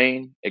started to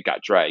rain. It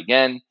got dry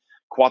again.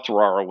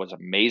 Quartararo was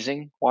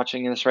amazing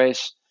watching this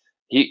race.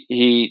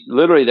 He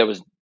literally,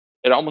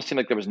 it almost seemed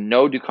like there was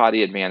no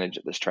Ducati advantage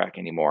at this track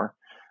anymore.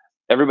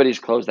 Everybody's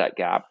closed that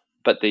gap,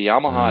 but the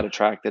Yamaha at a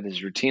track that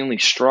has routinely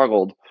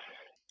struggled,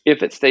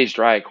 if it stays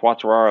dry,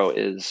 Quartararo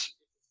is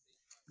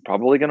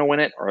probably going to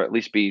win it, or at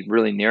least be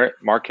really near it.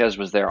 Marquez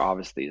was there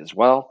obviously as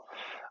well.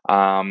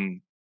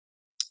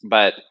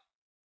 But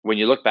when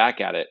you look back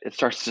at it, it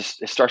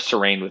starts to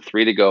rain with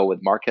 3 to go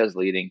with Marquez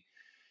leading.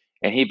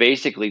 And he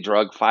basically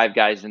drug 5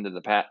 guys into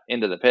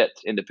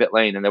pit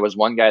lane. And there was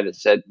one guy that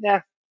said,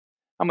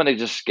 I'm going to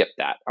just skip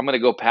that. I'm going to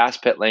go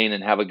past pit lane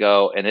and have a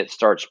go. And it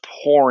starts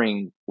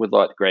pouring with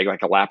Greg,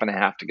 like a lap and a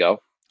half to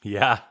go.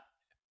 Yeah.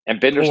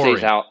 And Binder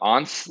stays out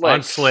on slicks.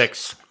 On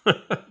slicks.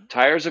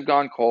 Tires have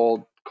gone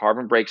cold.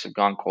 Carbon brakes have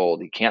gone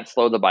cold. He can't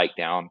slow the bike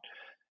down.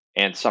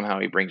 And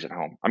somehow he brings it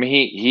home. I mean,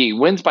 he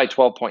wins by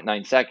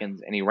 12.9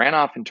 seconds, and he ran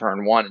off in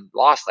turn 1 and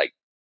lost like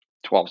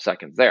 12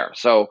 seconds there.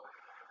 So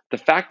the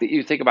fact that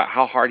you think about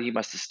how hard he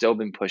must have still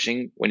been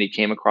pushing when he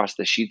came across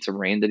the sheets of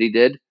rain that he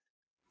did,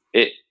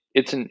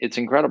 it's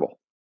incredible.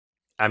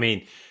 I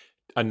mean,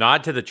 a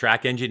nod to the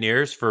track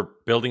engineers for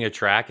building a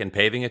track and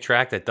paving a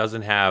track that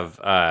doesn't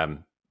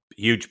have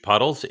huge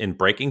puddles in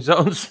braking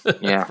zones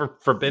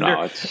for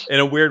Binder. In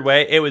a weird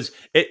way.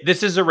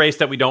 This is a race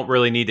that we don't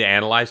really need to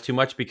analyze too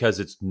much because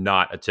it's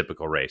not a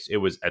typical race. It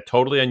was a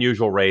totally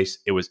unusual race.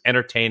 It was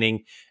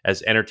entertaining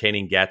as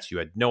entertaining gets. You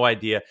had no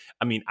idea.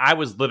 I mean, I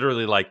was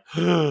literally like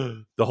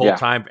the whole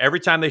time.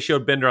 Every time they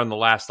showed Binder on the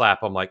last lap,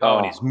 I'm like,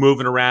 and he's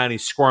moving around,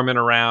 he's squirming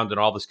around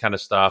and all this kind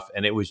of stuff.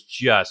 And it was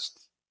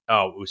just,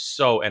 it was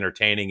so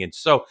entertaining. And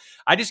so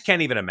I just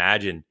can't even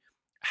imagine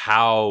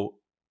how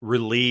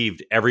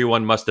relieved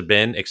everyone must have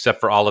been, except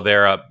for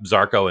Oliveira,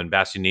 Zarco, and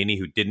Bastianini,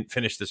 who didn't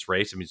finish this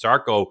race. I mean,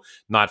 Zarco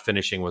not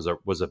finishing was a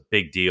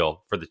big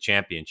deal for the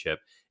championship,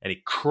 and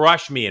he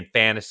crushed me in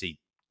fantasy.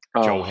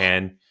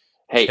 Johan,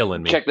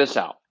 killing me. Check this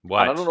out.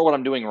 What? I don't know what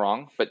I'm doing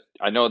wrong, but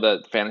I know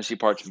the fantasy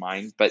part's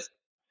mine. But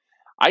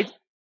I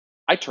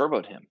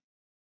turboed him.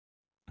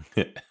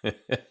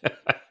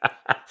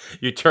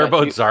 You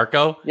turboed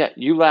Zarco? Yeah,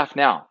 you laugh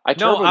now. I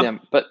turboed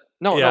him, but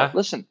no,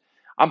 listen.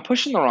 I'm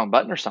pushing the wrong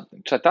button or something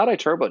because I thought I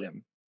turboed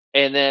him.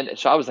 And then,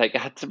 so I was like,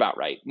 that's about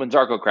right. When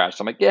Zarco crashed,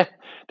 I'm like, yeah,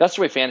 that's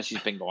the way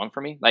fantasy's been going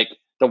for me. Like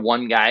the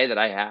one guy that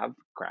I have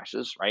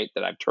crashes, right,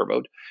 that I've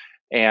turboed,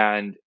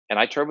 and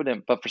I turboed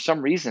him, but for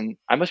some reason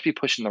I must be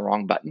pushing the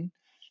wrong button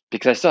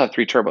because I still have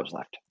 3 turbos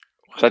left.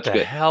 So What that's the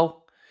good.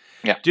 hell?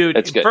 Yeah, Dude,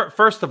 that's good.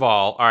 First of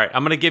all right,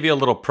 I'm going to give you a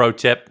little pro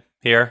tip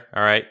here.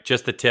 All right,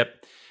 just a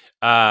tip.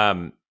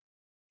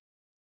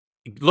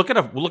 Look at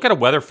a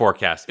weather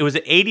forecast. It was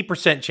an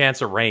 80%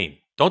 chance of rain.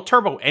 Don't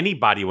turbo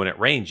anybody when it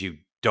rains, you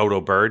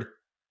dodo bird.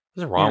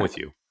 What's wrong with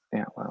you?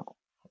 Yeah, well.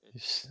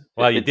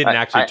 Well, you didn't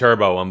actually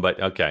turbo him,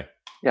 but okay.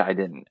 Yeah, I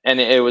didn't, and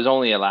it was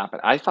only a lap.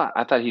 I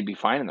thought he'd be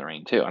fine in the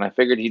rain too, and I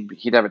figured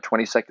he'd have a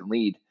 20-second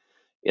lead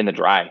in the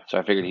dry, so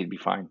I figured he'd be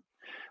fine.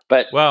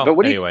 But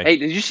what anyway. Hey,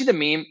 did you see the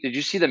meme? Did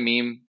you see the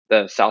meme,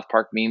 the South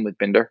Park meme with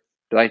Binder?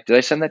 Did I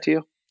send that to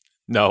you?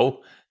 No.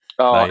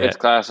 Oh, it's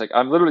classic.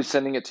 I'm literally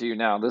sending it to you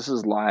now. This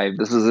is live.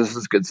 This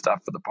is good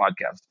stuff for the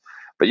podcast.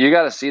 But you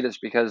got to see this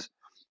because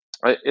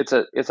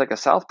it's like a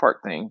South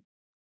Park thing,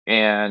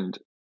 and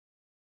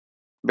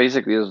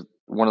basically,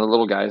 one of the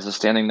little guys is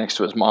standing next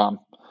to his mom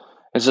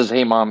and says,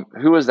 "Hey, mom,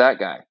 who is that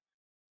guy?"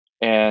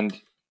 And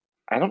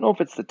I don't know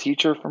if it's the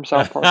teacher from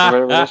South Park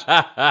or whatever it is.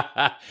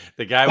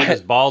 The guy with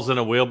his balls in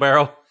a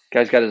wheelbarrow.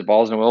 Guy's got his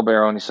balls in a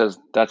wheelbarrow, and he says,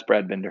 "That's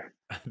Brad Binder."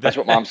 That's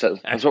what mom says.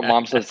 That's what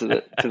mom says to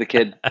the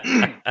kid.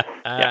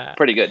 Yeah,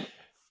 pretty good.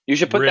 You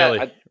should put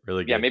that.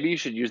 Really good. Yeah, maybe you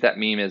should use that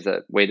meme as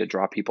a way to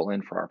draw people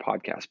in for our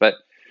podcast. But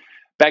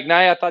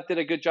Bagnaia, I thought, did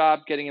a good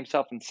job getting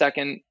himself in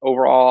second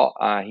overall.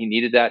 He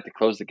needed that to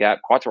close the gap.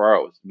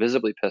 Quartararo was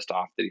visibly pissed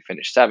off that he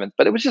finished 7th,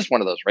 but it was just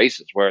one of those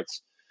races where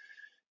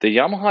the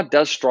Yamaha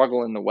does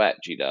struggle in the wet,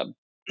 G-Dub.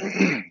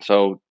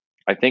 So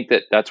I think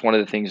that's one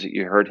of the things that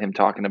you heard him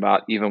talking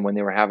about, even when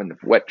they were having the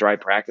wet, dry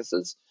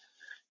practices.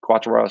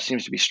 Quartararo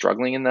seems to be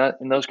struggling in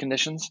those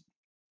conditions.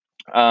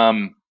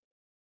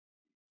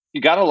 You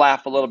got to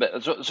laugh a little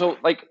bit. So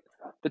like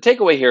the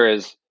takeaway here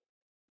is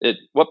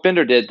what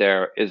Binder did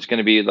there is going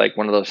to be like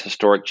one of those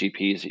historic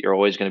GPs that you're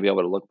always going to be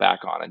able to look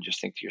back on and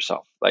just think to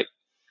yourself, like,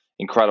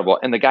 incredible.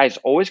 And the guy's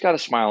always got a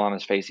smile on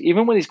his face,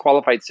 even when he's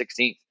qualified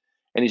 16th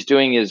and he's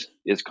doing his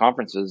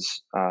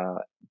conferences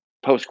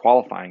post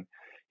qualifying.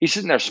 He's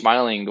sitting there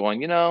smiling,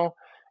 going,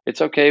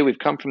 it's okay. We've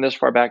come from this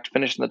far back to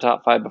finish in the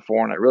top 5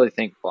 before, and I really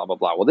think blah, blah,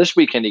 blah. Well, this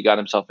weekend he got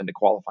himself into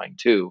qualifying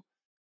too.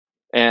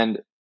 And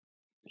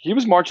he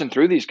was marching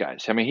through these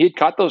guys. I mean, he had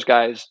caught those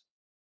guys.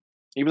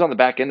 He was on the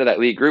back end of that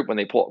lead group when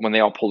they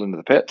all pulled into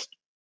the pits.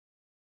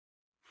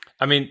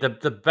 I mean,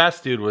 the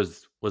best, dude,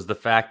 was the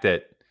fact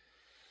that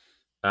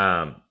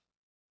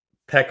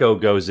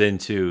Pecco goes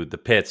into the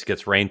pits,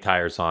 gets rain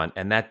tires on,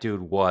 and that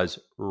dude was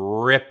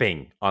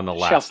ripping on the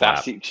last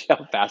lap.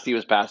 How fast he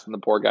was passing the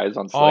poor guys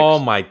on slicks. Oh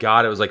my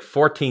God, it was like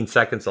 14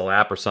 seconds a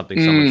lap or something.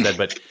 Someone said,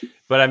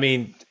 but I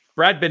mean,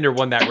 Brad Binder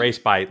won that race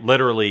by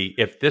literally.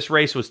 If this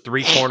race was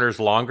 3 corners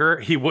longer,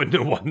 he wouldn't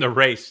have won the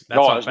race.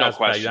 That's how fast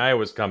Bagnaia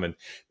was coming.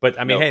 But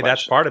I mean,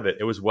 that's part of it.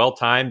 It was well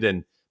timed,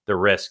 and the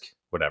risk.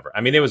 Whatever.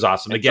 I mean, it was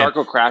awesome. And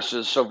Zarco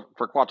crashes, so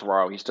for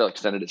Quartararo, he still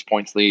extended his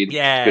points lead.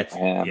 Yeah,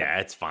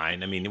 it's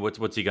fine. I mean,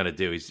 what's he gonna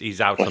do? He's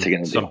out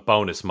some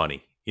bonus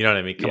money. You know what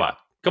I mean?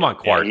 Come on,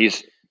 Quart. Yeah,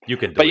 you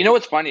can do But it. You know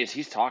what's funny is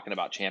he's talking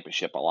about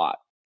championship a lot.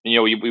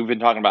 We've been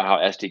talking about how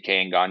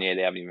SDK and Gagne,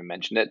 they haven't even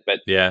mentioned it,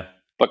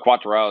 but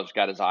Quartararo's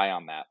got his eye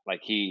on that.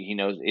 Like he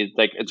knows it's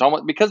like it's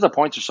almost because the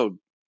points are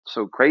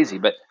so crazy.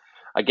 But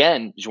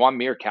again, Joan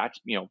Mir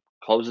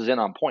closes in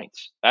on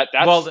points. That's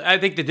well, I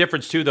think the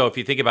difference too, though, if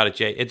you think about it,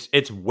 Jay,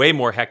 it's way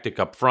more hectic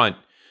up front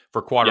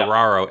for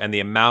Quartararo, and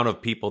the amount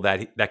of people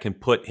that can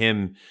put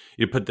him,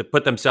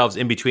 put themselves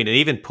in between, and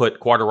even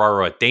put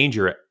Quartararo at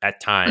danger at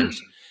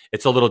times.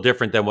 It's a little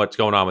different than what's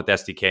going on with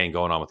SDK and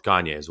going on with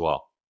Gagne as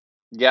well.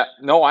 Yeah,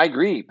 no, I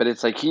agree, but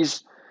it's like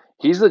he's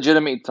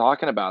legitimately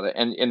talking about it,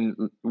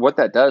 and what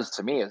that does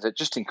to me is it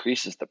just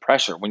increases the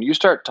pressure. When you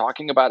start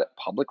talking about it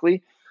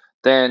publicly,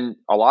 then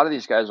a lot of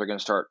these guys are going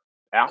to start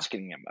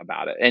asking him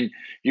about it. And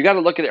you got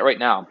to look at it right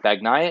now.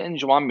 Bagnaia and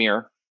Joan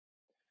Mir,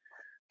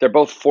 they're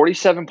both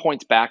 47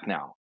 points back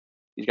now.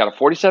 He's got a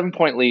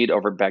 47-point lead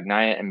over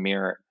Bagnaia and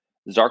Mir.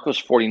 Zarco's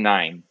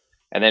 49,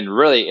 and then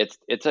really it's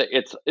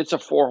a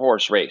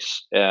 4-horse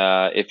race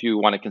if you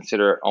want to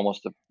consider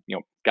almost the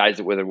guys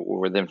that were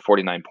within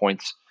 49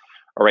 points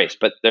a race.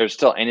 But there's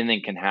still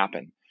anything can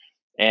happen.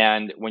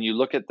 And when you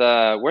look at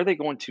where are they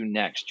going to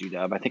next,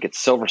 G-Dub? I think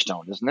it's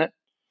Silverstone, isn't it?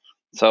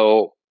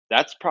 So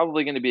that's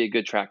probably going to be a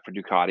good track for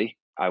Ducati,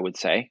 I would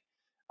say.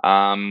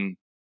 Again,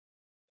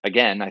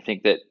 I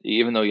think that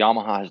even though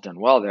Yamaha has done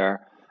well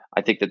there,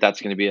 I think that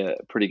that's going to be a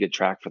pretty good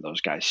track for those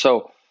guys.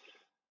 So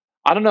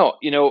I don't know.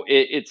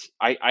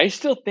 I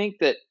still think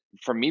that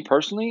for me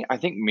personally, I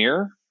think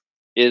Mir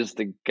is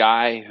the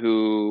guy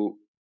who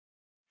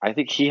I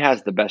think he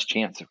has the best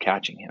chance of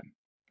catching him.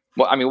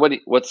 Well, I mean,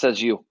 what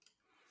says you?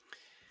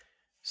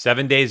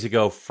 7 days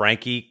ago,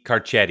 Frankie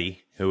Carcetti,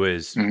 who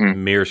is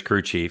Mir's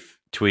crew chief,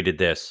 tweeted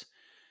this: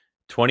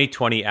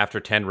 2020 after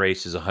 10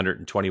 races,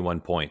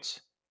 121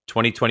 points.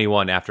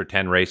 2021 after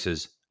 10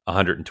 races,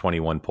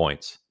 121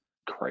 points.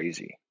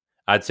 Crazy.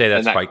 I'd say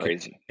that's Isn't that quite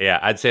crazy? yeah.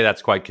 I'd say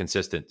that's quite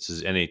consistent.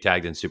 And he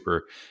tagged in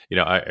Super,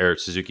 or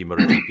Suzuki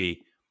MotoGP.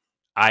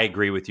 I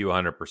agree with you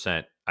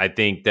 100%. I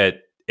think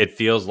that it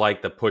feels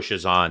like the push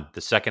is on.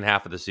 The second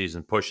half of the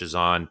season pushes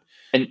on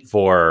And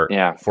for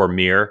yeah,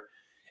 Mir.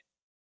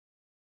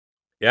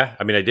 Yeah,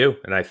 I mean I do,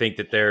 and I think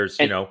that there's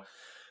and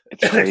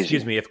it's crazy.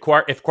 excuse me, if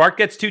Quart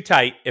gets too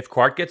tight,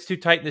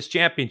 in this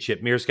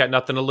championship, Mir's got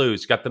nothing to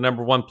lose. Got the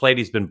number one plate.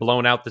 He's been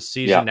blown out this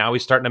season. Yeah. Now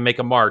he's starting to make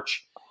a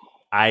march.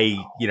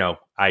 I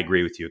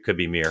agree with you. It could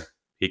be Mir.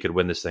 He could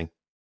win this thing.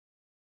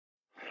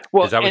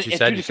 Well, is that what you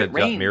said? You said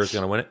Mir's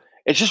going to win it.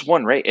 It's just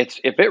one race.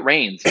 If it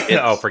rains,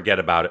 oh, forget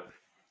about it.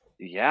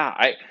 Yeah,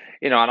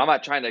 and I'm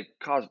not trying to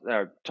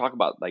talk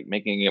about like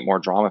making it more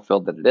drama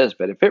filled than it is,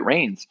 but if it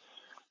rains,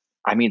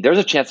 I mean, there's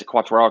a chance that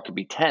Quartararo could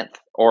be 10th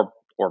or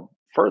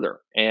further,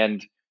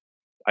 and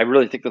I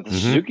really think that the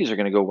Suzukis are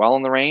going to go well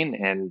in the rain,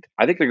 and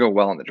I think they're going to go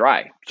well in the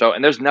dry. So,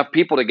 and there's enough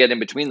people to get in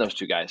between those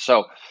two guys.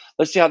 So,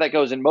 let's see how that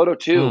goes in Moto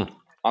 2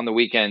 on the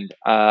weekend.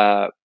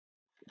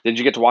 Did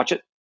you get to watch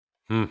it?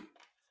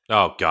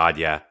 Oh God,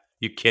 yeah.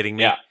 You kidding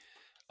me? Yeah.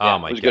 Oh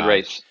my God, it was a good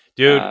race,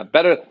 dude.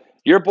 Better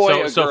your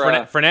boy.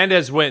 So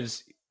Fernandez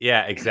wins.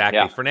 Yeah, exactly.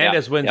 Yeah,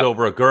 Fernandez wins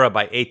over Agura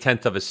by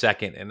 0.8 of a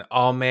second, and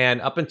oh man,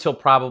 up until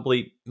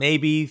probably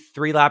maybe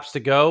 3 laps to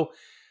go,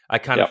 I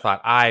kind of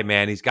thought,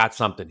 man, he's got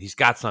something. He's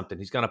got something.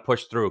 He's going to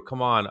push through.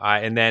 Come on.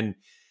 And then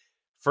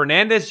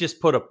Fernandez just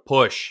put a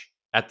push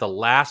at the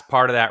last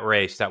part of that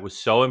race that was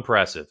so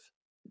impressive.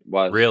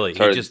 Really,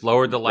 he just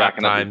lowered the lap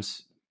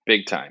times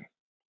big time.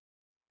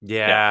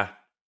 Yeah.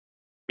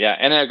 Yeah,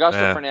 and then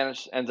Augusto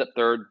Fernandez ends up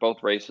third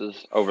both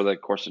races over the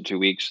course of 2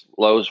 weeks.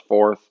 Lowe's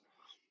fourth,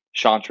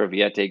 Chantra,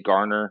 Viette,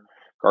 Gardner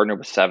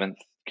was seventh,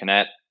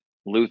 Canet,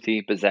 Luthi,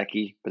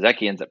 Bezzecchi.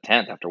 Bezzecchi ends up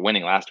 10th after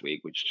winning last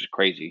week, which is just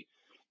crazy.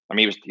 I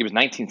mean, he was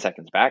 19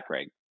 seconds back,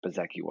 Greg.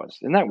 Bezzecchi was.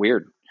 Isn't that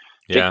weird?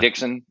 Jake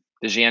Dixon,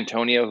 De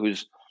Gianantonio,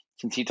 who's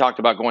since he talked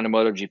about going to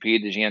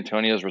MotoGP, De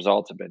Gianantonio's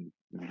results have been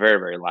very,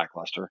 very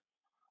lackluster.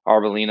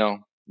 Arbolino,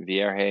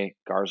 Vierge,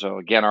 Garzo.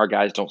 Again, our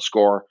guys don't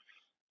score.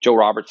 Joe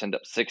Roberts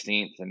ended up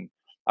 16th, and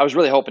I was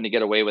really hoping to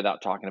get away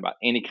without talking about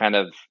any kind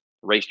of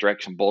race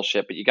direction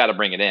bullshit, but you got to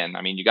bring it in.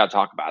 I mean, you got to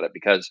talk about it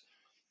because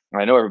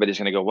I know everybody's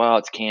going to go, well,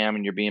 it's Cam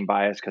and you're being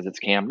biased because it's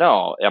Cam.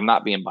 No, I'm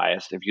not being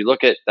biased. If you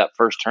look at that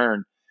first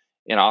turn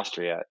in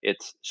Austria,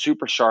 it's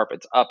super sharp.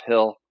 It's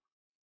uphill.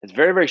 It's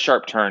very, very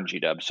sharp turn,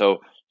 G-Dub. So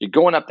you're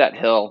going up that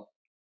hill,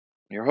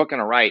 you're hooking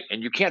a right,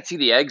 and you can't see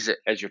the exit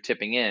as you're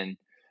tipping in,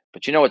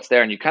 but you know it's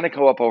there, and you kind of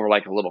go up over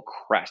like a little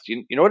crest.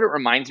 You know what it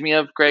reminds me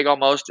of, Greg,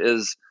 almost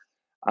is,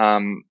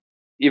 even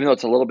though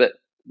it's a little bit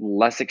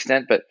less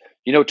extent, but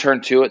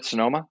turn 2 at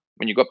Sonoma,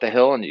 when you go up the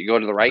hill and you go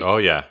to the right? Oh,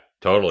 yeah,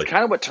 totally. It's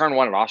kind of what turn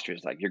 1 at Austria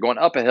is like. You're going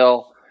up a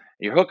hill,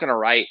 you're hooking a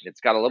right, and it's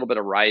got a little bit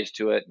of rise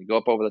to it, and you go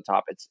up over the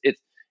top.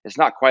 It's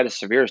not quite as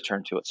severe as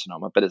turn 2 at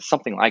Sonoma, but it's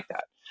something like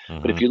that.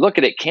 But if you look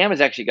at it, Cam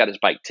has actually got his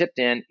bike tipped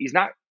in. He's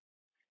not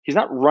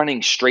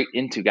running straight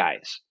into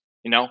guys.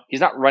 He's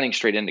not running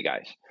straight into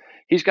guys.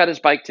 He's got his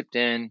bike tipped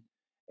in,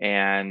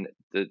 and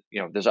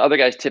there's other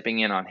guys tipping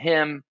in on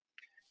him,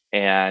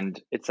 and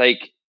it's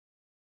like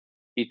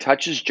he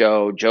touches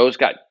Joe. Joe's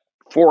got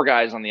 4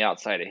 guys on the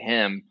outside of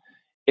him.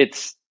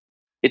 It's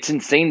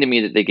insane to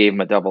me that they gave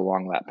him a double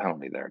long lap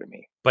penalty there to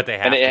me. But they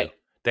have to.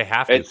 They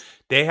have to.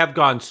 They have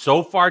gone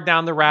so far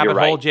down the rabbit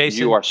hole, Jason.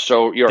 You are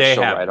so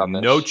right on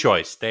this. No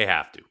choice. They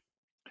have to.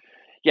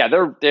 Yeah,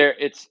 they're.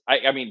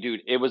 I mean,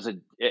 dude, it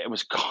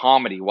was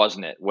comedy,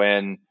 wasn't it?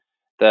 When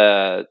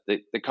the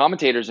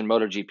commentators in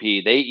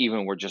MotoGP, they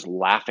even were just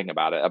laughing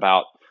about it,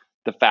 about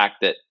the fact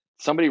that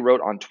somebody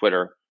wrote on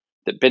Twitter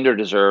that Binder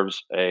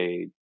deserves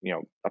a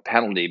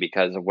penalty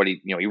because of what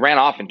he ran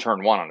off in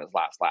turn 1 on his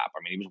last lap.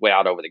 I mean, he was way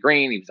out over the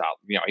green. He was out.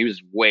 He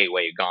was way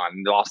gone.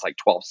 He lost like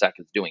 12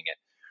 seconds doing it.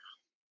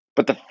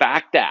 But the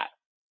fact that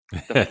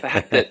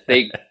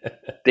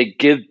they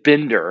give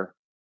Binder.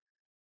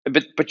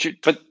 But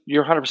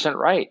you're 100%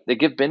 right. They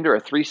give Binder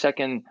a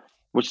 3-second,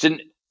 which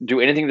didn't do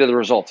anything to the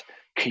results.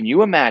 Can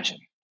you imagine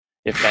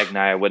if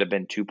Bagnaia would have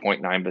been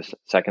 2.9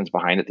 seconds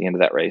behind at the end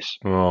of that race?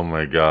 Oh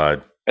my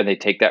God! And they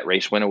take that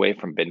race win away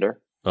from Binder.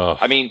 Oh.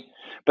 I mean,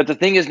 but the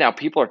thing is, now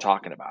people are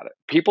talking about it.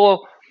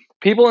 People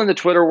in the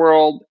Twitter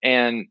world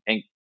and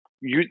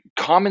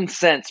common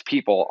sense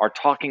people are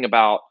talking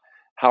about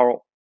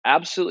how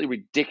absolutely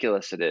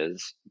ridiculous it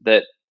is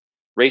that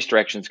race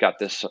directions got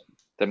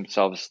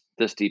themselves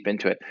this deep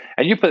into it.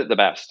 And you put it the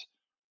best.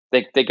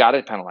 They got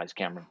to penalize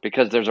Cameron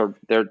because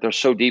they're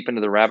so deep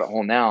into the rabbit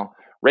hole now.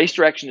 Race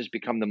direction has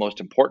become the most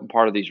important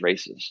part of these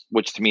races,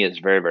 which to me is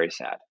very, very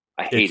sad.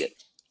 I hate it.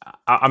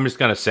 I'm just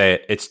going to say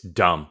it. It's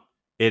dumb.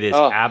 It is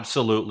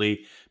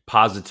absolutely,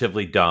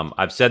 positively dumb.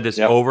 I've said this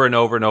over and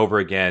over and over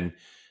again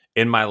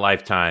in my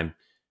lifetime.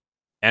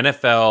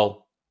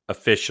 NFL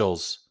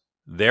officials,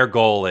 their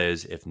goal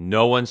is if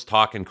no one's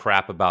talking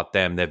crap about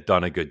them, they've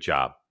done a good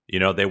job.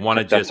 They want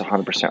to just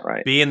 100%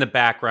 right. Be in the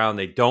background.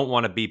 They don't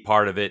want to be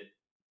part of it.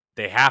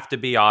 They have to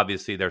be,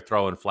 obviously, they're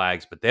throwing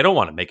flags, but they don't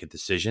want to make a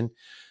decision.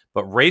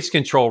 But race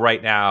control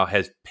right now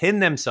has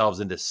pinned themselves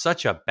into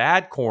such a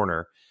bad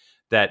corner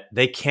that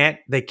they can't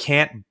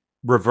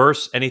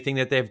reverse anything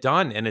that they've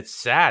done. And it's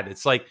sad.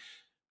 It's like,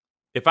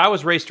 if I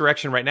was Race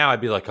Direction right now,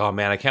 I'd be like, oh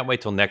man, I can't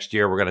wait till next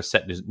year. We're going to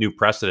set new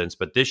precedents.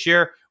 But this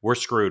year, we're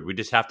screwed. We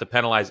just have to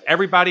penalize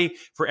everybody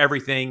for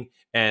everything.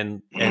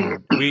 And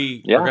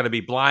we are going to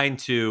be blind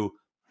to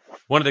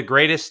one of the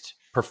greatest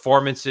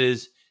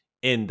performances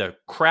in the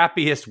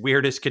crappiest,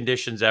 weirdest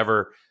conditions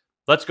ever.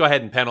 Let's go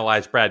ahead and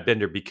penalize Brad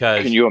Binder,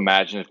 because can you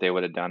imagine if they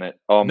would have done it?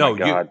 Oh my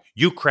God.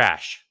 You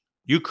crash.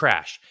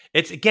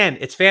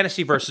 It's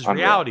fantasy versus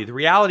reality. The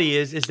reality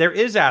is there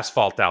is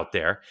asphalt out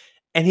there,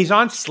 and he's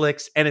on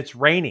slicks and it's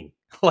raining.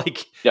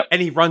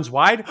 And he runs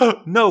wide.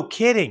 No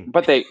kidding.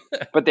 But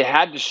they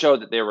had to show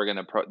that they were going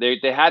to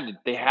they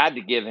had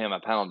to give him a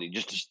penalty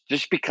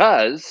just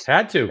because.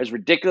 Had to. As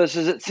ridiculous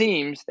as it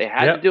seems, they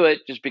had to do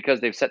it just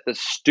because they've set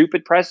this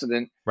stupid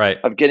precedent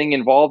of getting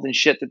involved in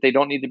shit that they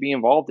don't need to be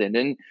involved in.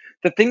 And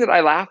the thing that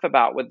I laugh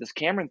about with this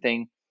Cameron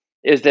thing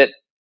is that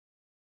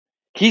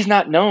he's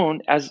not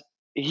known as,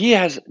 he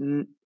has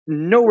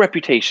no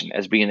reputation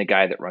as being a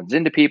guy that runs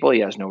into people. He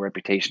has no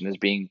reputation as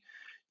being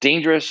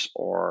dangerous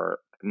or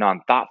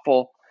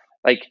non-thoughtful.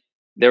 Like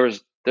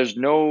there's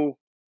nothing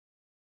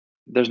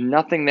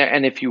there.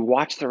 And if you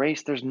watch the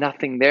race, there's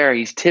nothing there.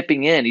 He's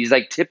tipping in. He's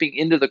like tipping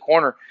into the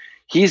corner.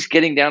 He's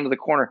getting down to the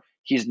corner.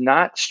 He's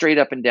not straight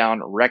up and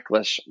down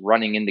reckless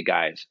running into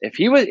guys.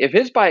 If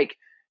his bike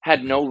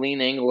had no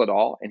lean angle at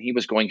all and he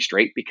was going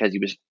straight because he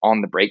was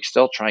on the brake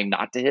still trying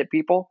not to hit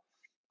people,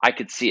 I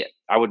could see it.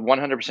 I would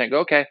 100% go,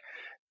 okay,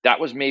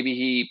 that was maybe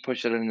he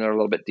pushed it in there a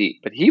little bit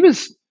deep. But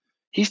he's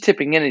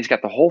tipping in and he's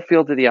got the whole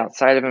field to the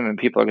outside of him, and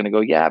people are going to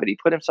go, yeah, but he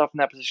put himself in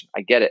that position.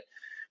 I get it.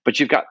 But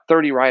you've got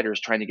 30 riders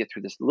trying to get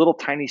through this little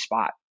tiny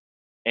spot,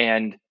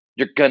 and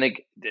you're going to,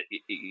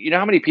 you know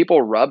how many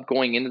people rub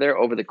going into there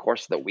over the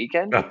course of the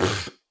weekend?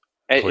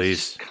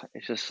 Please.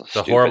 It's just so it's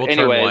stupid. A horrible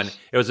turn one.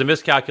 It was a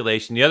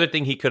miscalculation. The other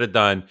thing he could have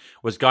done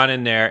was gone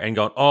in there and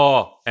gone,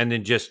 and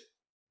then just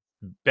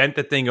bent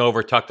the thing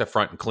over, tucked the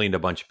front, and cleaned a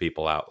bunch of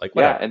people out. Like,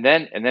 whatever.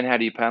 Yeah, and then how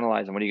do you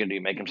penalize him? What are you going to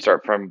do? Make him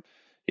start from,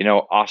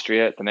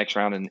 Austria at the next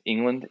round in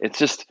England? It's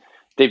just,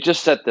 they've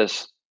just set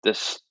this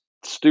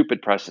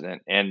stupid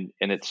precedent, and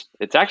it's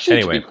actually,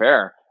 anyway, to be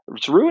fair,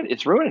 it's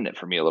ruining it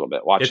for me a little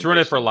bit. It's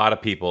ruining it for a lot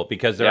of people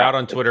because they're out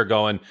on Twitter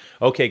going,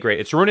 okay, great.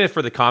 It's ruining it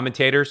for the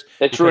commentators.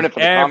 It's ruining it for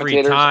the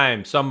commentators. Every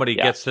time somebody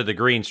gets to the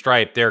green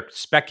stripe, they're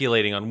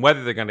speculating on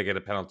whether they're going to get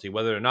a penalty,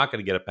 whether they're not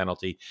going to get a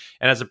penalty.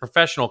 And as a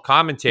professional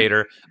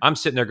commentator, I'm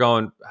sitting there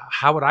going,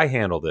 how would I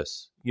handle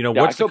this?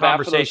 What's the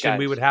conversation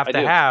we would have to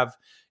have?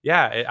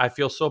 Yeah, I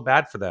feel so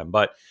bad for them.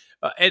 But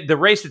the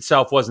race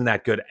itself wasn't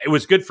that good. It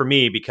was good for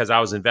me because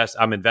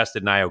I'm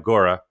invested in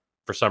Iogura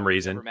for some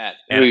reason.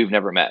 Who you've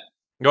never met.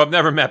 No, I've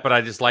never met, but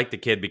I just like the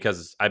kid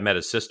because I met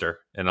his sister,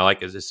 and I like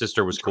his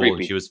sister was cool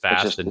and she was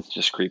fast. It's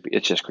just creepy.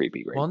 It's just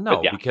creepy. Right? Well,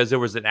 no, because there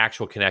was an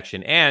actual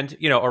connection. And,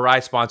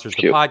 Arai sponsors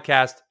the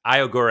podcast.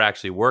 Iogura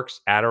actually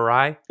works at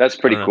Arai. That's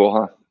pretty cool,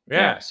 huh?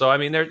 Yeah. So, I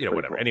mean, there's,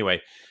 whatever. Cool.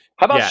 Anyway.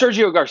 How about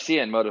Sergio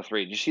Garcia in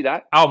Moto3? Did you see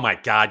that? Oh, my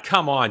God.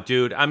 Come on,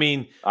 dude. I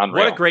mean,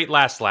 Unreal. What a great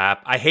last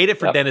lap. I hate it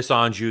for Dennis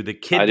Anjou. The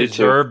kid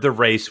deserved the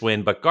race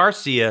win, but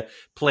Garcia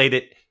played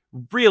it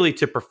really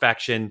to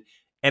perfection.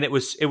 And it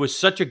was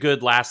such a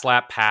good last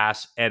lap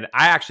pass. And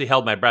I actually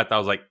held my breath. I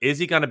was like, is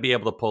he going to be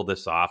able to pull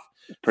this off?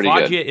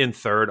 Foggia in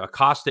third,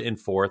 Acosta in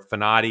fourth,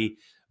 Fanati,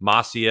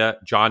 Masia,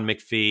 John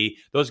McPhee.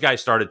 Those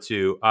guys started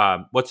to,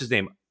 what's his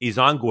name?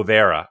 Izan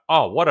Guevara.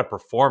 Oh, what a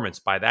performance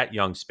by that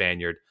young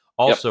Spaniard.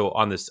 Also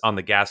on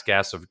the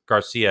gas of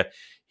Garcia.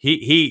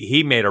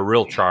 He made a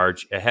real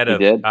charge ahead of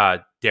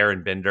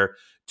Darren Binder.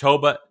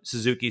 Toba,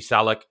 Suzuki,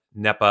 Salak,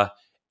 Nepa,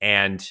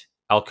 and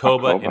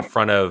Alcoba in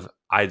front of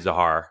Eid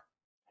Zahar.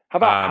 How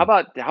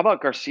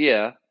about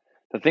Garcia?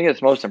 The thing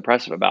that's most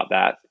impressive about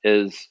that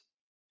is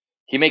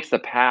he makes the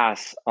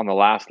pass on the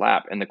last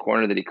lap in the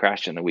corner that he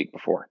crashed in the week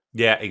before.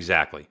 Yeah,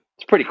 exactly.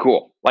 It's pretty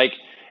cool.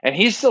 And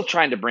he's still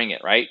trying to bring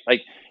it, right?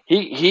 Like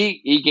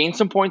he gained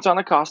some points on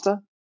Acosta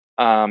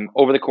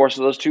over the course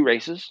of those two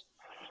races,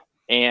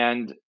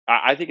 and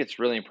I think it's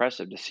really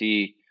impressive to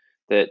see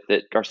that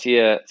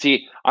Garcia.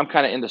 See, I'm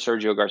kind of into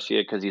Sergio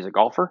Garcia because he's a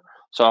golfer,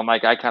 so I'm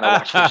like I kind of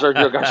watch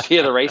Sergio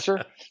Garcia the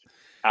racer.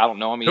 I don't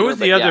know him either. Who was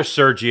the other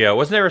Sergio?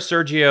 Wasn't there a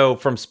Sergio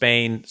from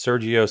Spain?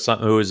 Sergio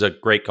something who was a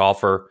great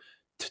golfer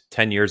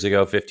 10 years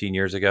ago, 15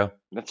 years ago?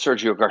 That's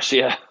Sergio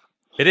Garcia.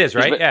 It is,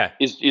 right?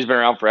 He's been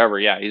around forever.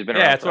 Yeah, he's been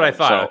around that's forever. What I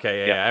thought. So,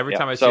 okay, yeah. Every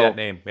time I see that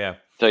name, yeah.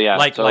 So, yeah.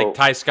 Like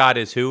Ty Scott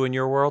is who in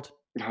your world?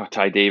 Oh,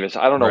 Ty Davis.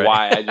 I don't know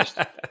why. I just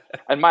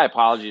 – and my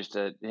apologies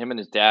to him and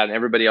his dad and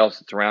everybody else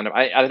that's around him.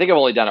 I think I've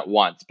only done it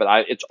once,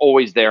 but it's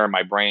always there in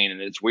my brain,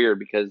 and it's weird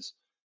because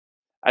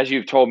as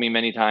you've told me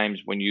many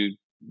times when you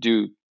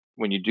do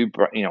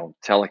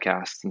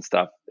telecasts and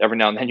stuff, every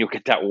now and then you'll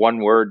get that one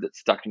word that's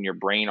stuck in your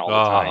brain all the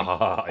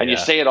time. And you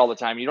say it all the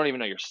time. You don't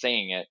even know you're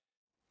saying it.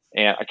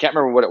 And I can't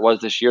remember what it was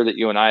this year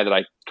that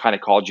I kind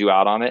of called you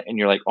out on it. And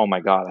you're like, oh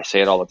my God, I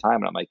say it all the time.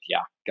 And I'm like,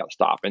 yeah, got to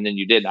stop. And then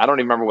you did. I don't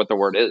even remember what the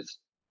word is.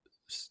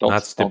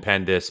 Not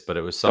stupendous, but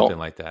it was something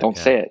like that. Don't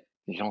say it.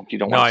 You don't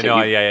want to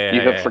say it.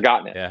 You have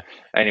forgotten it. Yeah.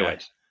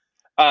 Anyways.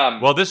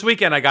 Well, this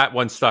weekend I got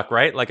one stuck,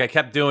 right? Like I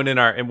kept doing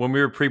and when we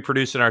were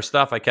pre-producing our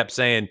stuff, I kept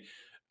saying,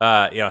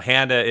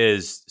 Handa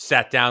is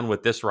sat down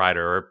with this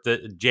rider, or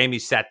Jamie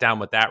sat down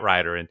with that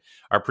rider, and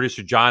our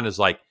producer John is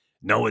like,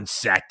 no one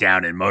sat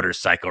down in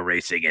motorcycle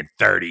racing in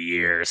 30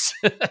 years.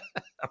 I'm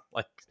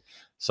like,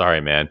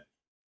 sorry, man.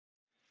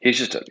 He's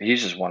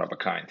just one of a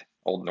kind,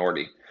 old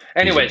Nordy.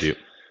 Anyways,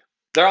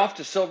 they're off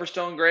to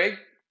Silverstone, Greg,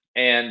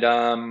 and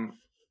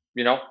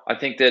I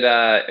think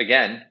that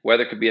again,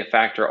 weather could be a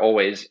factor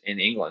always in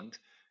England,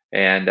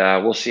 and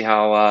we'll see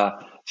how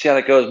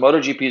that goes.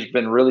 MotoGP has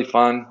been really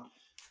fun.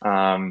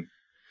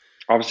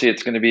 Obviously,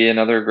 it's going to be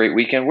another great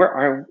weekend.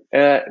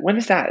 When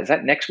is that? Is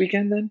that next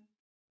weekend then?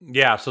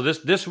 Yeah. So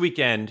this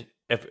weekend,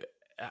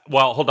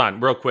 hold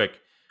on, real quick.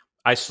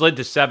 I slid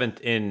to 7th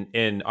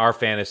in our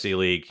fantasy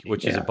league,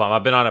 which is a bum.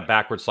 I've been on a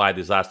backward slide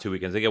these last 2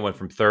 weekends. I think I went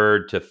from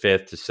 3rd to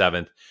 5th to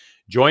 7th.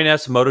 Join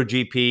us,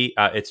 MotoGP.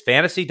 It's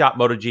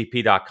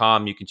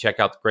fantasy.motogp.com. You can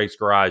check out the Greg's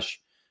Garage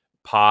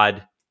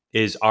pod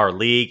is our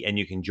league, and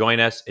you can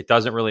join us. It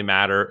doesn't really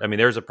matter. I mean,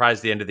 there's a prize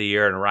at the end of the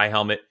year and a Rye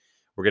helmet.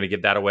 We're going to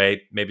give that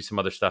away. Maybe some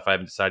other stuff I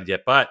haven't decided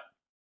yet, but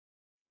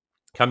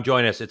come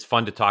join us. It's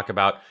fun to talk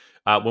about.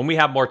 When we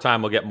have more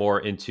time, we'll get more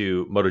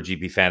into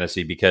MotoGP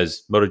fantasy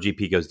because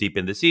MotoGP goes deep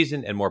in the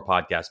season and more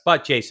podcasts.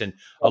 But Jason,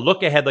 a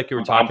look ahead, like you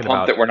were talking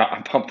about.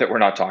 I'm pumped that we're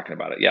not talking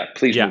about it. Yeah,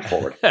 please move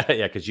forward.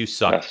 Yeah, because you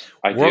suck. Yes,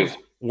 I do.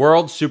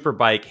 World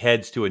Superbike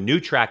heads to a new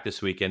track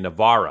this weekend,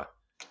 Navarra.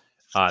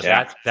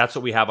 That's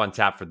what we have on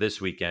tap for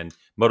this weekend.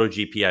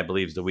 MotoGP, I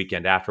believe, is the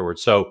weekend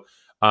afterwards. So,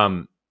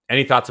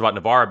 any thoughts about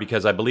Navarra?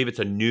 Because I believe it's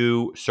a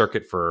new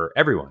circuit for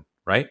everyone,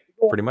 right?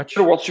 Pretty much.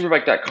 Go to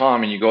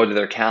worldsuperbike.com and you go to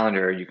their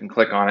calendar. You can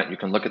click on it. You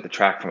can look at the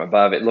track from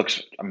above. It looks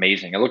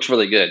amazing. It looks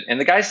really good. And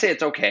the guys say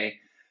it's okay.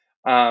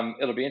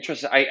 It'll be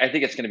interesting. I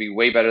think it's going to be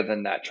way better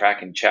than that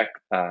track in Czech,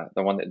 the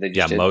one that they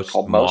just did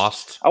called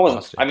Most.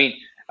 I mean,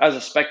 as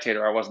a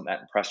spectator, I wasn't that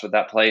impressed with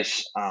that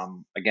place.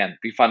 Again, it'd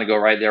be fun to go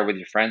right there with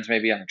your friends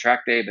maybe on a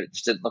track day, but it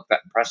just didn't look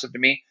that impressive to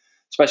me,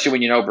 especially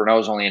when you know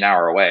Brno's only an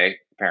hour away,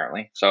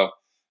 apparently. So,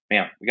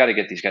 man, we got to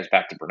get these guys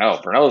back to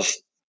Brno. Brno's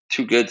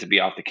too good to be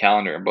off the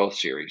calendar in both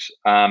series.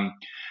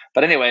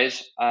 But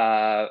anyways,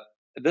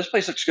 this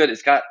place looks good.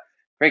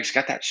 Greg's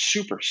got that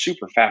super,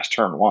 super fast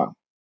turn one.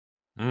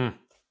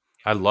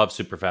 I love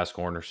super fast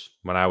corners.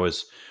 When I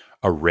was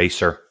a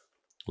racer,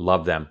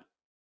 love them.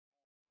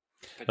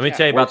 Let me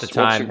tell you about the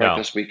time.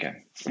 This weekend.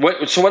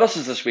 What else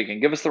is this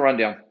weekend? Give us the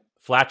rundown.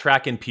 Flat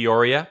track in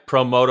Peoria.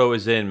 Pro Moto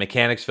is in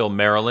Mechanicsville,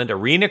 Maryland.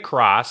 Arena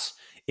Cross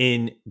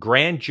in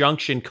Grand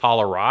Junction,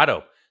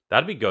 Colorado.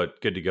 That'd be good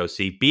to go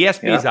see.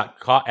 BSB's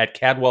at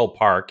Cadwell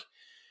Park.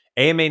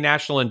 AMA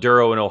National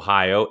Enduro in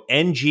Ohio.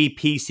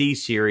 NGPC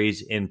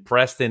Series in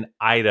Preston,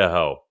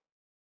 Idaho.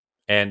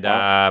 And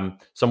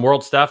some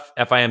world stuff.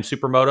 FIM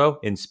Supermoto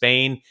in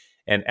Spain.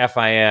 And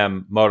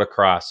FIM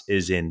Motocross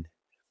is in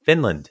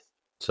Finland.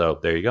 So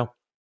there you go.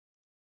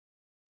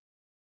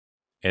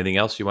 Anything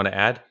else you want to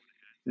add?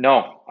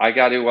 No, I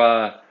got to.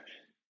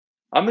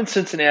 I'm in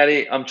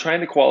Cincinnati. I'm trying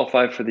to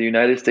qualify for the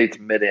United States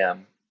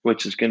Mid-Am,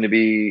 which is going to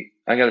be.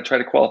 I got to try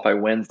to qualify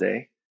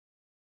Wednesday.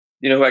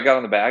 You know who I got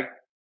on the bag?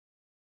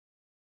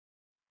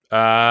 What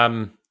I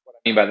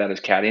mean by that is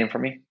caddying for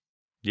me.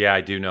 Yeah,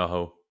 I do know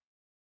who.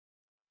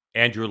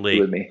 Andrew Lee.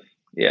 He's with me.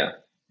 Yeah,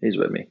 he's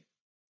with me.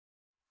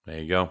 There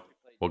you go.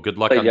 Well, good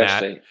luck on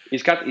that.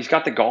 He's got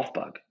the golf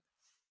bug.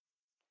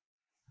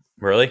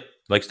 Really?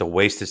 Likes to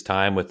waste his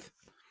time with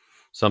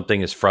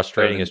something as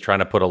frustrating as trying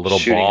to put a little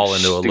ball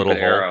into a little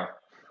arrow. hole.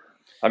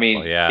 I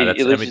mean,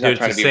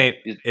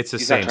 it's the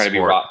same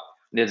sport.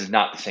 This is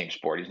not the same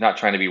sport. He's not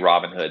trying to be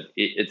Robin Hood.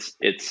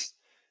 It's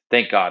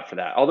thank God for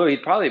that. Although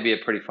he'd probably be a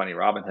pretty funny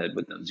Robin Hood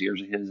with those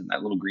ears of his and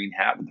that little green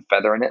hat with the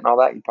feather in it and all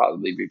that. He'd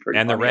probably be pretty.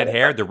 And the red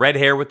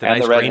hair with the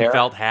nice green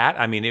felt hat.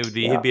 I mean,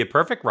 he'd be a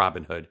perfect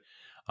Robin Hood.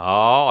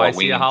 Oh, I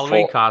see a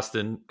Halloween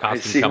costume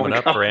coming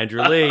up for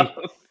Andrew Lee. Huh?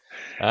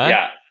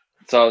 Yeah.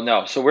 So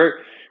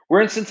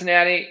we're in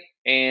Cincinnati,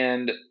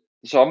 and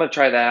so I'm going to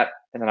try that,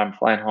 and then I'm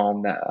flying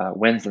home that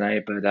Wednesday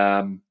night. But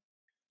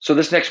so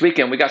this next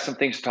weekend, we got some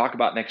things to talk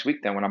about next week.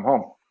 Then when I'm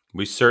home,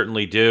 we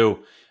certainly do.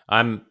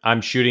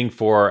 I'm shooting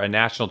for a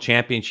national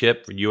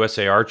championship for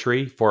USA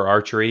Archery. For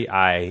archery,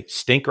 I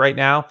stink right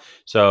now,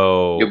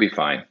 so you'll be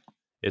fine.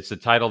 It's the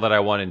title that I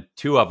won in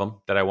 2 of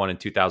them that I won in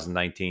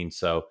 2019.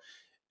 So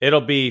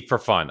it'll be for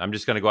fun. I'm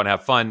just going to go out and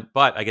have fun,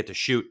 but I get to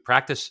shoot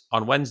practice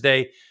on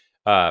Wednesday.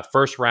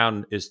 First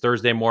round is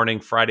Thursday morning,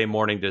 Friday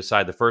morning to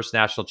decide the first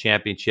national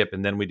championship.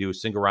 And then we do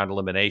single round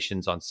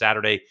eliminations on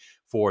Saturday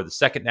for the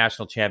second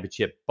national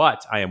championship.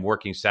 But I am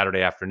working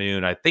Saturday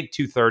afternoon. I think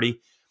 2:30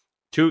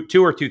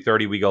 or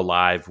 2:30, we go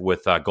live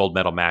with gold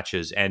medal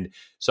matches. And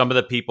some of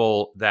the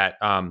people that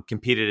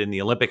competed in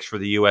the Olympics for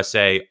the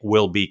USA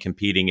will be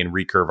competing in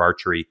recurve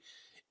archery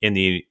in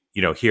the,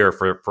 here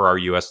for our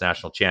U.S.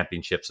 national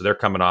championship. So they're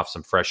coming off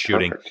some fresh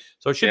shooting. Perfect.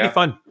 So it should be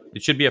fun.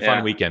 It should be a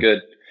fun weekend.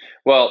 Good.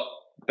 Well,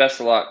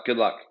 best of luck. Good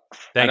luck.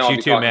 Thanks, you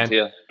too, man.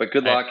 But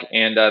good luck.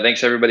 And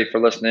thanks everybody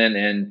for listening.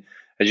 And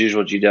as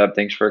usual, G-Dub,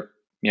 thanks for,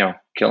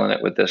 killing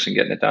it with this and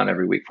getting it done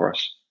every week for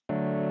us.